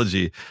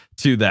psychology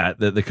to that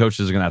the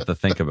coaches are going to have to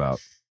think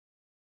about.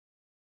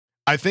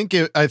 I think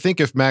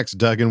if Max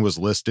Duggan was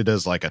listed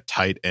as like a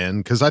tight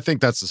end, because I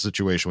think that's the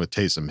situation with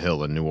Taysom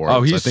Hill in New Orleans.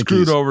 Oh, he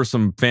screwed over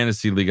some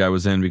fantasy league I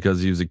was in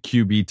because he was a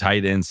QB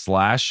tight end /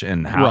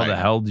 and how the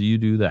hell do you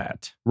do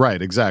that?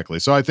 Right, exactly.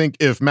 So I think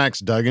if Max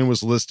Duggan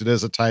was listed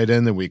as a tight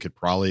end, then we could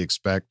probably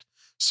expect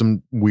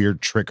some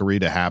weird trickery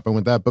to happen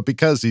with that. But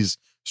because he's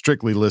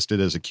strictly listed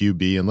as a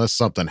QB, unless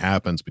something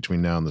happens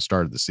between now and the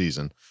start of the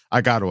season,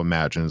 I got to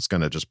imagine it's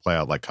going to just play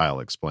out like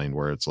Kyle explained,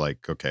 where it's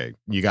like, okay,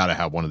 you got to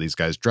have one of these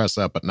guys dress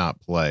up but not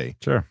play,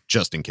 sure,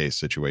 just in case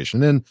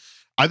situation. And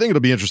I think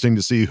it'll be interesting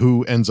to see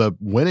who ends up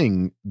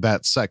winning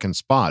that second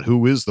spot.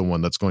 Who is the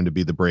one that's going to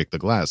be the break the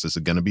glass? Is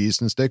it going to be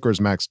Easton Stick, or is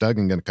Max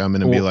Duggan going to come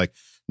in and be like,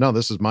 no,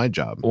 this is my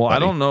job? Well, buddy. I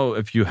don't know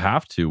if you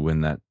have to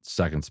win that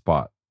second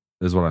spot,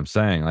 is what I'm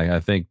saying. Like,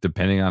 I think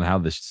depending on how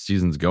the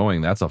season's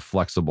going, that's a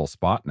flexible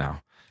spot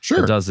now.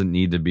 Sure. It doesn't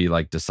need to be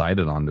like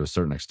decided on to a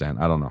certain extent.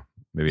 I don't know.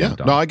 Maybe I'm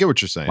dumb. No, I get what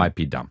you're saying. Might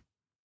be dumb.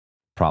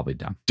 Probably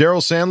dumb.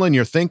 Daryl Sandlin,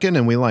 you're thinking,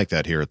 and we like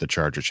that here at the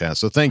Charger Chat.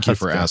 So thank you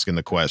for asking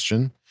the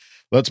question.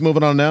 Let's move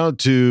it on now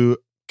to,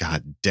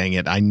 God dang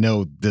it, I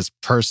know this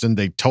person.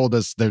 They told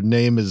us their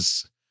name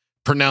is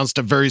pronounced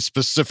a very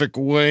specific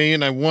way,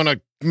 and I want to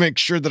make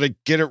sure that I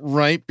get it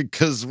right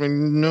because we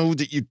know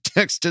that you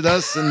texted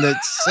us and it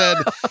said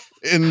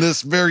in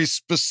this very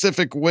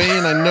specific way,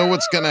 and I know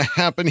what's going to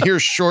happen here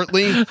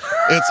shortly.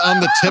 It's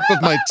on the tip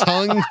of my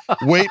tongue.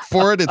 Wait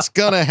for it. It's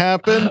going to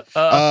happen.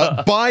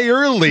 Buy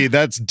early.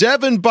 That's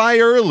Devin Buy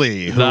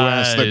Early who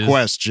asked the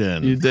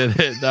question. You did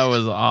it. That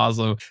was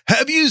awesome.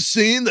 Have you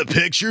seen the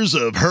pictures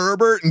of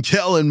Herbert and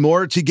Kellen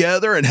Moore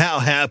together and how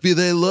happy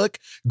they look?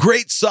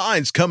 Great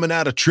signs coming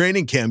out of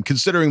training camp,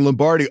 considering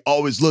Lombardi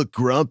always looked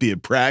grumpy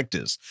at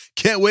practice.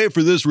 Can't wait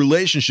for this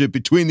relationship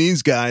between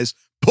these guys.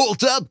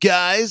 Pulled up,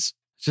 guys.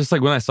 Just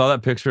like when I saw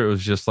that picture, it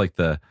was just like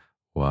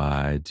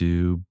why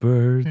do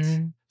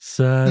birds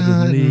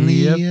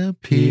suddenly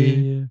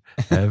appear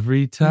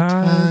every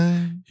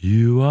time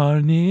you are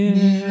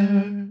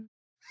near?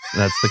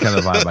 That's the kind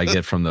of vibe I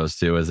get from those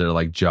two as they're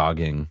like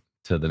jogging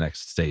to the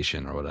next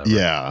station or whatever.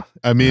 Yeah.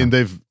 I mean,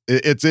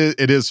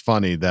 it is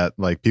funny that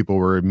like people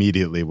were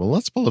immediately, well,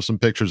 let's pull up some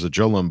pictures of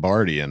Joe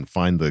Lombardi and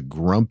find the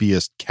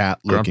grumpiest cat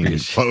looking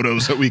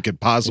photos that we could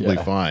possibly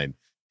find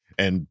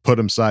and put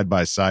them side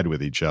by side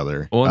with each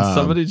other. Well, and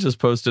somebody just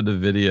posted a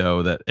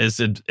video that is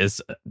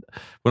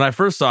when I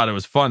first saw it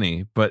was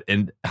funny, but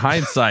in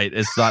hindsight,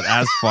 it's not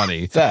as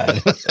funny.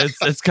 Sad.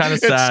 It's kind of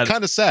sad. It's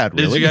kind of sad,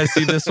 really. Did you guys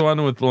see this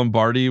one with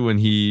Lombardi when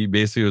he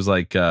basically was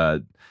like,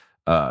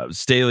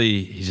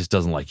 Staley, he just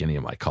doesn't like any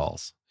of my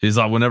calls. He's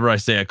like, whenever I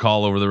say a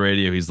call over the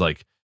radio, he's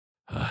like,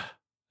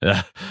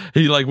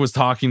 he like was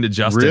talking to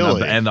Justin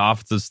and the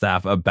offensive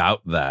staff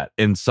about that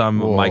in some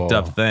mic'd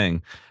up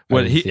thing.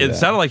 It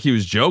sounded like he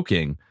was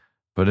joking,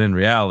 but in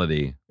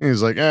reality,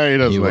 he's like, he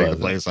doesn't like the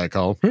place I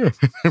call.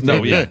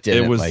 No, yeah,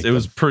 it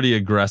was pretty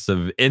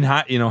aggressive.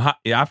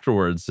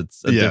 Afterwards,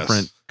 it's a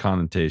different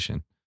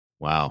connotation.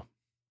 Wow.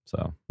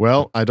 So,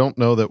 well, I don't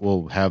know that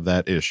we'll have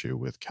that issue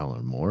with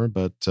Kellen Moore,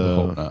 but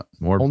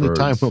more only birds.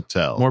 Time will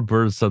tell. More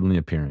birds suddenly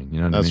appearing. You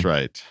know what That's I mean?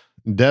 right.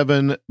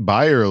 Devin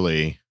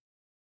Byerly,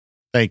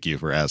 thank you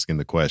for asking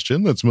the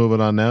question. Let's move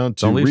it on now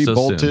to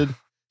Rebolted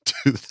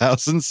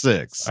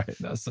 2006. Sorry,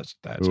 that's such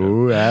a bad joke.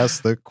 Who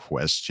asked the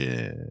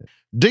question?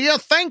 Do you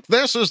think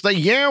this is the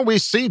year we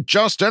see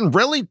Justin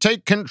really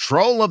take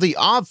control of the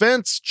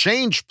offense,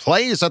 change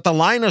plays at the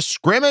line of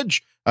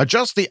scrimmage,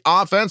 adjust the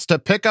offense to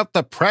pick up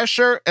the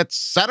pressure,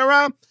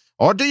 etc.?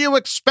 Or do you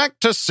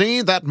expect to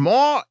see that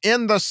more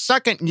in the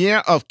second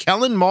year of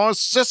Kellen Moore's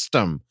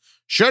system?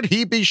 Should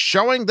he be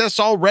showing this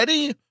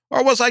already?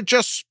 Or was I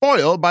just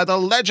spoiled by the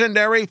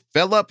legendary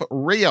Philip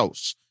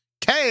Rios?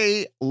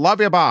 K, love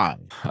you, bye.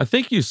 I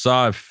think you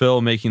saw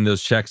Phil making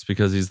those checks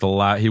because he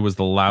was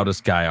the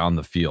loudest guy on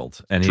the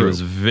field, and he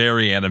was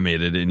very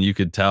animated, and you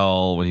could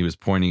tell when he was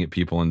pointing at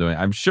people and doing.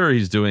 I'm sure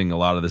he's doing a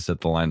lot of this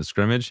at the line of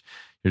scrimmage.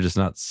 You're just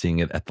not seeing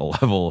it at the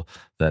level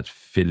that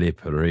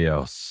Felipe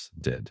Rios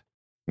did.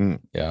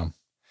 Yeah.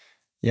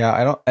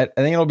 I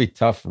think it'll be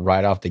tough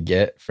right off the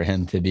get for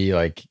him to be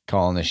like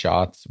calling the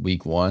shots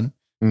week one.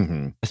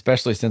 Mm-hmm.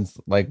 Especially since,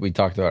 like we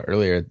talked about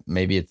earlier,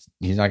 maybe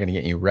he's not going to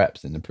get any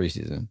reps in the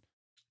preseason.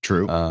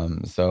 True.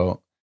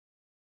 So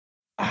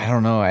I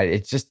don't know.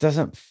 It just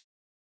doesn't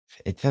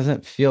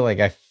feel like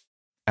I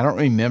don't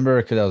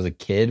remember, because I was a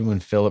kid when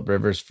Phillip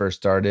Rivers first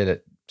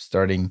started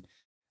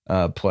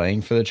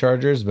playing for the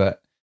Chargers,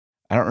 but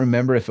I don't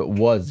remember if it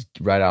was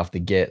right off the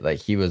get, like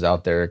he was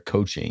out there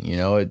coaching,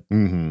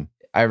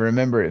 I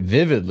remember it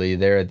vividly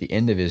there at the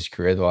end of his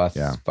career, the last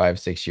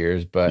 5-6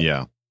 years, but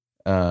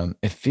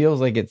it feels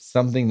like it's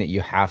something that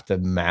you have to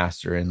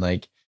master. And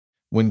like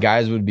when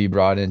guys would be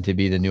brought in to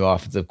be the new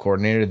offensive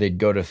coordinator, they'd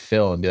go to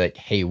Phil and be like,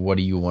 hey, what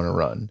do you want to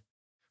run?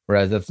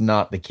 Whereas that's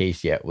not the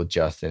case yet with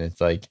Justin.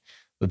 It's like,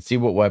 let's see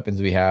what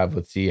weapons we have.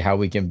 Let's see how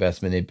we can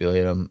best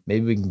manipulate them.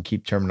 Maybe we can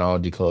keep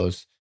terminology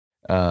close.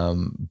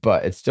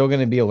 But it's still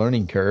going to be a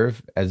learning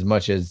curve, as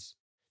much as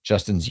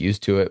Justin's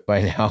used to it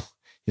by now.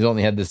 He's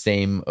only had the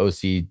same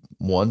OC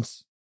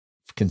once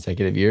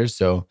consecutive years.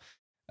 So,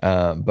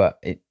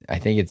 but I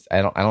think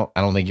I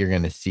don't think you're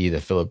going to see the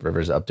Phillip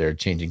Rivers up there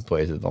changing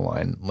plays at the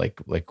line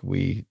like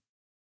we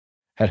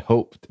had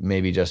hoped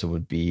maybe Justin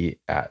would be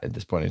at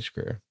this point in his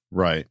career.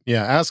 Right.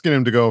 Yeah. Asking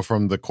him to go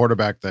from the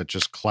quarterback that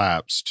just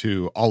claps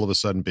to all of a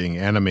sudden being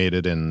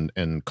animated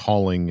and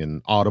calling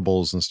and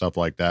audibles and stuff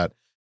like that.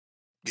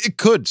 It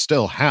could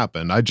still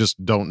happen. I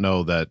just don't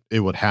know that it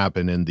would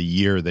happen in the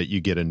year that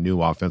you get a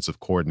new offensive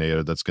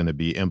coordinator that's going to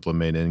be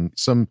implementing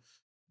some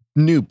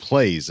new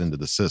plays into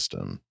the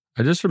system.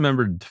 I just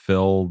remembered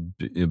Phil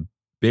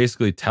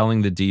basically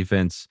telling the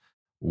defense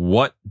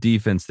what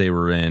defense they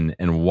were in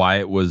and why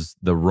it was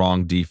the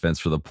wrong defense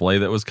for the play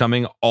that was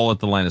coming, all at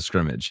the line of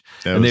scrimmage.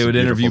 And they would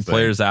interview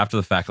players after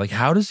the fact. Like,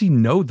 how does he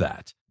know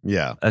that?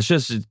 Yeah. That's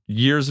just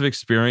years of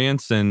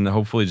experience, and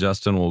hopefully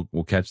Justin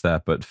will catch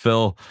that. But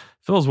Phil's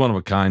one of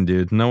a kind,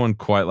 dude. No one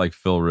quite like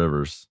Phil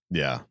Rivers.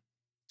 Yeah.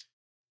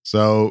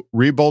 So,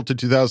 Rebolted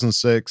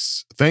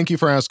 2006, thank you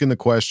for asking the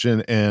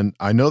question. And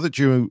I know that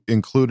you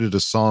included a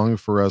song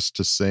for us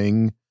to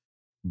sing,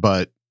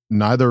 but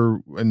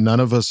none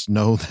of us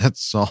know that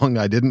song.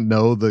 I didn't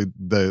know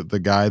the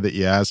guy that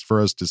you asked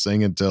for us to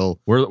sing until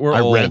we're I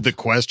old. read the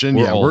question.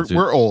 We're old,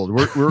 we're old.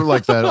 We're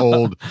like that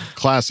old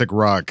classic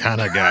rock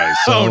kind of guys.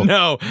 So, oh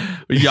no,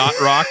 yacht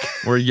rock.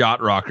 We're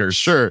yacht rockers.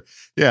 Sure.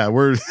 Yeah,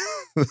 we're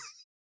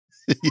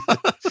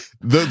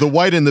the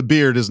white in the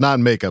beard is not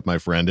makeup, my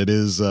friend. It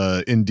is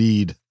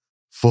indeed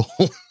full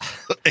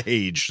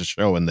age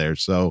showing there.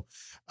 So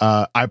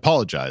I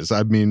apologize.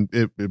 I mean,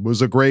 it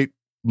was a great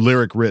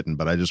lyric written,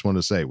 but I just want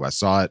to say, I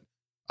saw it,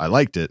 I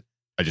liked it,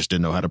 I just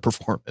didn't know how to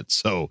perform it.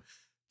 So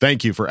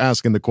thank you for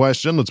asking the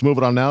question. Let's move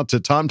it on now to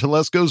Tom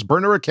Telesco's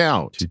burner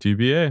account.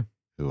 TTBA.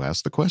 Who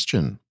asked the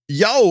question?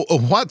 Yo,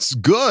 what's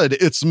good?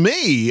 It's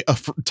me,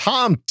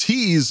 Tom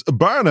T's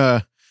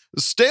burner.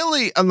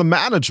 Staley and the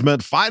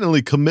management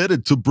finally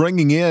committed to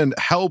bringing in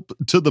help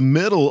to the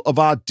middle of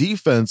our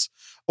defense,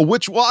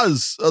 which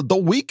was the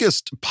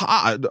weakest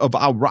part of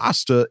our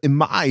roster, in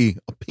my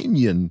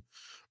opinion.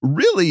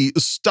 Really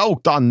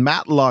stoked on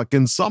Matlock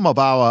and some of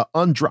our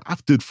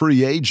undrafted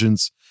free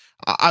agents.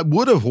 I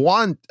would have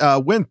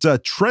went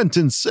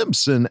Trenton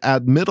Simpson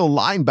at middle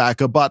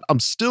linebacker, but I'm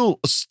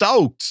still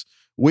stoked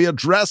we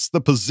addressed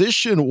the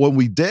position when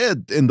we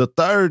did in the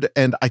third,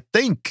 and I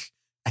think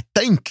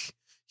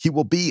he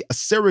will be a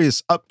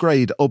serious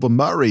upgrade over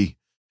Murray.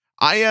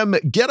 I am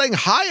getting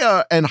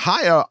higher and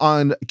higher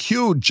on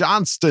Q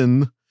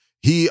Johnston.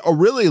 He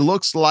really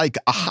looks like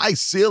a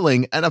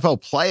high-ceiling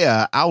NFL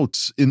player out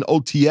in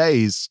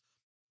OTAs.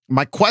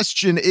 My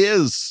question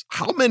is,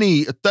 how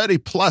many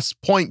 30-plus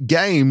point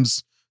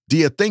games do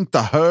you think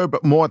the Herb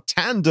Moore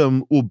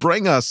tandem will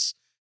bring us?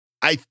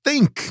 I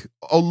think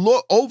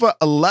over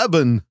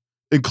 11,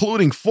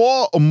 including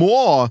 4 or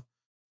more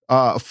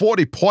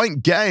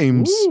 40-point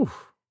games.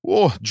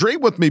 Oh, dream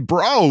with me,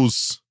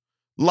 bros.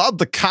 Love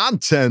the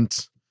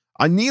content.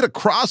 I need a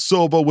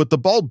crossover with the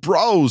Bold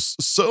Bros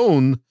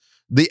soon.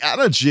 The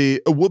energy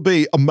will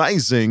be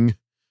amazing.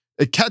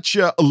 Catch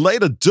you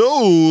later,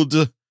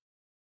 dude.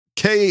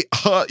 K,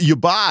 you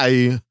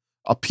bye.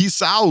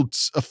 Peace out,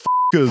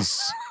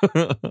 fuckers.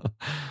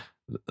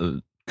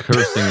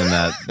 Cursing in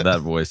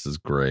that voice is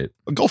great.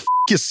 Go f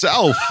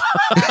yourself.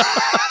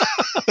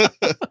 Love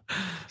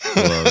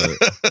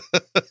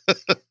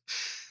it.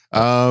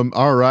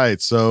 All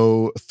right.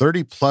 So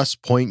 30-plus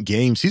point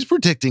games. He's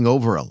predicting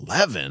over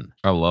 11.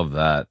 I love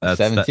that. That's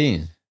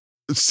 17.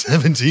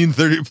 17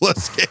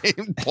 30-plus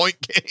point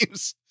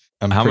games.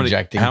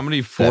 How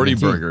many 40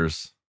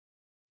 burgers?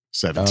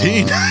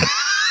 17.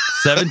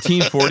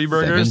 17 40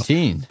 burgers?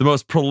 17. The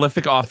most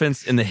prolific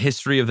offense in the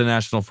history of the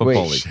National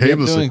Football League. You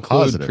have to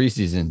include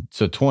preseason,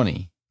 so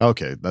 20.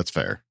 Okay, that's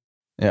fair.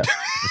 Yeah.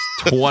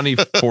 20,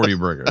 40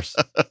 burgers.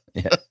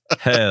 Yeah.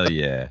 Hell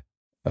yeah.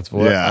 That's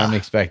what I'm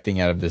expecting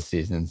out of this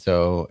season.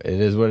 So it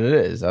is what it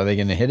is. Are they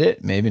going to hit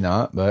it? Maybe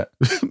not, but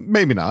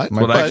maybe not.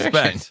 That's what I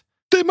expect.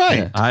 They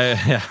might.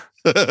 Yeah.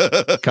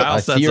 Kyle I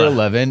sets see you're a-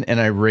 11 and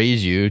I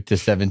raise you to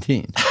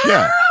 17.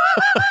 Yeah.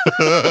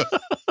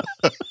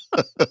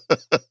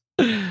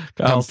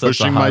 Kyle I'm sets a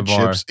pushing high my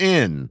bar. chips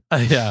in.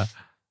 Yeah.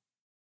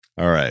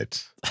 All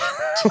right.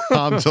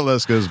 Tom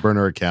Telesco's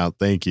burner account.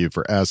 Thank you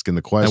for asking the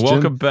And question.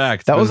 welcome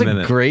back. It's That been was a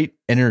minute. great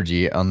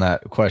energy on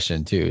that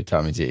question too,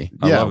 Tommy T.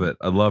 I love it.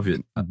 I love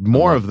it.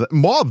 More of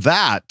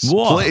that,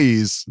 More.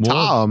 please. More.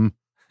 Tom,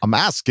 I'm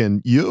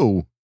asking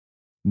you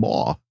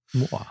more.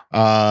 More.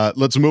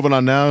 Let's move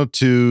on now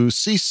to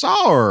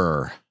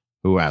Cesar,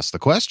 who asked the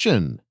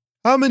question.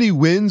 How many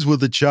wins will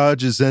the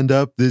Chargers end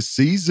up this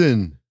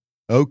season?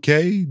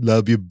 Okay,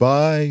 love you,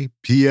 bye.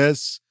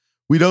 P.S.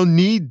 We don't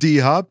need D.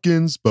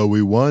 Hopkins, but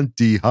we want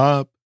D.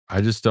 Hop.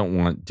 I just don't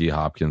want D.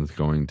 Hopkins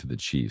going to the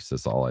Chiefs.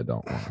 That's all I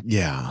don't want.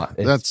 Yeah,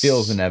 It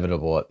feels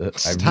inevitable. It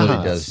really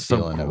does so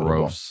feel inevitable.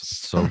 gross.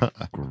 So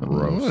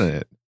gross.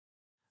 It.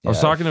 I was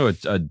talking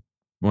to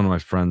one of my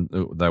friends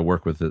that I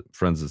work with,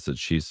 friends that's a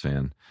Chiefs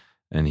fan,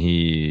 and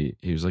he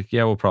was like,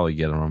 "Yeah, we'll probably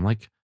get him." I'm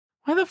like,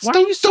 "Why the? Why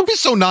are you so? Don't be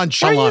so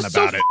nonchalant Why are you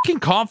so about it. fucking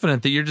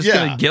confident that you're just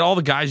gonna get all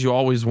the guys you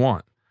always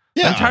want?"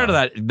 Yeah. I'm tired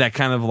of that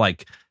kind of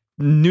like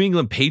New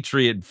England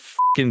Patriot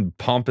fucking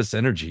pompous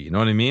energy. You know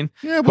what I mean?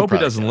 Yeah, we'll Hope he probably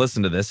doesn't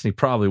listen to this, and he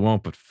probably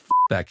won't. But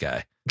that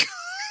guy.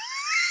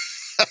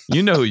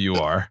 You know who you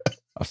are.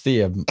 I'll see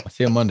you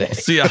Monday. I'll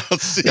see you.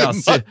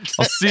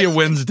 I'll see you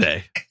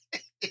Wednesday.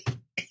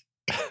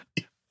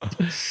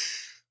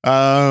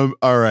 All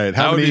right.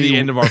 That would be the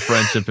end of our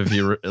friendship if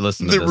you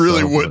listen to It this.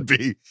 really so would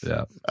be.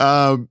 Yeah.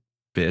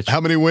 Bitch.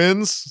 How many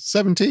wins?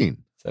 17.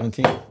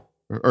 17.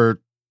 Or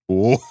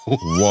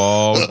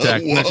whoa,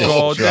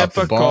 technical Drop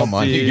the bomb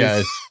on you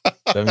difficulties.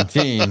 guys.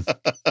 17.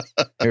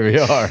 Here we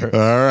are.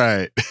 All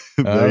right.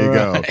 There you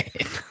go.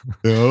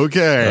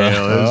 Okay.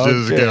 Let's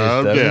just Okay,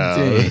 calm 17.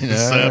 down. All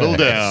Settle right.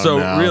 down. So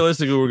now.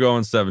 realistically, we're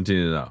going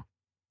 17-0.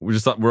 We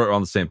just thought we're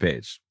on the same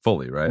page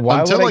fully, right?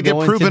 Why Until would I get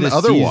go into proven this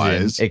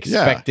otherwise, season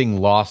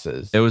expecting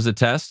losses? It was a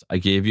test. I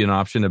gave you an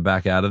option to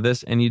back out of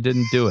this, and you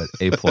didn't do it.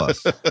 A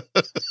plus.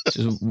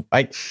 Just,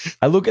 I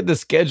look at the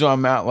schedule.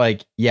 I'm not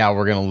like, yeah,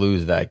 we're gonna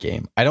lose that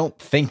game. I don't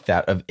think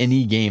that of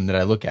any game that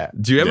I look at.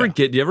 Do you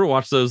ever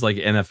watch those like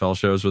NFL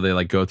shows where they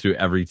like go through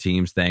every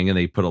team's thing and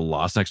they put a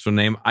loss next to a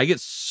name? I get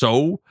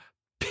so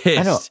pissed.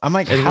 I know. I'm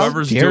like, at how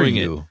whoever's dare doing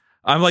you it.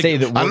 I'm like, say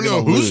that I we're don't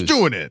know gonna who's lose?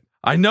 doing it.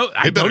 I know.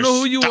 I don't better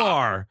know who you stop.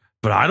 are,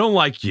 but I don't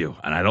like you,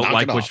 and I don't Knock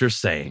like it what off. you're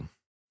saying.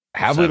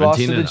 Have we lost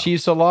to 17-0. the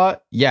Chiefs a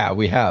lot? Yeah,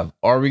 we have.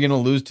 Are we going to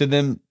lose to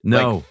them?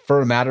 No. like,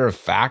 for a matter of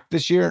fact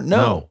this year?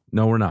 No.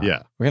 No, we're not.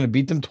 Yeah. We're going to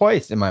beat them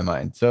twice in my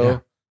mind. So, Yeah.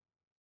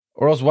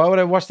 or else why would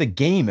I watch the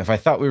game if I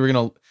thought we were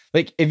going to,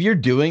 like, if you're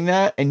doing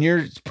that and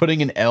you're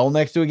putting an L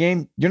next to a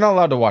game, you're not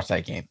allowed to watch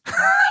that game.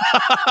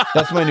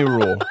 That's my new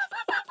rule.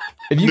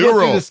 If you New go through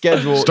rule. the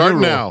schedule, Start new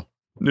rule. now.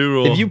 New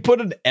rule. If you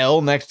put an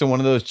L next to one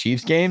of those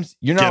Chiefs games,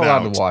 you're not Get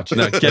allowed out. to watch it.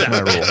 No, That's get my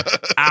rule.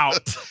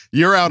 out.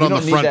 You're out You on the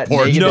don't need front that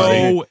porch, negative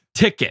buddy. No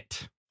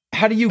ticket.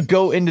 How do you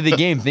go into the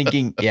game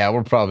thinking, yeah,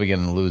 we're probably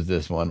going to lose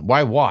this one?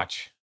 Why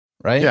watch?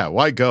 Right? Yeah.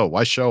 Why go?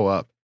 Why show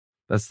up?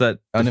 That's that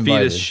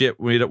Uninvited. defeatist shit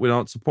we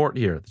don't support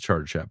here at the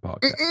Charger Chat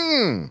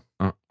podcast.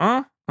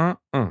 All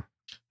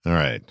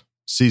right.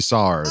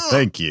 Cesar,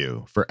 thank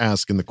you for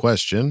asking the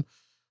question.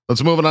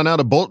 Let's move it on now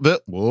to Boltville.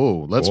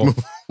 Whoa. Let's Whoa. move.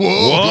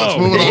 Whoa. Let's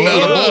move it on now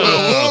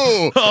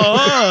to Boltville.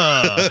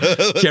 Whoa.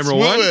 Let's Camera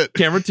move one, it.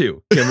 camera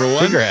two, camera one,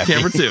 Trigger happy.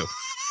 camera two.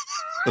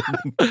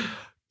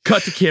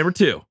 Cut to camera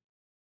two.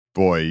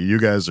 Boy, you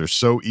guys are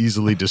so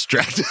easily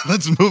distracted.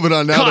 Let's move it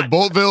on now to Cut.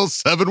 Boltville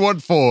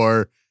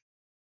 714,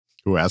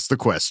 who asked the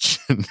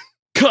question.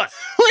 Cut.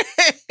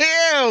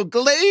 Well,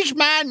 glaze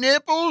my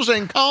nipples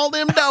and call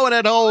them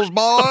donut holes,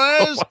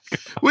 boys.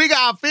 We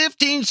got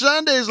 15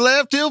 Sundays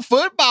left till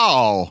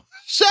football.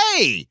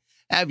 Say,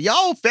 have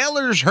y'all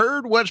fellers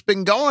heard what's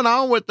been going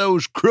on with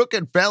those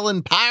crooked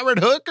felon pirate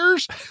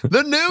hookers?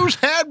 The news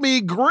had me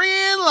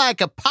grin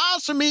like a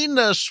possum eating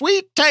a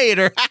sweet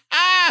tater.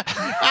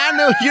 I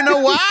know, you know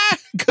why?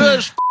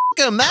 Because f***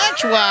 them,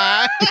 that's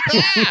why.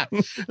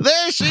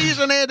 Their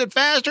season ended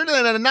faster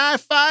than a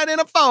knife fight in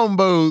a phone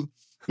booth.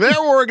 Their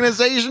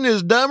organization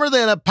is dumber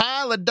than a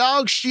pile of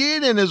dog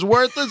shit and as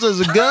worthless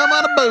as a gum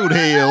on a boot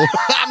heel.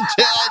 I'm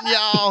telling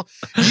y'all,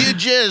 you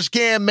just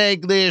can't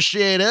make this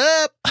shit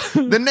up.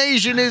 The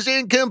nation is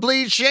in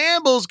complete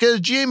shambles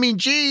because Jimmy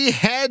G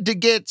had to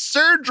get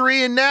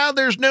surgery and now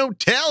there's no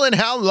telling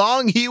how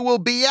long he will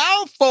be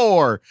out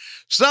for.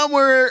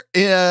 Somewhere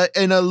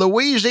in a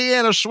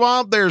Louisiana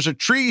swamp, there's a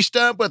tree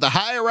stump with a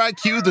higher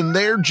IQ than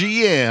their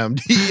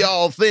GM. Do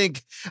y'all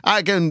think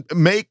I can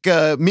make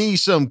me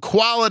some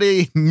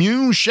quality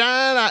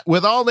moonshine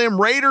with all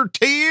them Raider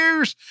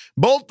tears?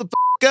 Bolt the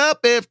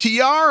up,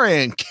 FTR,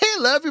 and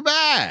can't love you,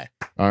 bye.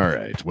 All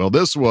right. Well,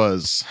 this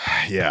was,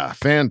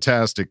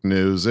 fantastic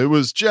news. It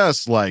was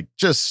just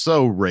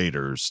so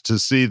Raiders to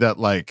see that,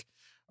 like,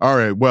 All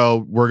right.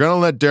 Well, we're going to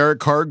let Derek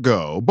Carr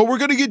go, but we're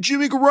going to get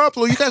Jimmy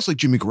Garoppolo. You guys like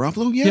Jimmy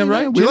Garoppolo? Yeah,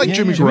 right. We like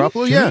Jimmy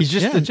Garoppolo. Yeah. He's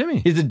just Jimmy.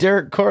 He's a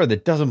Derek Carr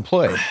that doesn't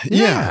play.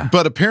 Yeah.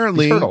 But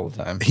apparently He's hurt all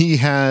the time. he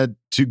had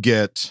to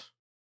get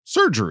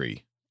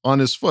surgery on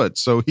his foot.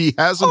 So he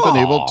hasn't been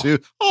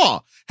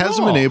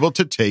able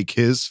to take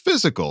his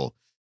physical.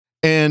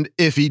 And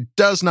if he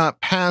does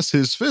not pass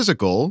his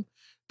physical,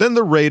 then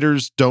the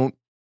Raiders don't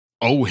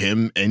owe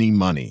him any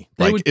money.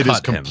 They would it is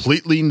cut him.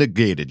 completely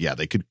negated. Yeah,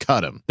 they could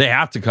cut him. They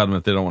have to cut him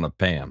if they don't want to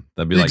pay him.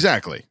 That'd be like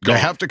Exactly. gone. They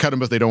have to cut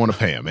him if they don't want to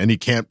pay him, and he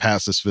can't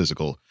pass his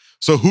physical.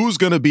 So who's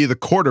going to be the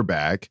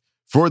quarterback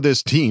for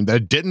this team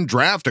that didn't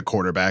draft a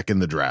quarterback in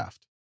the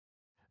draft?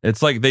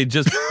 It's like they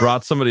just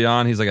brought somebody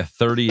on. He's like a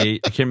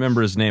 38. I can't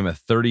remember his name. A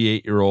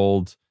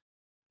 38-year-old.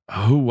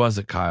 Who was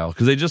it, Kyle?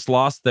 Because they just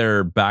lost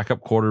their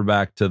backup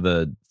quarterback to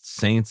the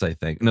Saints, I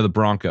think. No, the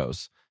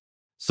Broncos.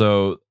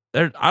 So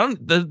they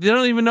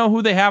don't even know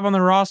who they have on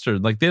their roster.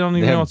 Like they don't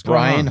even know what's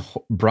going on.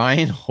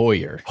 Brian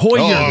Hoyer.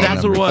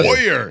 That's what it was.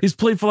 Hoyer. He's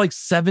played for like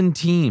 7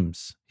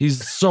 teams.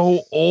 He's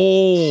so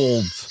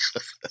old.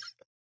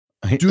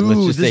 Dude,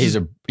 let's just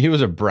say he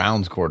was a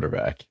Browns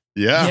quarterback.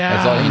 Yeah.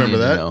 That's all I remember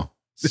that.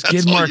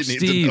 Skid Mark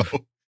Steve.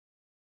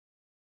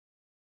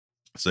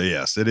 So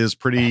yes, it is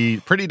pretty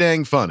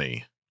dang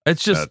funny.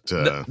 It's just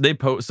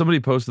somebody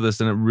posted this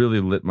and it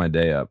really lit my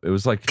day up. It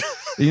was like,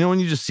 when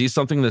you just see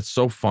something that's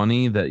so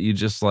funny that you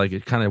just like,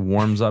 it kind of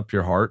warms up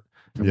your heart.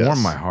 It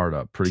warmed my heart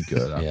up pretty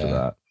good after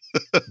that.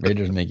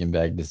 Raiders making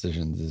bad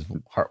decisions is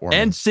heartwarming.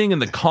 And seeing in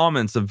the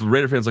comments of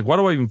Raider fans like, why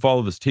do I even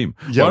follow this team?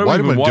 Yeah, why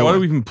do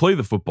we even play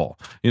the football?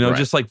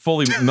 Just like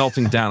fully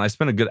melting down. I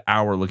spent a good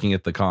hour looking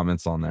at the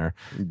comments on there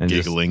and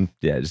giggling.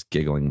 Just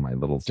giggling my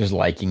little, just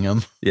liking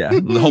them. Yeah,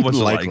 a whole bunch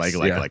of like.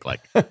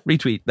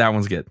 Retweet. That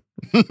one's good.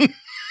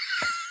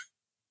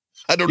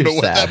 I don't know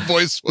what that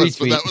voice was,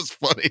 but that was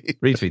funny.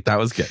 Retweet. That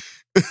was good.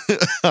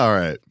 All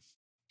right.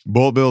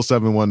 Bull Bill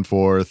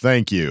 714,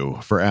 thank you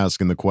for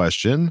asking the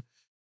question.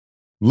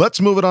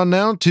 Let's move it on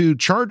now to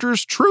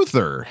Chargers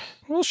Truther,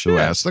 who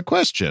asked the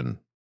question.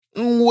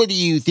 What do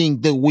you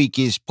think the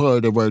weakest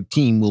part of our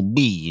team will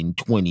be in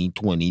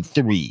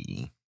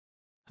 2023?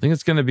 I think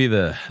it's going to be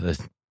the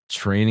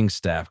training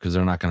staff because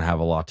they're not going to have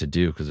a lot to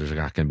do because there's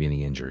not going to be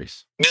any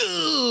injuries.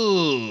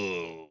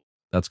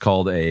 That's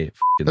called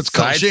That's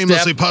called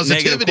shamelessly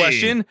positivity.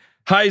 Question.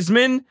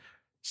 Heisman,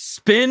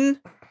 spin,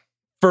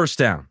 first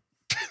down.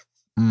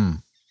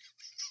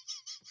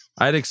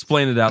 I'd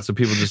explain it out so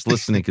people just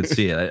listening could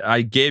see it.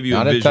 I gave you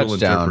Not a visual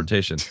touchdown,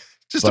 interpretation.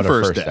 Just a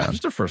first down.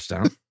 Just a first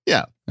down.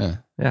 Yeah.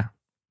 Yeah.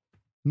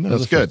 No,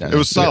 that's good. It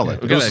was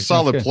solid. It was a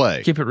solid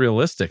play. Keep it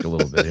realistic a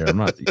little bit here.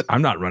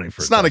 I'm not running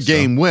for It's not a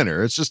game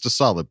winner. It's just a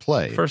solid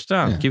play. First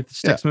down. Keep the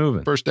sticks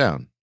moving. First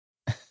down.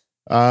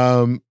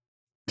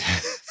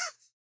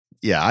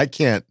 Yeah, I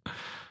can't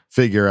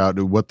figure out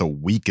what the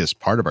weakest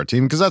part of our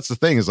team, because that's the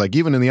thing is like,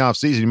 even in the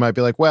offseason, you might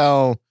be like,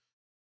 well,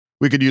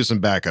 we could use some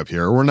backup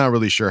here. Or we're not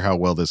really sure how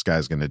well this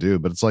guy's going to do,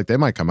 but it's like, they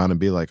might come out and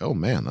be like, oh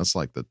man, that's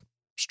like the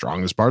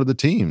strongest part of the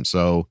team.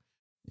 So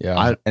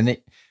yeah.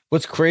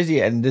 What's crazy,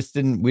 and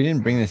we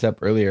didn't bring this up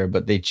earlier,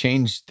 but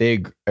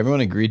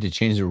everyone agreed to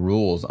change the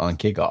rules on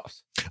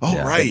kickoffs.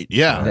 Oh, right.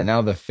 Yeah. That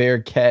now the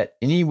fair catch,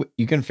 you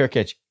can fair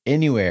catch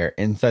anywhere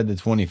inside the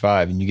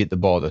 25 and you get the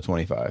ball at the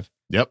 25.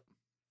 Yep.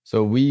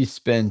 So we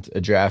spent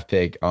a draft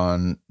pick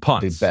on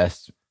punts.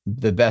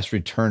 The best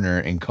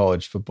returner in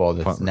college football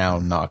that's now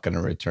not going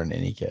to return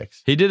any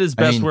kicks. He did his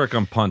best work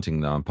on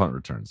punting, though, on punt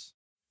returns.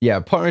 Yeah,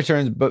 punt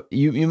returns, but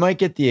you might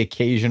get the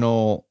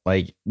occasional,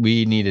 like,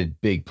 we need a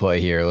big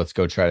play here. Let's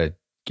go try to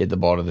get the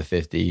ball to the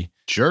 50.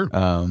 Sure.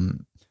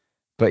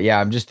 But yeah,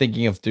 I'm just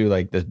thinking through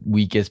like the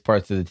weakest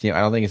parts of the team. I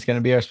don't think it's going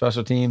to be our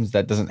special teams.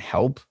 That doesn't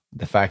help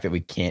the fact that we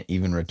can't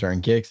even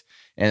return kicks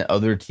and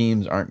other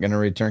teams aren't going to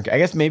return. I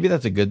guess maybe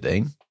that's a good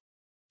thing.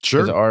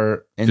 Sure.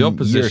 Our field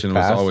position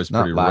was always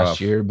pretty rough.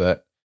 last year,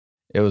 but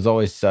it was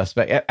always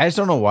suspect. I just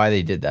don't know why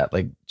they did that.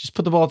 Like, just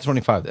put the ball at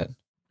 25 then.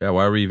 Yeah,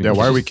 why are we even? Yeah,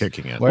 why are we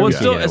kicking it? Well, it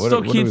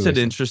still keeps it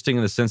interesting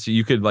in the sense that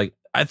you could like.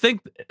 I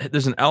think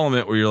there's an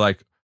element where you're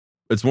like,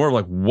 it's more of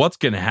like, what's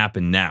going to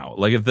happen now?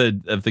 Like if the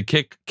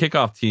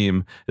kickoff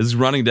team is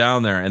running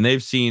down there and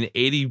they've seen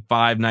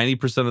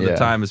 85-90% of the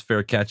time as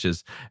fair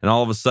catches, and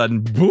all of a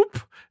sudden,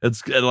 boop!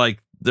 It's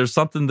like there's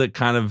something that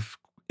kind of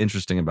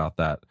interesting about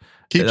that.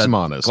 Keeps them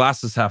honest.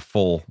 Glasses half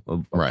full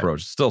approach. Right.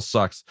 Still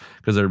sucks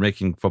because they're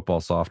making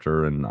football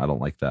softer, and I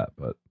don't like that.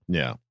 But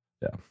yeah.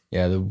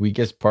 The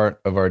weakest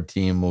part of our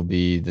team will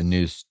be the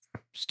new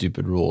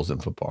stupid rules in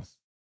football.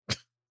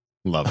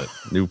 Love it.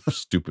 New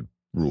stupid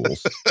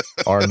rules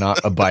are not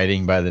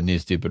abiding by the new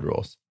stupid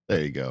rules.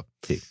 There you go.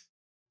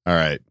 All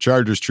right,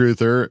 Chargers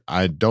Truther.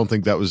 I don't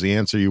think that was the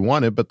answer you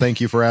wanted, but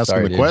thank you for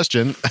asking the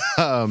question.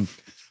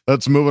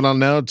 Let's move it on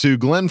now to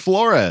Glenn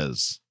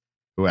Flores,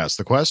 who asked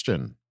the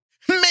question.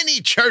 Many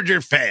Charger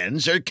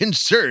fans are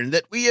concerned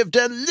that we have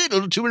done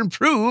little to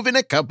improve in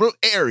a couple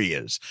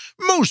areas.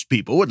 Most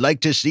people would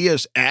like to see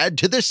us add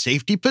to the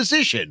safety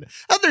position.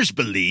 Others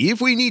believe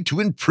we need to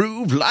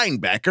improve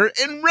linebacker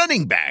and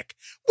running back.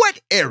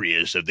 What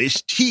areas of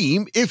this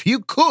team, if you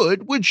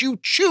could, would you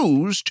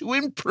choose to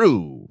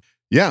improve?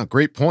 Yeah,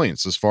 great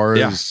points as far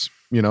as,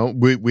 you know,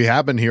 we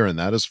have been hearing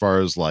that as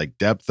far as like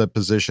depth at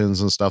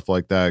positions and stuff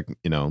like that,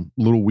 you know,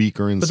 a little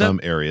weaker in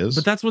some areas.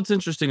 But that's what's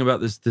interesting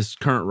about this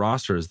current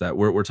roster is that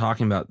we're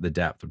talking about the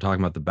depth. We're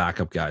talking about the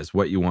backup guys,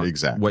 what you want,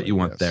 what you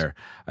want there.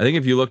 I think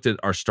if you looked at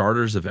our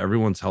starters, if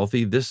everyone's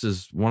healthy, this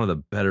is one of the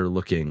better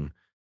looking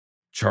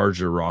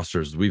Charger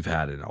rosters we've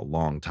had in a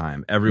long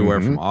time. Everywhere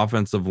from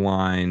offensive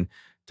line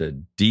to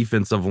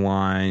defensive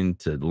line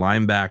to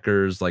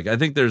linebackers. Like, I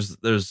think there's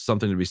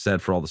something to be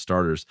said for all the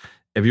starters.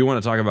 If you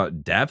want to talk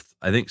about depth,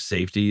 I think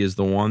safety is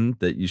the one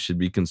that you should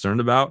be concerned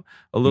about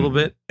a little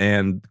bit,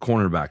 and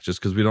cornerback, just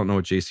because we don't know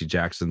what J.C.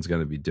 Jackson's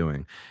going to be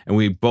doing. And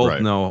we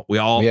both know, we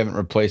haven't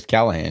replaced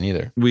Callahan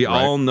either. We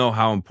all know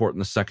how important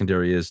the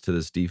secondary is to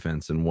this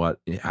defense and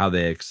how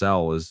they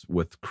excel is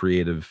with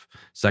creative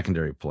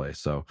secondary play.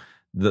 So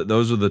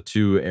those are the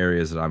two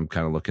areas that I'm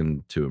kind of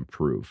looking to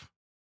improve.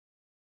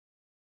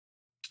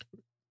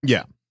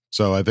 Yeah.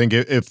 So I think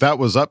if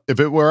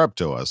it were up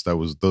to us,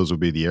 those would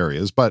be the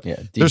areas. But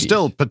there's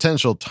still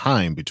potential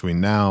time between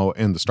now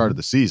and the start of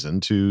the season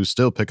to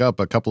still pick up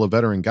a couple of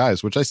veteran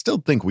guys, which I still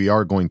think we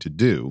are going to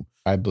do.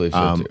 I believe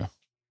so too.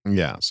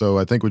 Yeah. So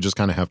I think we just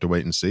kind of have to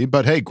wait and see.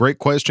 But hey, great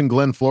question,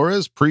 Glenn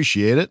Flores.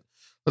 Appreciate it.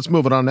 Let's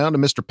move it on now to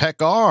Mr.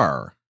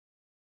 Pekar,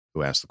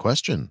 who asked the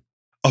question.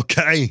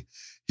 Okay,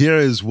 here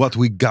is what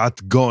we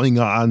got going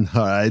on.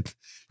 All right.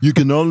 You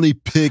can only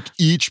pick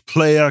each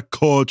player,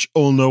 coach,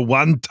 owner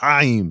one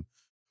time.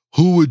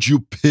 Who would you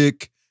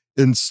pick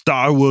in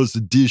Star Wars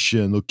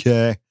Edition,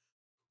 okay?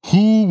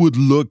 Who would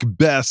look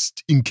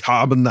best in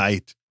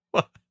Carbonite?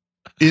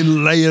 In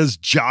Leia's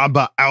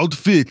Jabba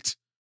outfit?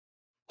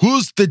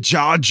 Who's the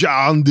Jar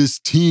Jar on this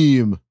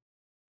team?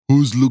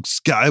 Who's Luke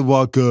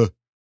Skywalker?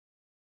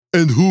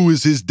 And who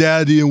is his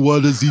daddy and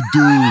what does he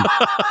do?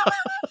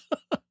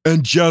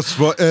 And just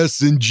for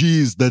S and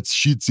G's, that's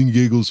shits and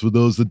giggles for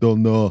those that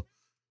don't know.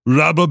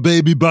 Rubber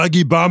baby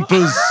buggy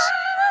bumpers.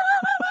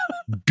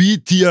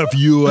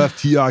 BTFU,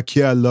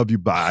 FTRK, I love you,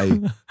 bye.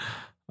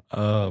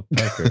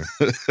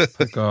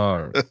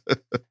 Pekar.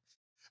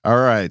 All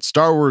right,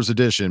 Star Wars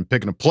Edition,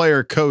 picking a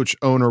player, coach,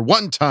 owner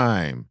one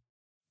time.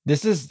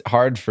 This is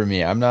hard for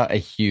me. I'm not a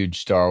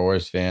huge Star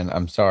Wars fan.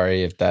 I'm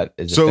sorry if that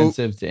is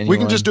offensive to anyone. We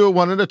can just do it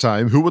one at a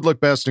time. Who would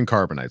look best in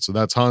Carbonite? So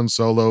that's Han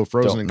Solo,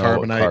 Frozen in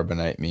Carbonite. What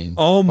Carbonite means.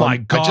 Oh my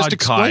God, I just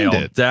explained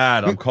Kyle. it.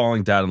 Dad, I'm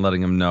calling Dad and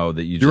letting him know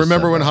that you Do you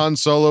remember when said that. Han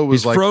Solo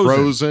was He's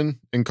frozen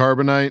in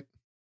Carbonite?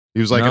 He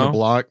was like in a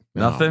block.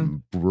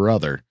 Nothing? Oh,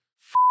 brother.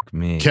 Fuck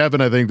me.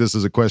 Kevin, I think this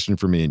is a question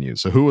for me and you.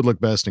 So who would look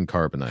best in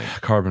Carbonite?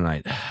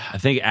 Carbonite. I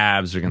think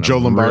abs are going Joe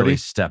to Lombardi? really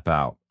step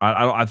out.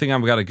 I think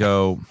I'm got to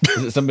go.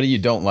 Is it somebody you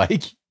don't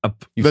like?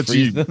 You That's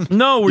freeze you- them?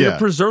 No, Yeah. you're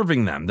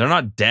preserving them. They're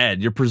not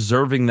dead. You're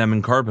preserving them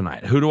in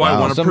Carbonite. Who do I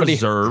want to Somebody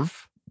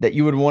preserve? that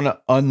you would want to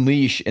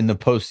unleash in the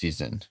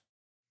postseason.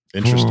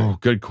 Interesting. Oh,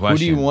 good question. Who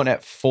do you want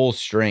at full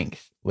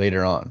strength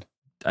later on?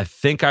 I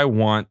think I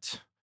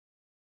want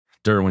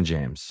Derwin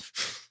James.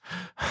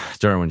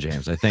 Derwin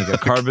James. I think a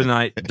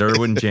Carbonite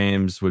Derwin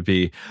James would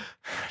be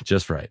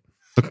just right.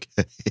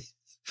 Okay.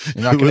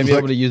 You're not going to be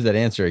able to use that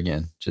answer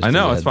again. Just I as a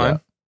know, it's heads fine.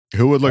 up.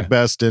 Who would look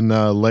best in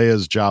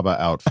Leia's Jabba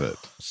outfit?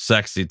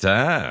 Sexy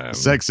time.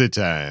 Sexy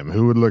time.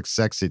 Who would look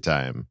sexy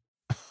time?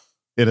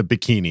 In a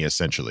bikini,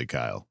 essentially,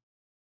 Kyle.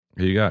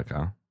 Who you got,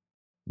 Kyle?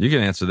 You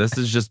can answer this.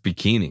 This is just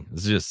bikini.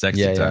 This is just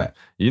sexy Yeah, time. yeah.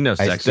 You know,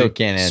 sexy. I still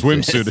can't answer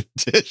Swimsuit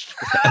this. edition.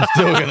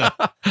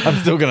 I'm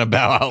still gonna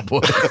bow out,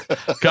 boy.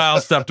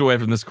 Kyle stepped away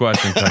from this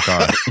question,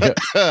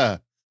 Pekar.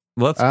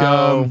 Let's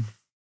go.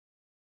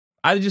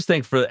 I just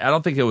think I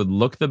don't think it would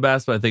look the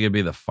best, but I think it'd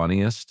be the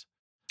funniest.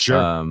 Sure.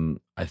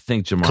 I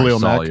think Jamari Khalil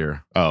Mack?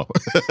 Sawyer. Oh,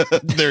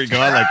 there you go.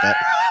 I like that.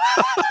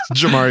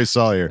 Jamari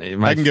Sawyer.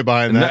 I can get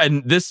behind that.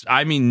 And this,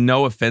 I mean,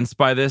 no offense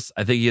by this.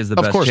 I think he has the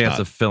Of best course chance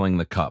not. of filling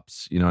the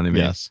cups. You know what I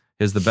mean? Yes.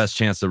 He has the best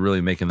chance of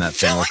really making that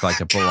thing look like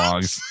it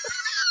belongs.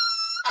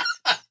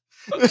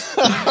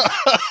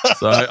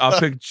 So I'll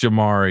pick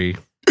Jamari.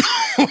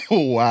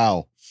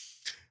 Wow.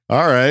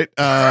 All right.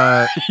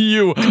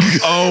 You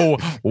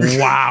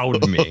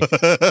wowed me.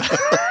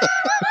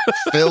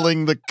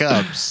 Filling the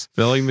cups.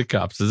 Filling the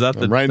cups. Is that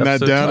the I'm writing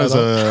that episode down as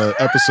title? a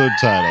episode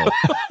title.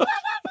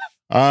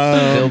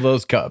 Fill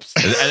those cups.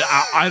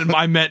 And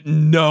I meant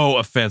no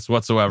offense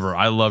whatsoever.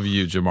 I love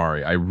you,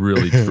 Jamari. I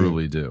really,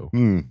 truly do.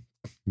 Good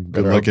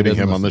Better luck hope he getting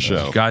doesn't him on the listen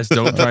to show. Guys,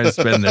 don't try to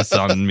spin this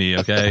on me,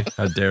 okay?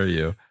 How dare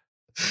you?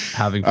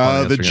 Having fun. The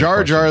answering a Jar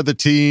question. Jar of the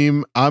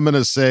team, I'm going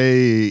to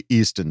say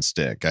Easton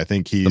Stick. I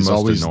think he's most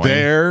always annoying.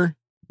 there.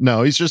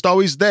 No, he's just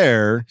always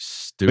there.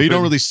 Stupid. But you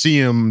don't really see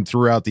him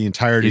throughout the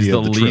entirety He's the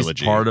of the least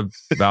trilogy. part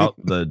about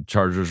the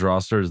Chargers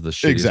roster is the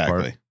shittiest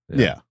Exactly. part.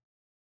 Yeah.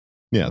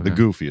 Yeah, the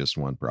goofiest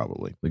one,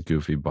 probably. The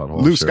goofy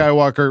butthole. Luke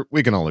Skywalker,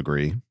 we can all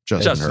agree.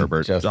 Justin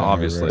Herbert.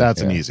 Obviously.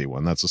 That's an easy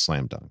one. That's a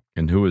slam dunk.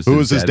 And who is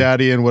his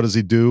daddy and what does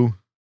he do?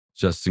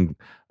 Justin.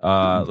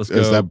 Let's go.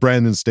 Is that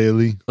Brandon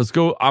Staley? Let's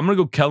go. I'm going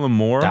to go Kellen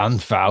Moore. Down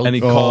foul. And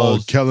he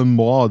calls Kellen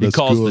Moore. He That's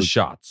calls good. the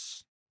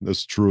shots.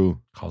 That's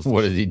true.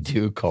 What does he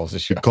do? Calls the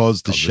shots. He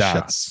calls the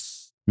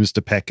shots.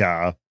 Mr.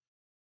 Pekka.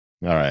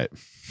 All right.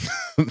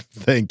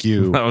 Thank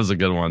you. That was a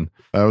good one.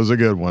 That was a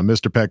good one.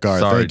 Mr. Pekar,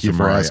 Sorry, thank you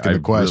for Tamari. asking the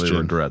question. I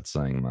really regret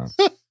saying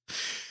that.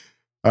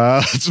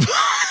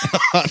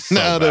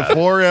 Now to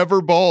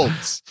Forever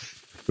Bolts,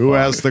 who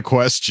asked the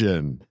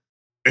question.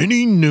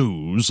 Any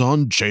news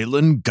on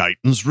Jalen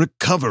Guyton's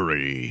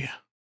recovery?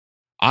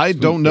 I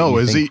don't know.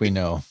 Is he? We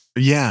know.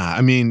 Yeah,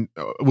 I mean,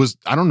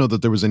 I don't know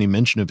that there was any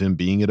mention of him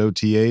being at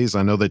OTAs.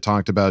 I know they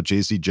talked about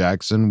JC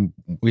Jackson.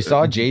 We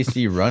saw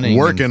JC running,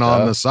 working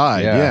on the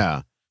side.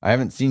 Yeah. I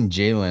haven't seen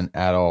Jalen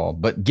at all,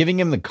 but giving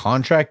him the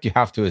contract, you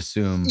have to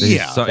assume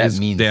that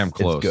means damn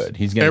close. It's good.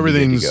 He's going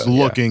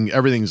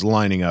everything's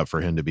lining up for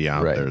him to be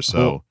out there. So,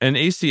 well, and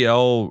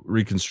ACL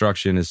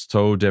reconstruction is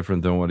so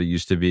different than what it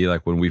used to be.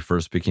 Like when we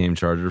first became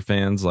Charger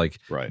fans, like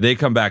they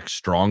come back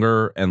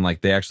stronger and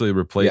like they actually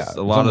replace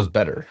a lot of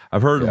better.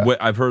 I've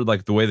heard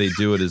like the way they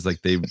do it is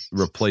like they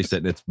replace it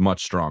and it's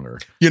much stronger.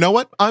 You know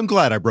what? I'm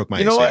glad I broke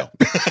my ACL.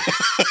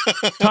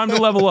 Time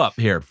to level up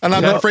here, and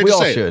I'm not afraid to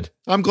say it.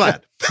 I'm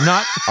glad.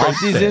 Not off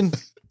season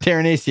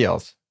tearing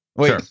ACLs.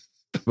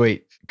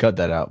 Wait, cut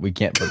that out. We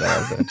can't put that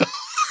out there.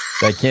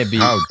 That can't be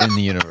in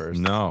the universe.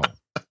 No,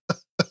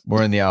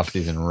 we're in the off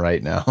season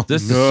right now.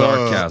 This is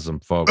sarcasm,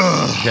 folks.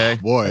 Okay,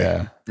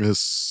 boy,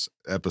 this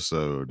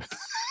episode.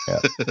 Yeah,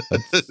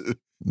 let's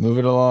move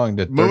it along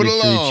to 33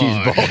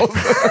 cheese balls.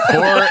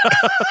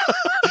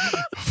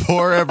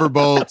 Forever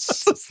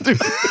Bolts.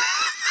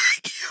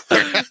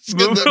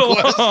 Move it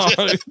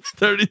along.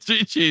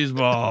 33 cheese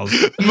balls.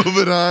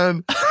 Moving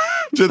on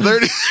to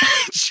 30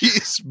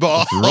 cheese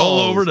balls. Let's roll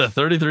over to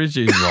 33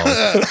 cheese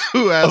balls.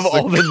 Who has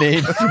all the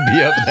names to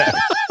be up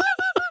next?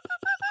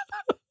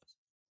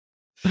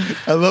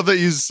 I love that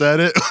you said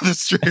it with a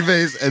straight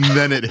face and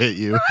then it hit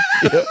you.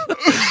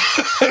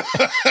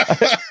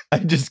 I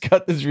just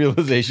got this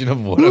realization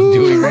of what I'm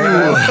doing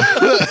right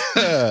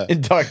now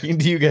and talking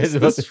to you guys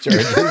about the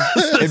Chargers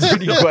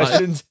and reading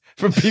questions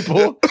from people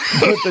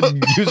with the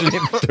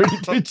username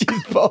 33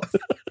 cheese balls.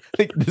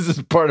 Like, this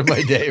is part of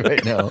my day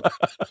right now.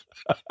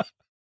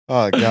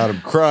 Oh God,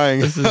 I'm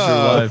crying. This is your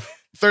life.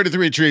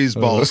 33 cheese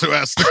balls who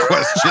asked the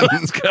question.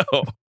 Let's go.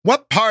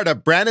 What part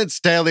of Brandon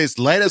Staley's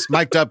latest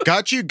mic'd up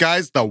got you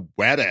guys the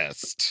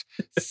wettest?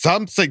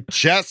 Some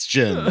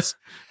suggestions.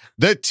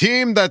 The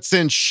team that's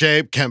in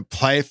shape can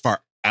play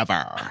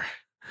forever.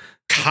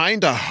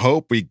 Kinda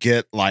hope we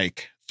get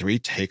like 3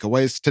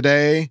 takeaways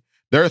today.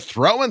 They're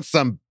throwing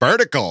some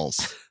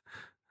verticals.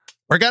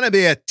 We're going to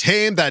be a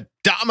team that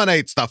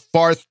dominates the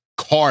fourth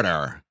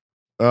quarter.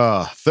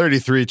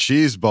 33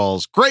 cheese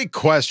balls. Great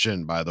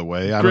question, by the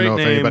way. I don't know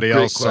if anybody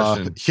else saw.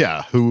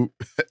 Yeah, who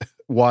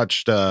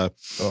watched.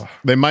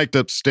 They mic'd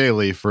up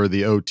Staley for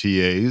the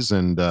OTAs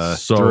and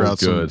threw out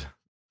good. Some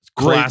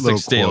great Classic little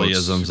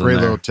Staleyisms. Great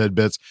little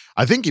tidbits.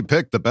 I think he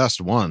picked the best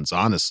ones,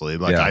 honestly.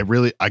 Like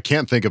I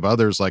can't think of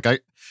others. Like I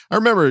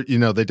remember,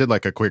 they did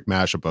like a quick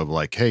mashup of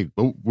like, hey,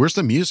 where's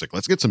the music?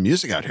 Let's get some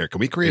music out here. Can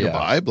we create a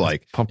vibe?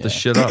 Like pump this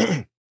shit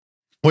up.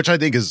 Which I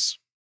think is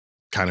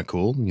kind of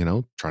cool,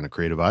 trying to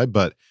create a vibe.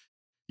 But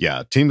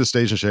yeah, team the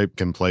station shape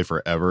can play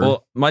forever.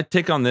 Well, my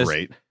take on this,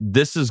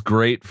 this is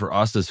great for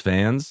us as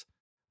fans.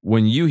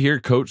 When you hear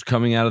coach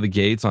coming out of the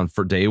gates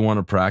for day one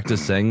of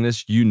practice saying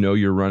this,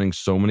 you're running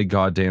so many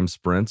goddamn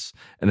sprints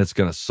and it's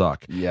going to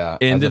suck. Yeah.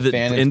 Into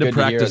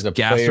practice,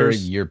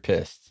 gassers. You're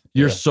pissed.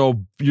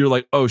 You're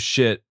like, oh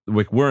shit.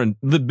 Like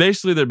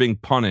basically they're being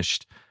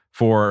punished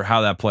for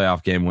how that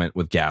playoff game went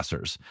with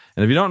gassers.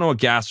 And if you don't know what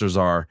gassers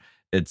are,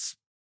 it's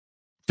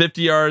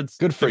 50 yards.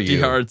 Good for 50 you.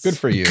 yards. Good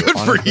for you. Good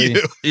for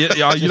you.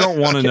 Yeah, you don't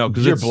want to know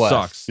because it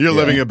sucks. You're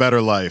living a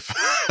better life.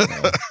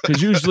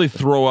 Because usually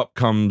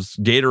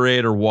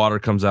Gatorade or water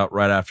comes out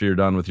right after you're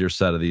done with your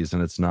set of these,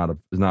 and it's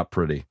not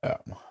pretty. Yeah.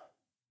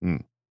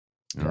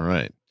 All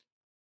right.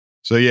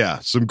 So yeah,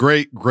 some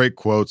great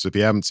quotes. If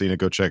you haven't seen it,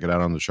 go check it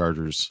out on the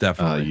Chargers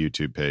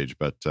YouTube page.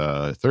 But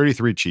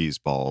 33 cheese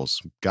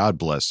balls. God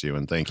bless you,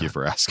 and thank you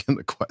for asking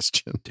the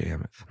question.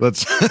 Damn it.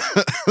 Let's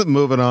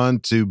move it on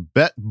to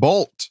Bet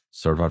Bolt,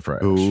 certified for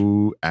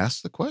who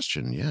asked the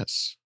question.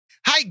 Yes.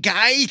 Hi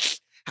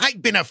guys.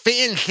 I've been a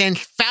fan since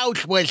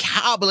Fouch was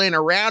hobbling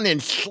around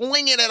and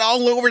slinging it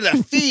all over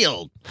the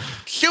field.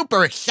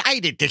 Super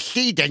excited to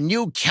see the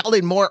new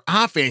Kellen Moore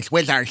offense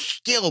with our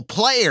skilled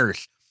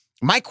players.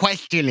 My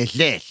question is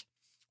this.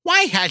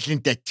 Why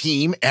hasn't the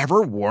team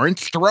ever worn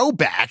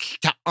throwbacks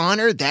to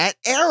honor that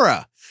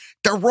era?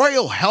 The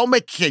royal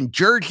helmets and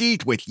jerseys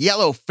with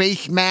yellow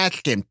face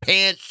masks and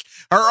pants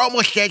are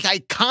almost as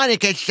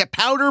iconic as the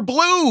powder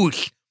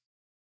blues.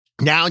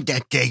 Now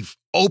that they've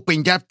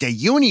opened up the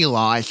uni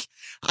laws,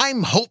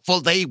 I'm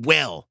hopeful they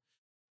will.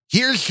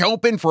 Here's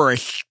hoping for a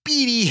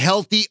speedy,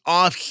 healthy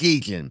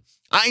offseason.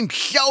 I'm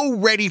so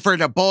ready for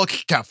the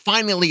Bolts to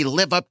finally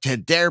live up to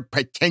their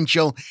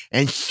potential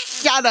and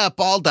shut up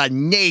all the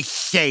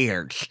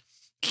naysayers.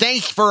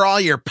 Thanks for all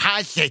your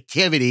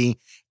positivity,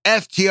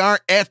 FTR,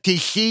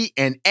 FTC,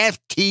 and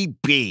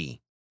FTB.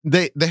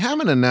 They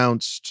haven't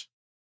announced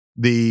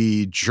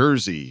the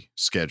Jersey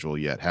schedule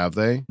yet, have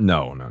they?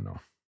 No.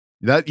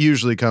 That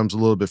usually comes a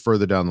little bit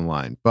further down the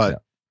line.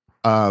 But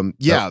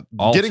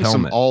getting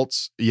some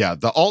alts. Yeah,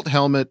 the alt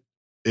helmet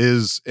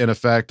is in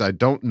effect. I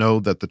don't know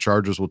that the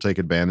Chargers will take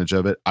advantage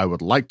of it. I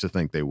would like to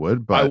think they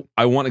would, but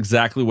I want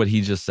exactly what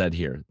he just said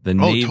here. The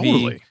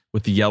navy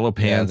with the yellow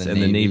pants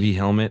and the navy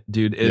helmet,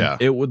 dude.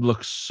 It would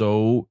look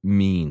so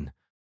mean.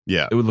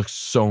 Yeah, it would look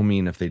so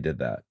mean if they did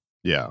that.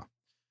 Yeah.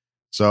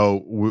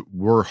 So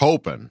we're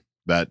hoping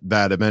that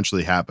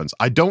eventually happens.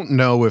 I don't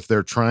know if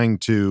they're trying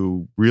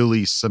to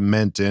really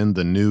cement in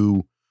the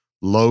new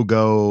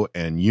logo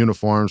and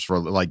uniforms for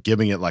like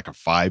giving it like a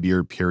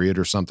 5-year period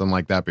or something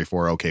like that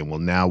before. Okay, well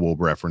now we'll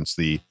reference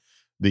the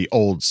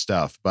old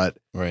stuff. But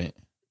right,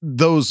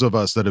 those of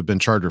us that have been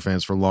Charger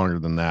fans for longer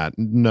than that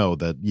know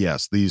that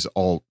yes, these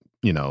alt,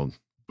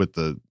 with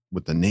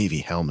the navy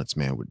helmets,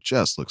 man, would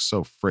just look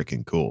so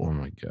freaking cool. Oh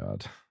my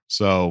god.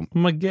 So oh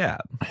my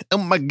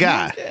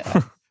god.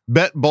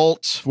 Bet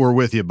Bolt, we're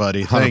with you,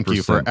 buddy. Thank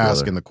you for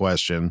asking the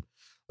question.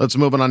 Let's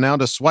move on now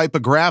to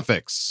Swiper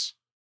Graphics,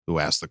 who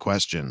asked the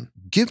question.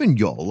 Given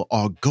y'all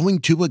are going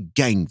to a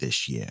game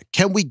this year,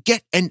 can we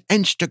get an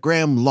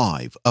Instagram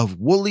live of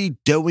Wooly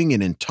doing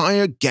an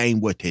entire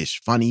game with his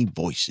funny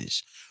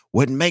voices?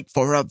 Would make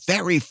for a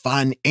very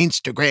fun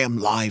Instagram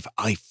live,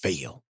 I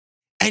feel.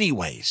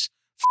 Anyways,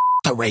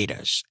 the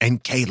Raiders,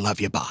 and K love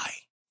you, bye.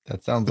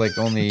 That sounds like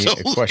only a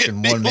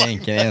question one man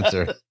can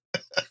answer.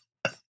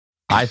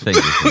 I think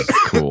this is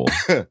cool.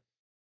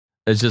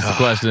 It's just a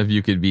question if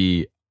you could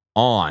be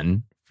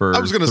on for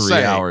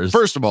 3 hours.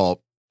 First of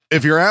all,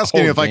 if you're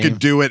asking if I could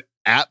do it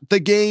at the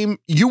game,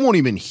 you won't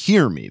even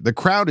hear me. The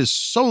crowd is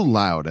so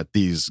loud at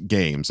these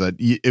games that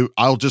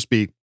I'll just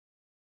be.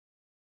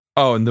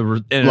 Oh, and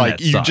the internet like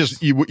you sucks.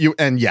 just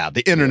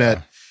the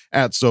internet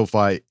at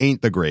SoFi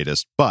ain't the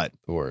greatest, but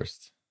the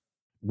worst.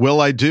 Will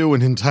I do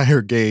an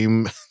entire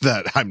game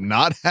that I'm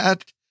not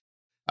at?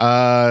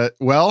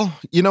 Well,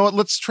 you know what?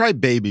 Let's try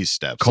baby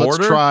steps.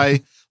 Quarter?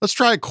 Let's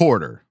try a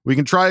quarter. We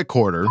can try a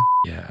quarter.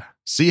 Yeah.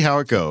 See how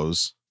it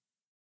goes.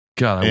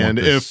 God, and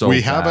if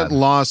we haven't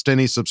lost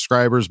any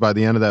subscribers by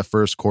the end of that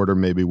first quarter,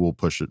 maybe we'll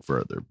push it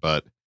further.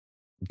 But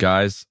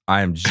guys,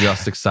 I am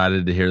just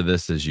excited to hear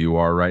this as you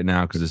are right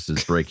now because this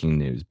is breaking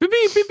news. Beep,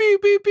 beep, beep,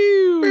 beep, beep,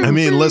 beep. I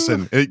mean,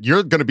 listen,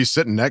 you're going to be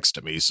sitting next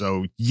to me,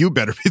 so you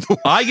better be the one.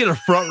 I get a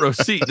front row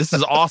seat. This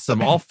is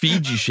awesome. I'll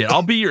feed you shit.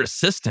 I'll be your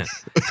assistant.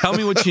 Tell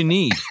me what you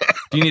need.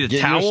 Do you need a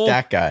towel? Your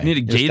stat guy. You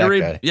need a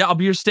Gatorade? Yeah, I'll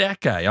be your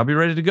stat guy. I'll be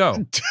ready to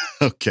go.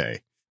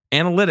 Okay.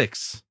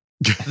 Analytics.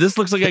 This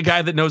looks like a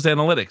guy that knows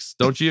analytics.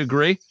 Don't you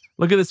agree?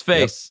 Look at his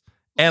face.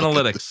 Yep.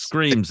 Analytics.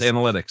 Screams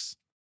analytics.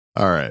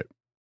 All right.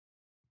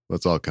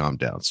 Let's all calm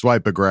down.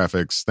 Swiper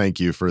Graphics, thank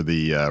you for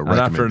the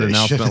recommendation. After an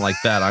announcement like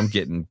that, I'm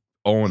getting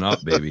own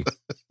up, baby.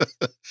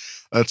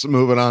 Let's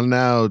move it on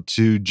now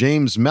to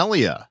James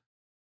Melia,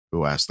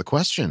 who asked the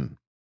question.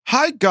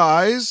 Hi,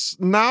 guys.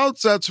 Now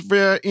that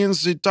we're in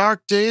the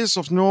dark days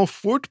of no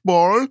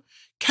football,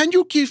 can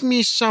you give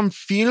me some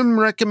film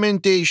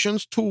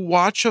recommendations to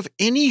watch of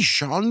any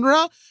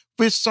genre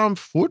with some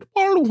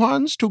football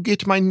ones to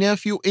get my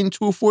nephew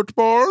into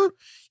football?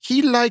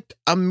 He liked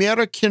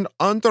American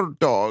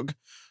Underdog.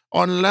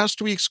 On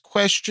last week's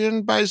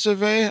question, by the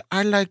way,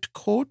 I liked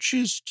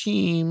Coach's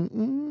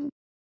Team.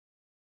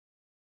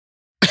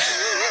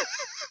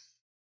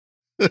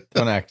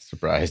 Don't act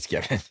surprised,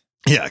 Kevin.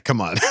 Yeah,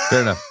 come on.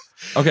 Fair enough.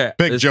 Okay.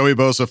 Pick Joey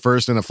Bosa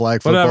first in a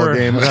flag football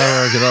game.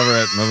 Whatever, get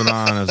over it. Moving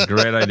on. It was a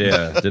great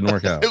idea. Didn't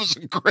work out. It was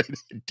a great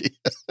idea.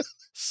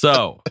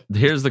 So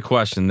here's the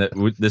question that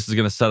this is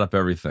going to set up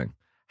everything.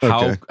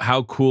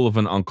 How cool of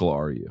an uncle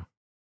are you?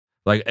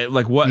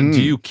 Like what do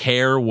you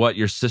care what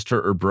your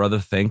sister or brother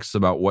thinks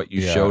about what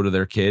you show to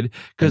their kid?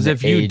 Because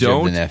if you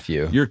don't,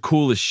 you're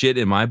cool as shit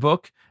in my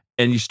book.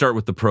 And you start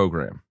with the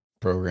program.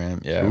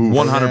 Yeah.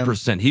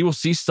 100%. He will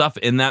see stuff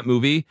in that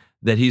movie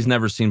that he's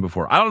never seen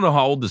before. I don't know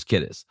how old this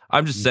kid is.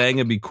 I'm just saying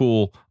it'd be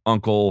cool,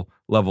 uncle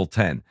level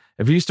 10.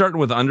 If he's starting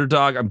with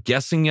Underdog, I'm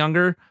guessing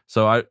younger.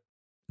 So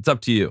it's up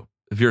to you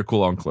if you're a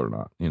cool uncle or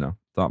not.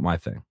 It's not my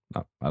thing.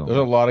 I don't There's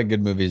know. a lot of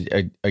good movies.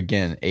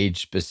 Again,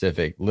 age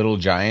specific. Little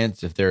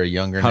Giants, if they're a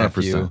younger 100%.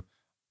 nephew,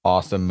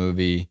 awesome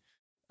movie.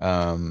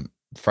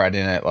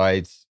 Friday Night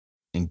Lights,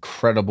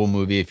 incredible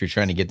movie if you're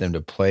trying to get them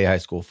to play high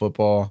school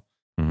football.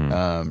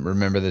 Mm-hmm.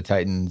 Remember the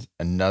Titans,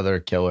 another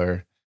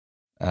killer.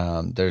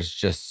 There's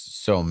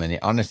just so many.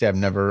 Honestly, I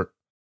don't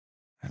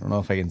know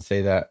if I can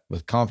say that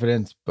with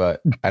confidence,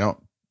 but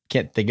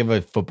can't think of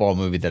a football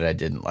movie that I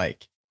didn't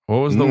like. What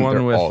was the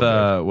one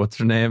with what's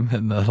her name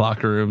in the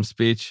locker room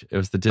speech? It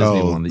was the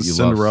Disney one that you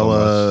loved so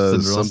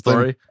much. Cinderella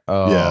story.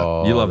 Oh,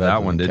 yeah, you love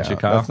that one, didn't you,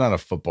 Kyle? That's not a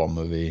football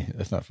movie.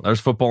 That's not. There's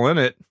football in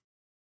it.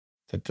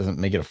 That doesn't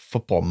make it a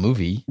football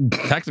movie.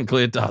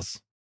 Technically, it does.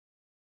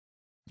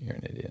 You're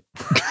an idiot.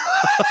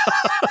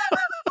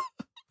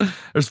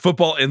 There's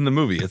football in the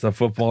movie. It's a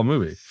football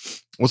movie.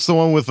 What's the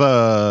one with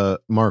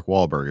Mark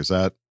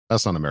Wahlberg?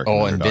 That's not American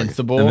Underdog.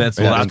 Invincible.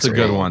 Invincible. Yeah, that's a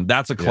good one.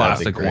 That's a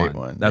classic great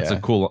one. That's yeah.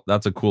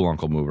 a cool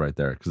uncle move right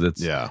there because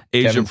it's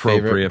age Kevin's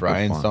favorite appropriate.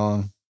 Brian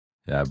song.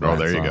 Yeah, Oh,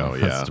 there you song. go.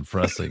 Yeah, That's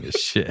depressing as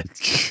shit.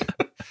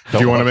 If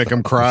you want to make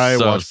him cry,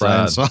 So watch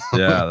Brian's sad. song.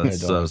 Yeah,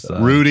 that's so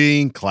sad.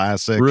 Rudy,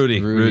 classic.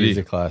 Rudy's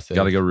a classic.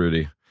 Gotta go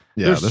Rudy.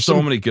 Yeah, there's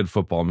so many good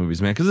football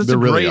movies, man. Because it's there a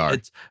really great. are.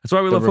 That's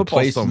why we love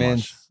football so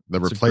much. The It's a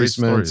great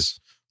Replacements, stories.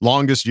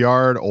 Longest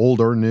Yard, old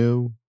or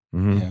new.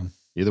 Mhm.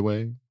 Either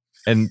way.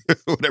 And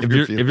Whatever if you're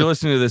you're feeling.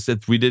 listening to this,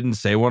 if we didn't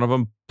say one of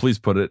them, please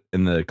put it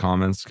in the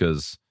comments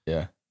because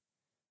yeah,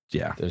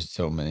 there's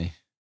so many.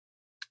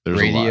 There's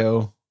a Radio.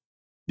 lot.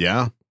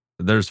 Yeah.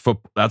 That's a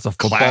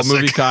football Classic.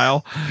 movie,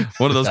 Kyle.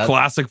 One of those That's-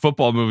 classic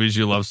football movies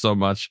you love so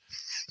much.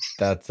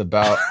 That's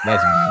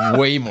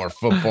way more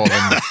football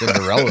than the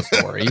Cinderella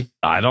story.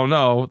 I don't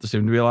know. There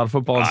seemed to be a lot of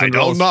football in I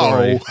Cinderella don't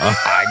know. story.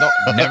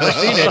 I never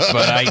seen it,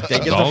 but I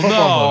think it's a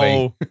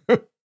football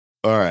movie.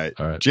 All right.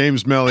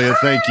 James Melliot,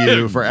 thank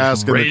you for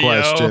asking Radio. the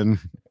question.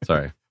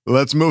 Sorry.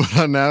 Let's move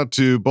on now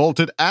to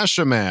Bolted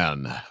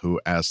Asherman,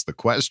 who asked the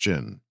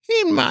question.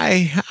 In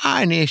my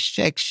honest,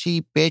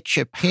 sexy bitch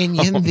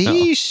opinion,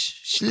 these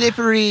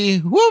slippery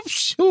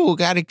whoops,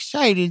 got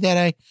excited that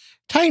I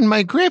tightened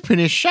my grip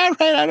and it shot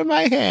right out of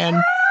my hand.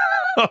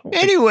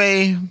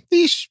 Anyway,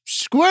 these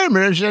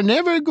squirmers are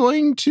never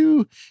going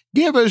to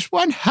give us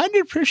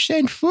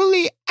 100%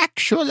 fully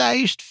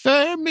actualized,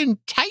 firm, and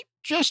tight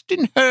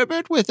Justin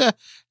Herbert with a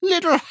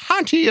little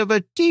hunty of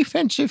a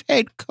defensive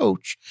head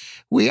coach.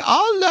 We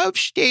all love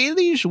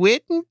Staley's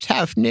wit and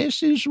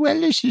toughness as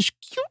well as his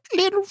cute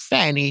little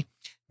fanny.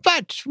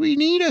 But we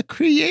need a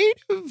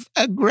creative,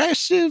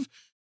 aggressive,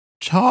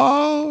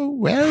 tall,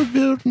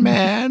 well-built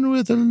man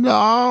with a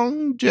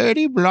long,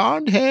 dirty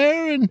blonde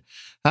hair and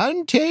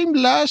untamed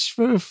lust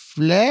for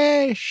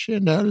flesh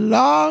and a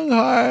long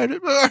heart.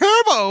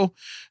 Herbo!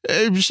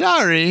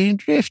 Sorry,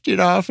 drifted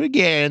off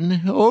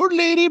again. Old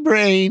lady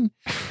brain.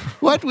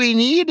 What we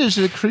need is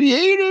a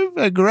creative,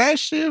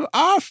 aggressive,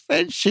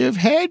 offensive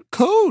head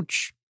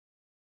coach.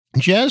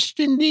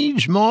 Justin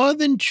needs more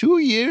than 2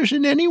 years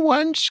in any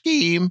one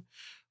scheme.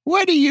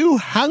 What do you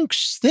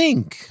hunks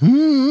think?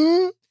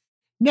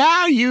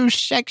 Now you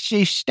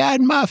sexy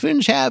stud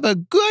muffins have a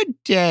good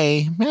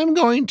day. I'm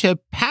going to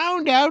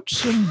pound out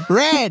some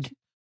bread.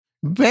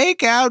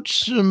 Bake out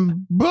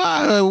some...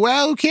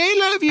 Well, okay,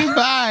 love you,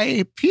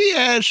 bye.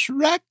 P.S.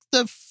 Wreck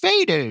the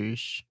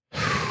faders.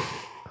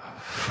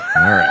 All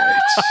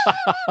right.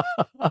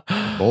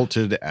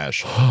 Bolted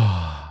Asher.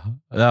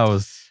 That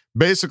was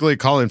basically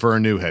calling for a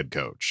new head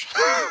coach.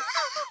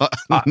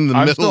 In the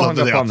I'm middle still of hung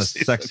the up on the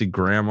offseason. sexy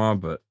grandma,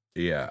 but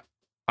yeah.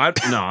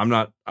 I'm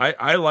not.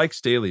 I like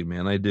Staley,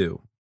 man. I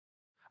do.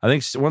 I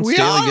think once We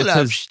Staley all gets love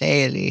his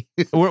Staley.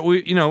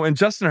 and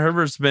Justin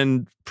Herbert's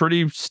been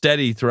pretty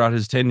steady throughout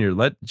his tenure.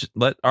 Let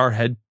our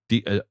head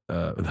I don't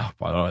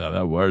know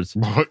that words.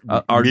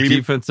 Our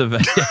defensive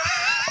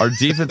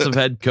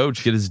head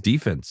coach get his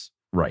defense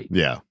right.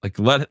 Yeah. Like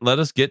let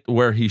us get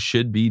where he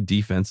should be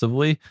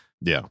defensively.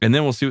 Yeah. And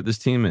then we'll see what this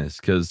team is,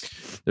 because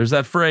there's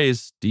that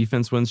phrase,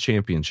 defense wins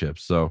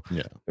championships. So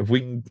yeah, if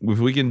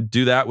we can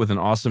do that with an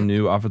awesome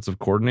new offensive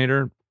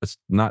coordinator, it's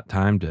not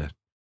time to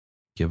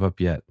give up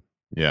yet.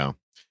 Yeah.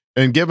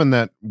 And given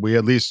that we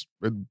at least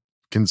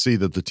can see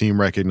that the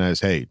team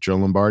recognized, hey, Joe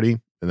Lombardi,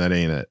 and that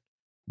ain't it.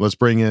 Let's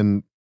bring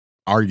in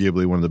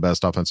arguably one of the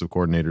best offensive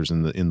coordinators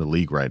in the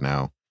league right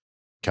now,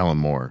 Kellen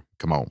Moore.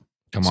 Come on.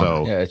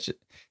 Yeah,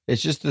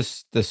 it's just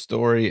the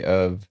story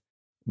of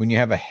when you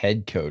have a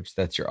head coach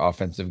that's your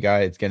offensive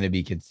guy, it's going to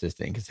be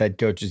consistent because head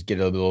coaches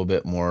get a little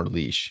bit more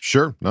leash.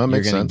 Sure. No, that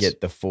makes sense. You're going to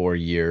get the 4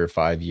 year,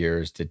 5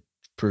 years to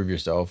prove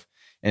yourself.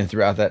 And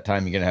throughout that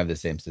time, you're going to have the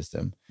same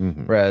system.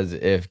 Mm-hmm. Whereas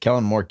if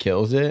Kellen Moore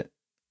kills it,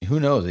 who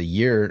knows, a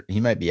year, he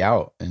might be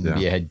out and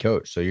be a head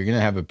coach. So you're going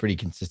to have a pretty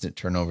consistent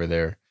turnover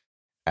there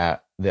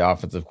at the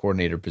offensive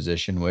coordinator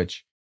position,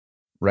 which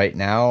right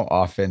now,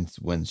 offense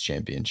wins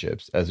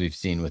championships, as we've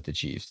seen with the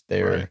Chiefs.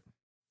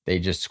 They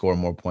just score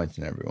more points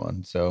than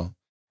everyone. So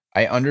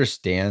I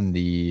understand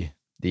the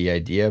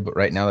idea, but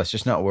right now that's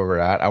just not where we're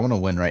at. I want to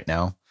win right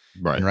now.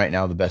 Right. And right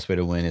now the best way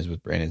to win is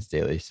with Brandon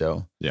Staley.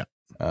 So yeah,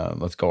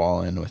 let's go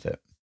all in with it.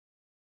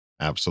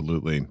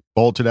 Absolutely.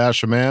 Bolted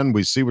Asherman,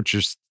 we see what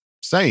you're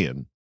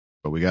saying,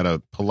 but we got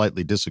to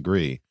politely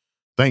disagree.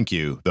 Thank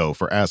you, though,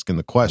 for asking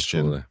the question.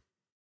 Absolutely.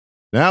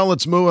 Now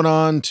let's move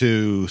on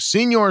to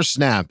Senior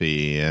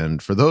Snappy.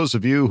 And for those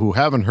of you who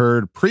haven't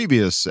heard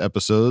previous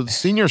episodes,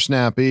 Senior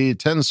Snappy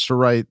tends to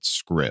write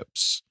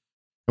scripts.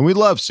 And we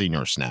love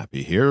Senior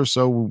Snappy here.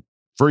 So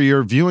for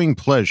your viewing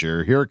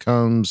pleasure, here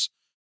comes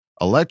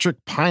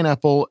Electric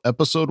Pineapple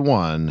Episode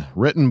 1,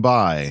 written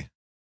by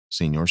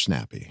Senior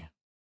Snappy.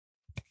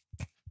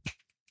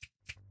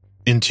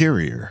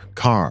 Interior,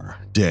 car,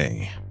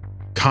 day.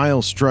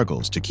 Kyle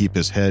struggles to keep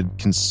his head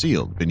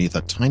concealed beneath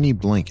a tiny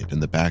blanket in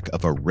the back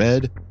of a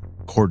red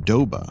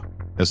Cordoba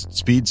as it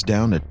speeds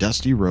down a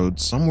dusty road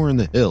somewhere in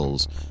the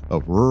hills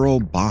of rural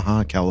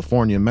Baja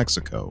California,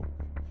 Mexico.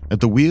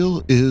 At the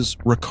wheel is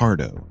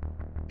Ricardo,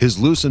 his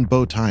loosened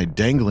bow tie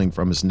dangling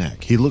from his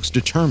neck. He looks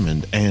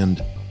determined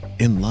and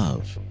in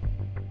love.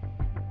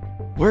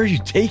 Where are you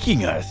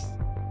taking us?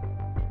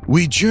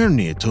 We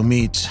journey to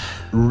meet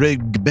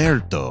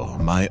Rigberto,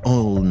 my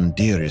own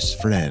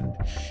dearest friend.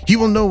 He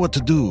will know what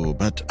to do,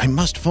 but I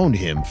must phone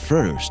him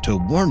first to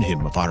warn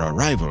him of our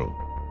arrival.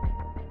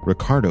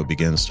 Ricardo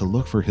begins to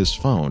look for his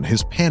phone,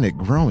 his panic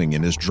growing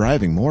and his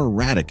driving more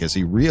erratic as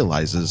he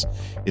realizes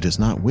it is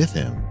not with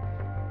him.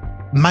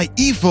 My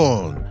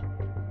e-phone!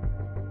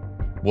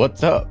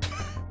 What's up?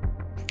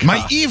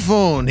 My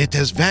e-phone! It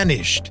has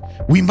vanished.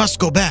 We must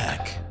go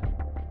back.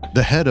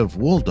 The head of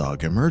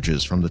Wolldog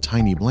emerges from the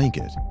tiny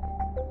blanket.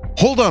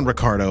 Hold on,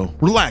 Ricardo.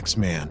 Relax,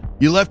 man.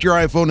 You left your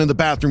iPhone in the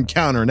bathroom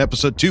counter in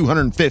episode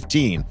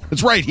 215.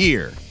 It's right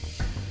here.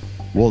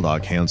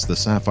 Wolldog hands the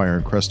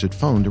sapphire-encrusted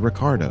phone to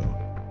Ricardo.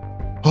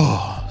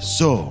 Oh,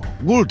 so,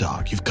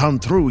 Wolldog, you've come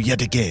through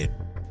yet again.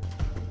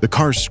 The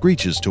car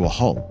screeches to a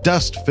halt.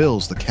 Dust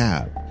fills the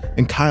cab,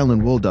 and Kyle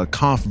and Wolldog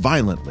cough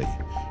violently.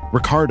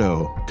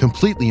 Ricardo,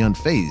 completely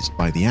unfazed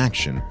by the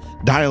action,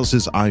 dials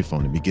his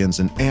iPhone and begins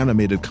an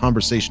animated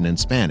conversation in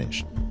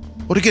Spanish.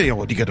 Ricardo,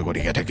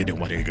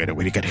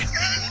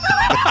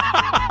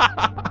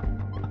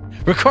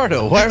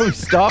 why are we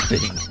stopping?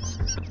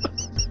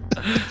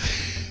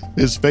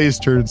 His face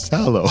turns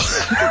sallow.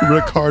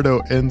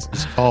 Ricardo ends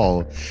his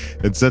call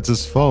and sets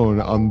his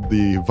phone on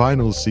the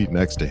vinyl seat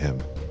next to him.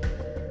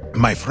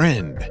 My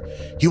friend,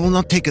 he will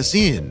not take us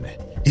in.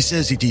 He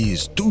says it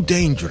is too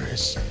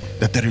dangerous,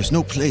 that there is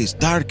no place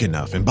dark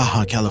enough in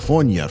Baja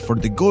California for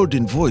the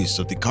golden voice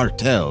of the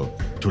cartel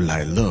to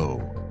lie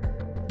low.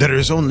 There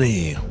is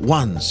only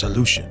one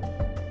solution.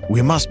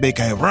 We must make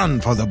a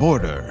run for the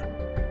border.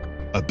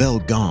 A bell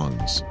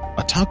gongs.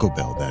 A Taco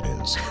Bell, that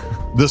is.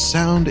 The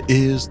sound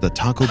is the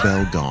Taco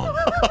Bell gong.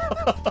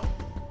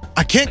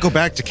 I can't go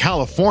back to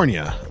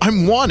California.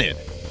 I'm wanted.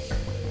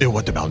 And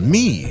what about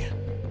me?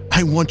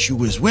 I want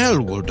you as well,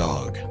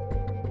 Wolldog.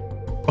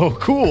 Oh,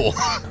 cool.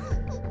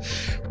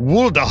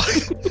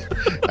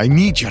 Wolldog, I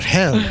need your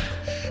help.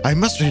 I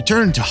must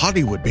return to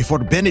Hollywood before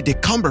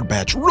Benedict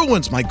Cumberbatch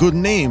ruins my good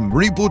name,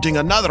 rebooting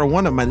another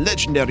one of my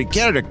legendary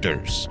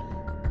characters.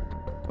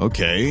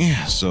 Okay,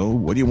 so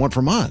what do you want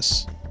from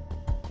us?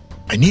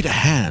 I need a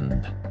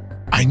hand.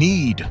 I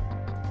need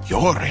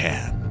your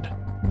hand.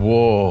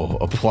 Whoa,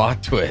 a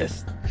plot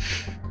twist.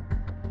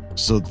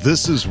 So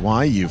this is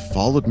why you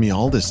followed me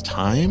all this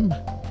time?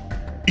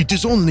 It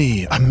is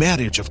only a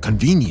marriage of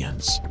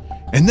convenience,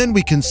 and then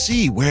we can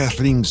see where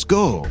things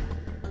go.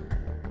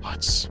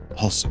 What's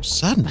all so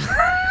sudden?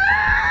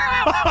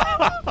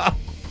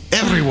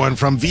 Everyone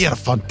from Villa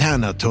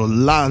Fontana to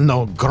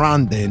Llano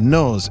Grande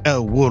knows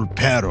El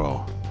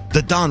Wolpero.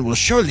 The Don will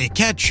surely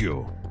catch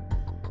you.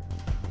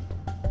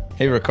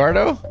 Hey,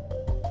 Ricardo,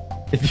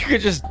 if you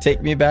could just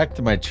take me back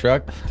to my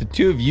truck, the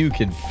two of you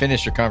can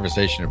finish your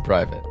conversation in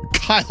private.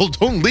 Kyle,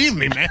 don't leave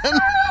me, man.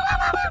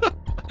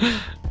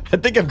 I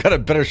think I've got a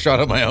better shot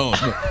on my own.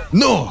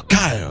 No,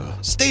 Kyle,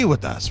 stay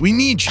with us. We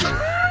need you.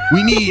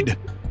 We need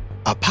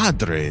a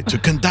padre to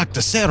conduct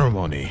the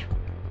ceremony.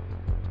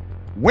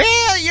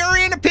 Well, you're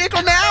in a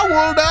pickle now,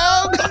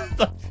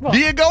 Wolldog. Do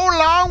you go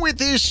along with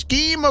this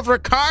scheme of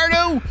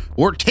Ricardo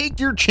or take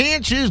your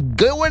chances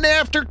going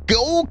after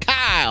Gold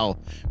Kyle?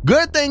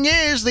 Good thing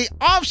is the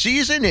off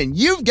season and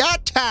you've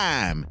got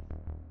time.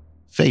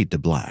 Fade to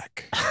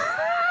black.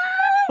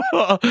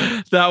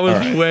 That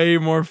was way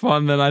more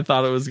fun than I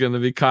thought it was going to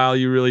be. Kyle,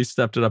 you really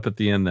stepped it up at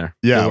the end there.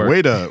 Yeah,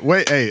 wait.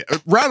 Hey, a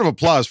round of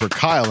applause for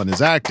Kyle and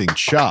his acting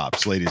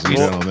chops, ladies and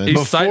gentlemen. He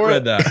sight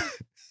read that.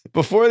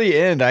 Before the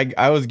end,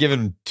 I was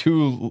given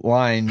two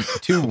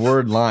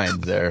word lines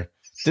there.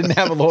 Didn't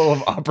have a little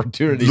of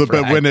opportunity.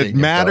 But when it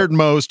mattered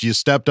most, you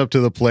stepped up to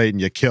the plate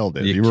and you killed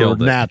it. You were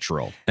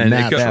natural. And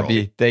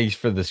Happy, thanks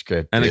for the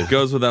script. And dude. it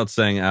goes without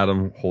saying,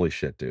 Adam, holy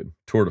shit, dude.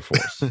 Tour de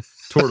force.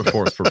 Tour de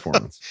force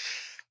performance.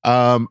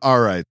 All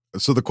right.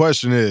 So the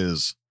question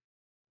is,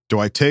 do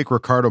I take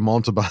Ricardo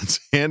Montalban's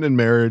hand in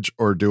marriage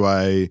or do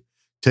I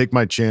take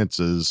my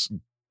chances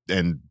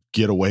and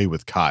get away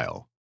with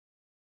Kyle?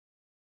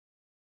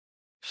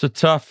 I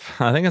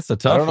think it's a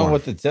tough one. I don't know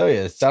what to tell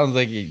you. It sounds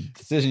like a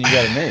decision you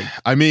got to make.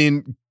 I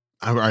mean,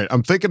 all right.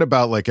 I'm thinking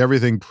about like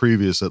everything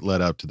previous that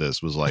led up to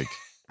this was like,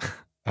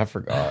 I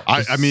forgot.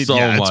 I mean,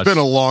 it's been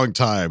a long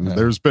time. Yeah.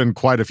 There's been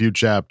quite a few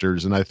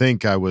chapters, and I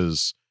think I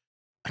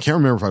can't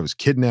remember if I was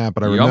kidnapped,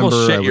 but I remember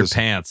almost shit your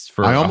pants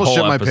for I almost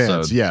shit my episode.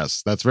 pants.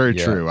 Yes, that's very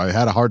true. I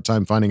had a hard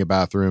time finding a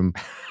bathroom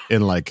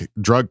in like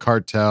drug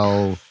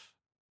cartel,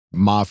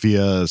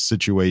 mafia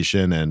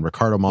situation, and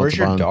Ricardo Montalban. Where's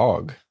your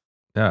dog?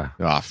 Yeah.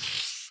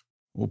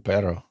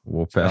 Wolpero.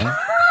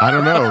 I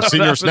don't know.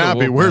 Senior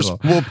Snappy. Where's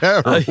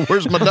Wolpero?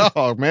 Where's my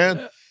dog,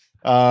 man?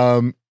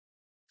 All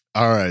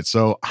right.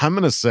 So I'm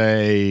going to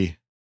say,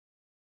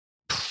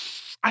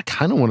 I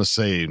kind of want to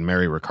say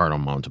marry Ricardo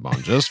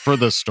Montalban just for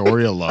the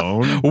story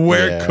alone.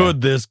 Where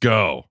could this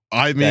go?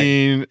 I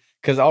mean,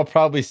 because I'll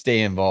probably stay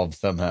involved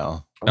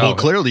somehow. Well,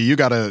 clearly you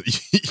gotta.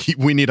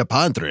 We need a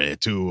padre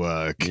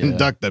to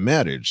conduct the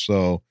marriage.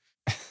 So,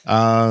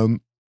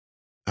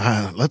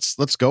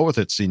 let's go with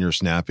it, Senior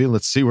Snappy.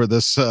 Let's see where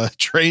this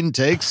train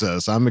takes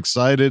us. I'm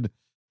excited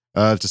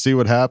to see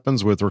what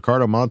happens with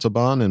Ricardo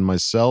Montalban and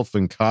myself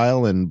and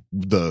Kyle and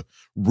the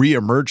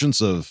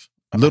reemergence of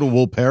Little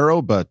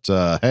Wolpero. But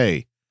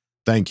hey,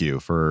 thank you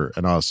for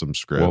an awesome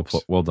script.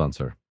 Well done,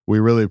 sir. We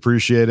really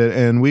appreciate it.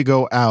 And we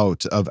go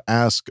out of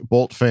Ask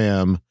Bolt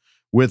Fam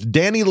with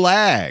Danny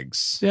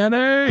Lags,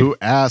 who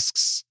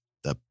asks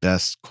the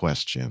best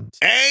questions.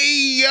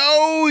 Hey,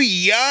 yo,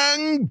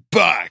 young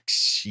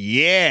bucks.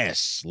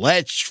 Yes,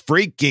 let's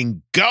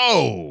freaking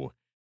go.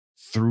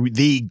 Through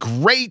the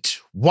great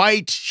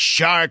white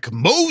shark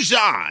moves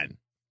on.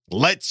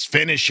 Let's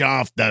finish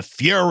off the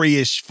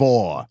Furious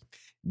Four.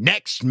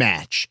 Next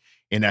match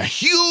in a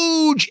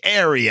huge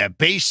area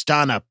based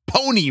on a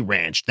pony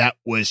ranch that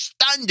was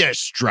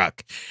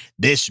thunderstruck.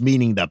 This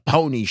meaning the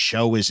pony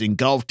show is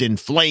engulfed in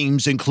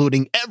flames,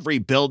 including every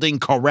building,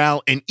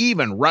 corral, and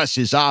even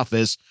Russ's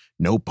office.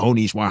 No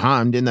ponies were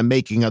harmed in the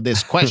making of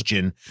this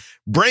question.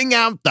 Bring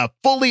out the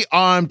fully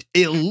armed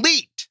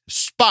elite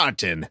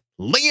Spartan,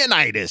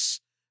 Leonidas,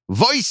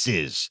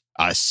 voices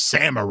a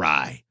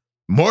samurai.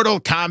 Mortal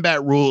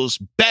Kombat rules,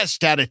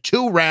 best out of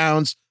 2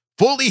 rounds,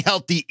 fully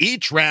healthy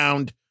each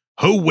round.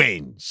 Who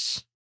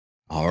wins?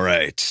 All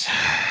right.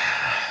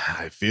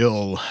 I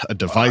feel a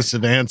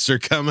divisive answer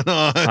coming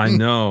on. I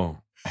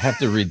know. I have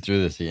to read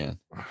through this again.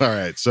 All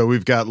right. So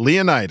we've got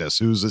Leonidas,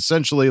 who's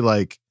essentially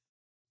like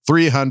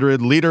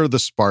 300, leader of the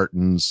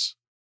Spartans,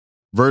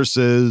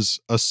 versus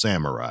a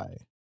samurai.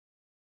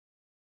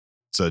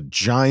 It's a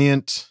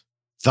giant,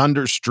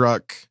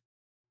 thunderstruck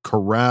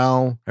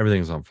corral.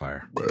 Everything's on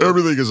fire.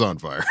 Everything is on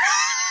fire.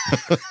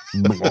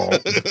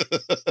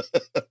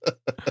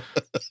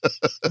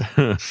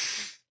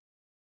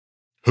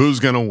 Who's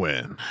gonna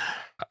win?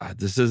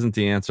 This isn't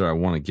the answer I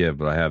want to give,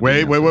 but I have.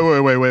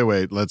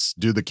 Wait. Let's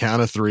do the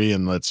count of 3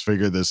 and let's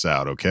figure this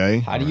out. Okay.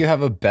 How do you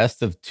have a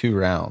best of 2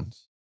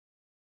 rounds?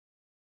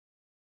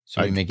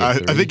 So we make it.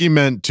 I think he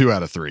meant 2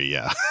 out of 3.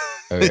 Yeah.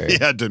 Okay. He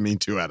had to mean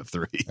 2 out of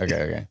 3.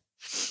 Okay.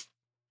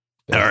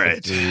 All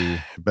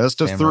right.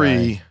 Best of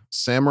 3.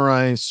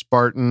 Samurai,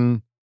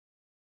 Spartan.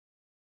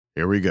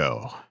 Here we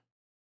go.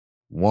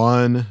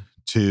 1,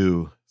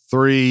 2,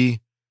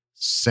 3.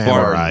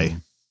 Samurai.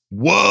 Spartan.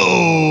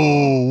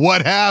 Whoa!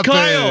 What happened?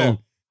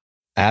 Kyle!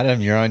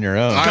 Adam, you're on your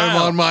own. I'm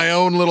on my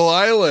own little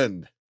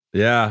island.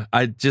 Yeah,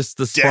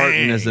 the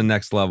Spartan is the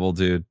next level,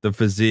 dude. The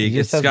physique.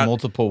 It's got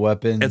multiple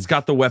weapons. It's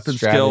got the weapon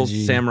skills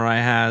Samurai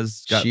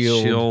has. Got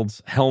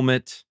shields,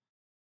 helmet.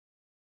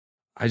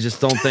 I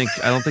just don't think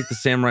the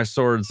samurai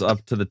sword's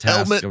up to the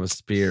task of a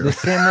spear. The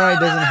samurai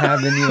doesn't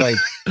have any like.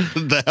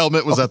 The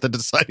helmet was at the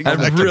deciding I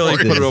factor. really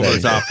put it over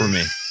the top for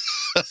me.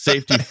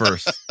 Safety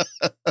first.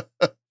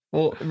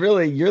 Well,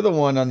 really, you're the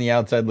one on the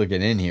outside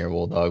looking in here,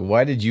 Bulldog.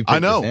 Why did you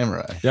pick the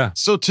samurai? Yeah.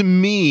 So to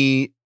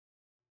me,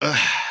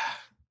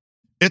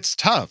 it's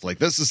tough. Like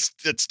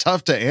it's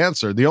tough to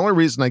answer. The only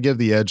reason I give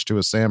the edge to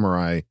a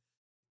samurai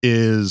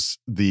is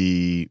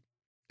the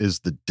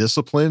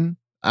discipline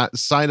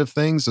side of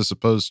things, as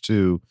opposed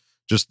to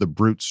just the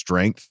brute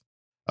strength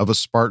of a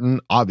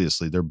Spartan.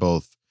 Obviously, they're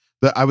both.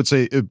 I would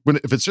say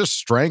if it's just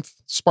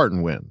strength,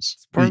 Spartan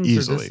wins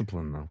easily.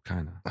 Discipline, though,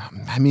 kind of.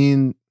 I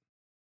mean,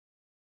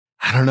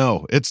 I don't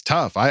know. It's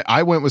tough.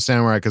 I went with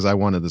samurai because I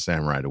wanted the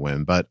samurai to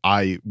win, but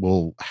I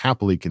will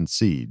happily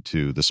concede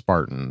to the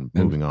Spartan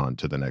moving on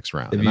to the next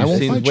round. And I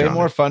won't fight way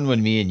more fun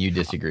when me and you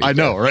disagree. I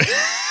know, right?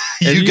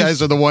 You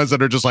guys are the ones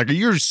that are just like,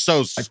 you're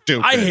so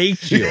stupid. I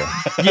hate you.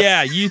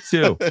 Yeah, you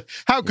too.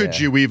 How could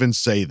you even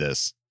say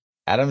this?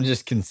 Adam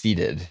just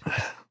conceded.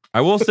 I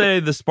will say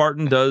the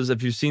Spartan does,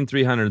 if you've seen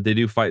 300, they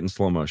do fight in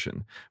slow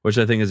motion, which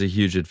I think is a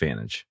huge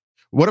advantage.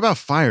 What about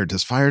fire?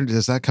 Does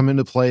that come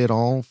into play at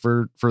all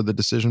for the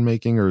decision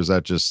making, or is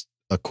that just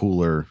a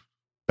cooler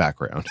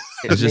background?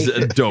 It's just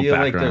a dope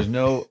background.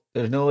 Like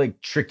there's no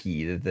like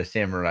tricky that the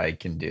samurai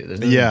can do. There's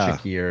nothing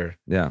trickier.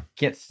 Yeah.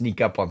 Can't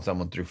sneak up on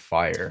someone through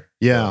fire.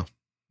 Yeah.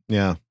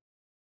 Yeah.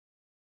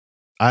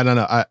 I don't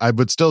know. I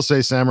would still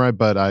say samurai,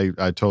 but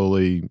I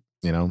totally,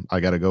 I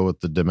got to go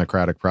with the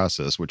democratic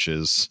process, which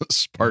is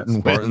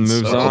Spartan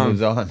moves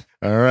on.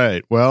 All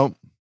right. Well,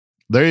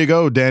 there you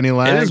go, Danny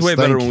Lags. It is way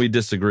better when we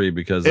disagree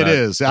because it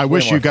is. I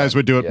wish you guys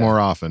would do it more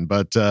often,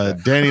 but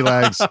Danny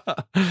Lags,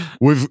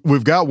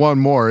 we've got one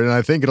more, and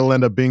I think it'll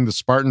end up being the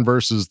Spartan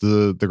versus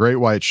the Great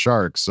White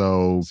Shark.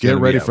 So get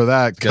ready for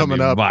that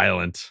coming up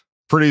violent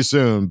pretty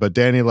soon. But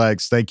Danny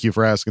Lags, thank you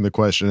for asking the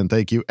question, and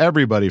thank you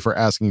everybody for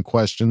asking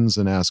questions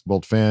and Ask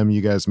Bolt Fam.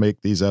 You guys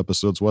make these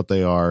episodes what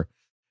they are,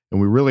 and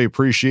we really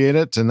appreciate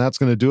it. And that's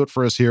going to do it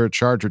for us here at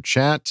Charger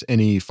Chat.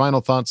 Any final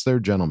thoughts there,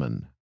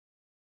 gentlemen?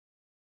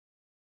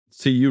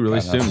 See you really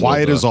soon.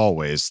 Quiet as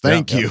always.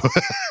 Thank you.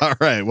 All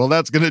right. Well,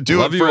 that's going to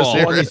do it for us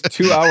here. On these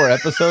 2-hour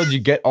episodes, you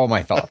get all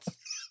my thoughts.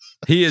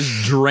 He is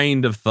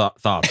drained of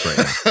thoughts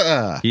right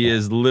now. He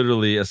is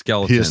literally a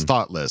skeleton. He is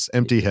thoughtless,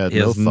 empty head, he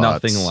has no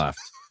thoughts. Nothing left.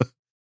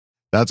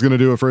 That's going to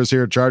do it for us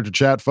here at Charger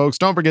Chat, folks.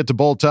 Don't forget to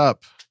bolt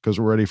up, because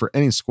we're ready for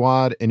any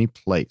squad, any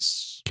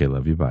place. Okay,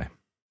 love you, bye.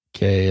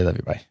 Okay, love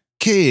you, bye.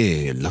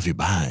 Okay, love you,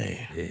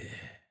 bye.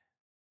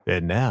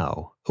 And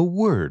now, a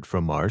word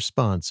from our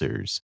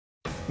sponsors.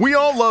 We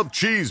all love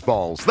cheese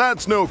balls,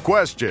 that's no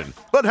question.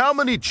 But how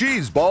many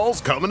cheese balls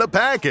come in a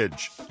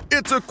package?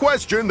 It's a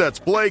question that's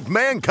plagued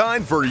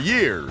mankind for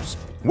years.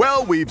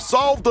 Well, we've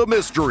solved the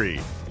mystery.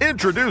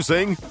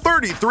 Introducing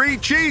 33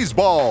 Cheese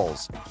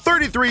Balls.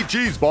 33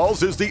 Cheese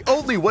Balls is the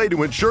only way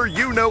to ensure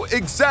you know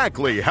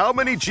exactly how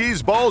many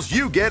cheese balls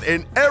you get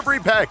in every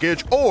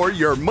package or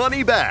your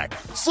money back.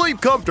 Sleep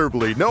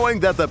comfortably knowing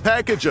that the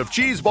package of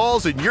cheese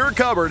balls in your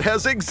cupboard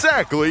has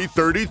exactly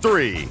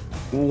 33.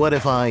 What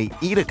if I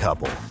eat a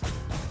couple?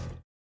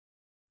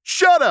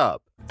 Shut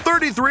up!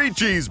 33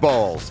 Cheese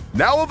Balls,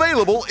 now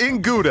available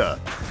in Gouda.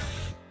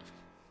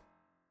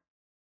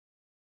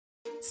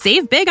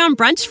 Save big on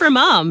brunch for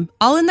mom,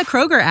 all in the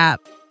Kroger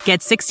app. Get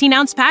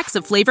 16-ounce packs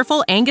of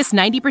flavorful Angus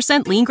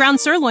 90% lean ground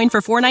sirloin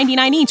for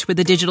 $4.99 each with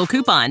a digital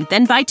coupon.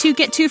 Then buy 2,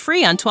 get 2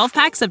 free on 12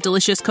 packs of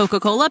delicious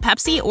Coca-Cola,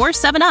 Pepsi, or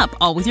 7-Up,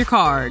 all with your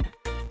card.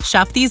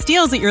 Shop these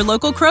deals at your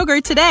local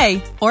Kroger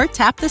today, or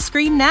tap the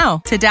screen now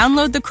to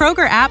download the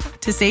Kroger app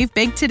to save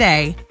big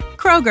today.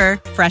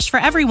 Kroger, fresh for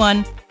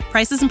everyone.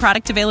 Prices and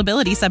product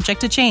availability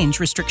subject to change.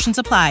 Restrictions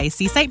apply.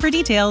 See site for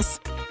details.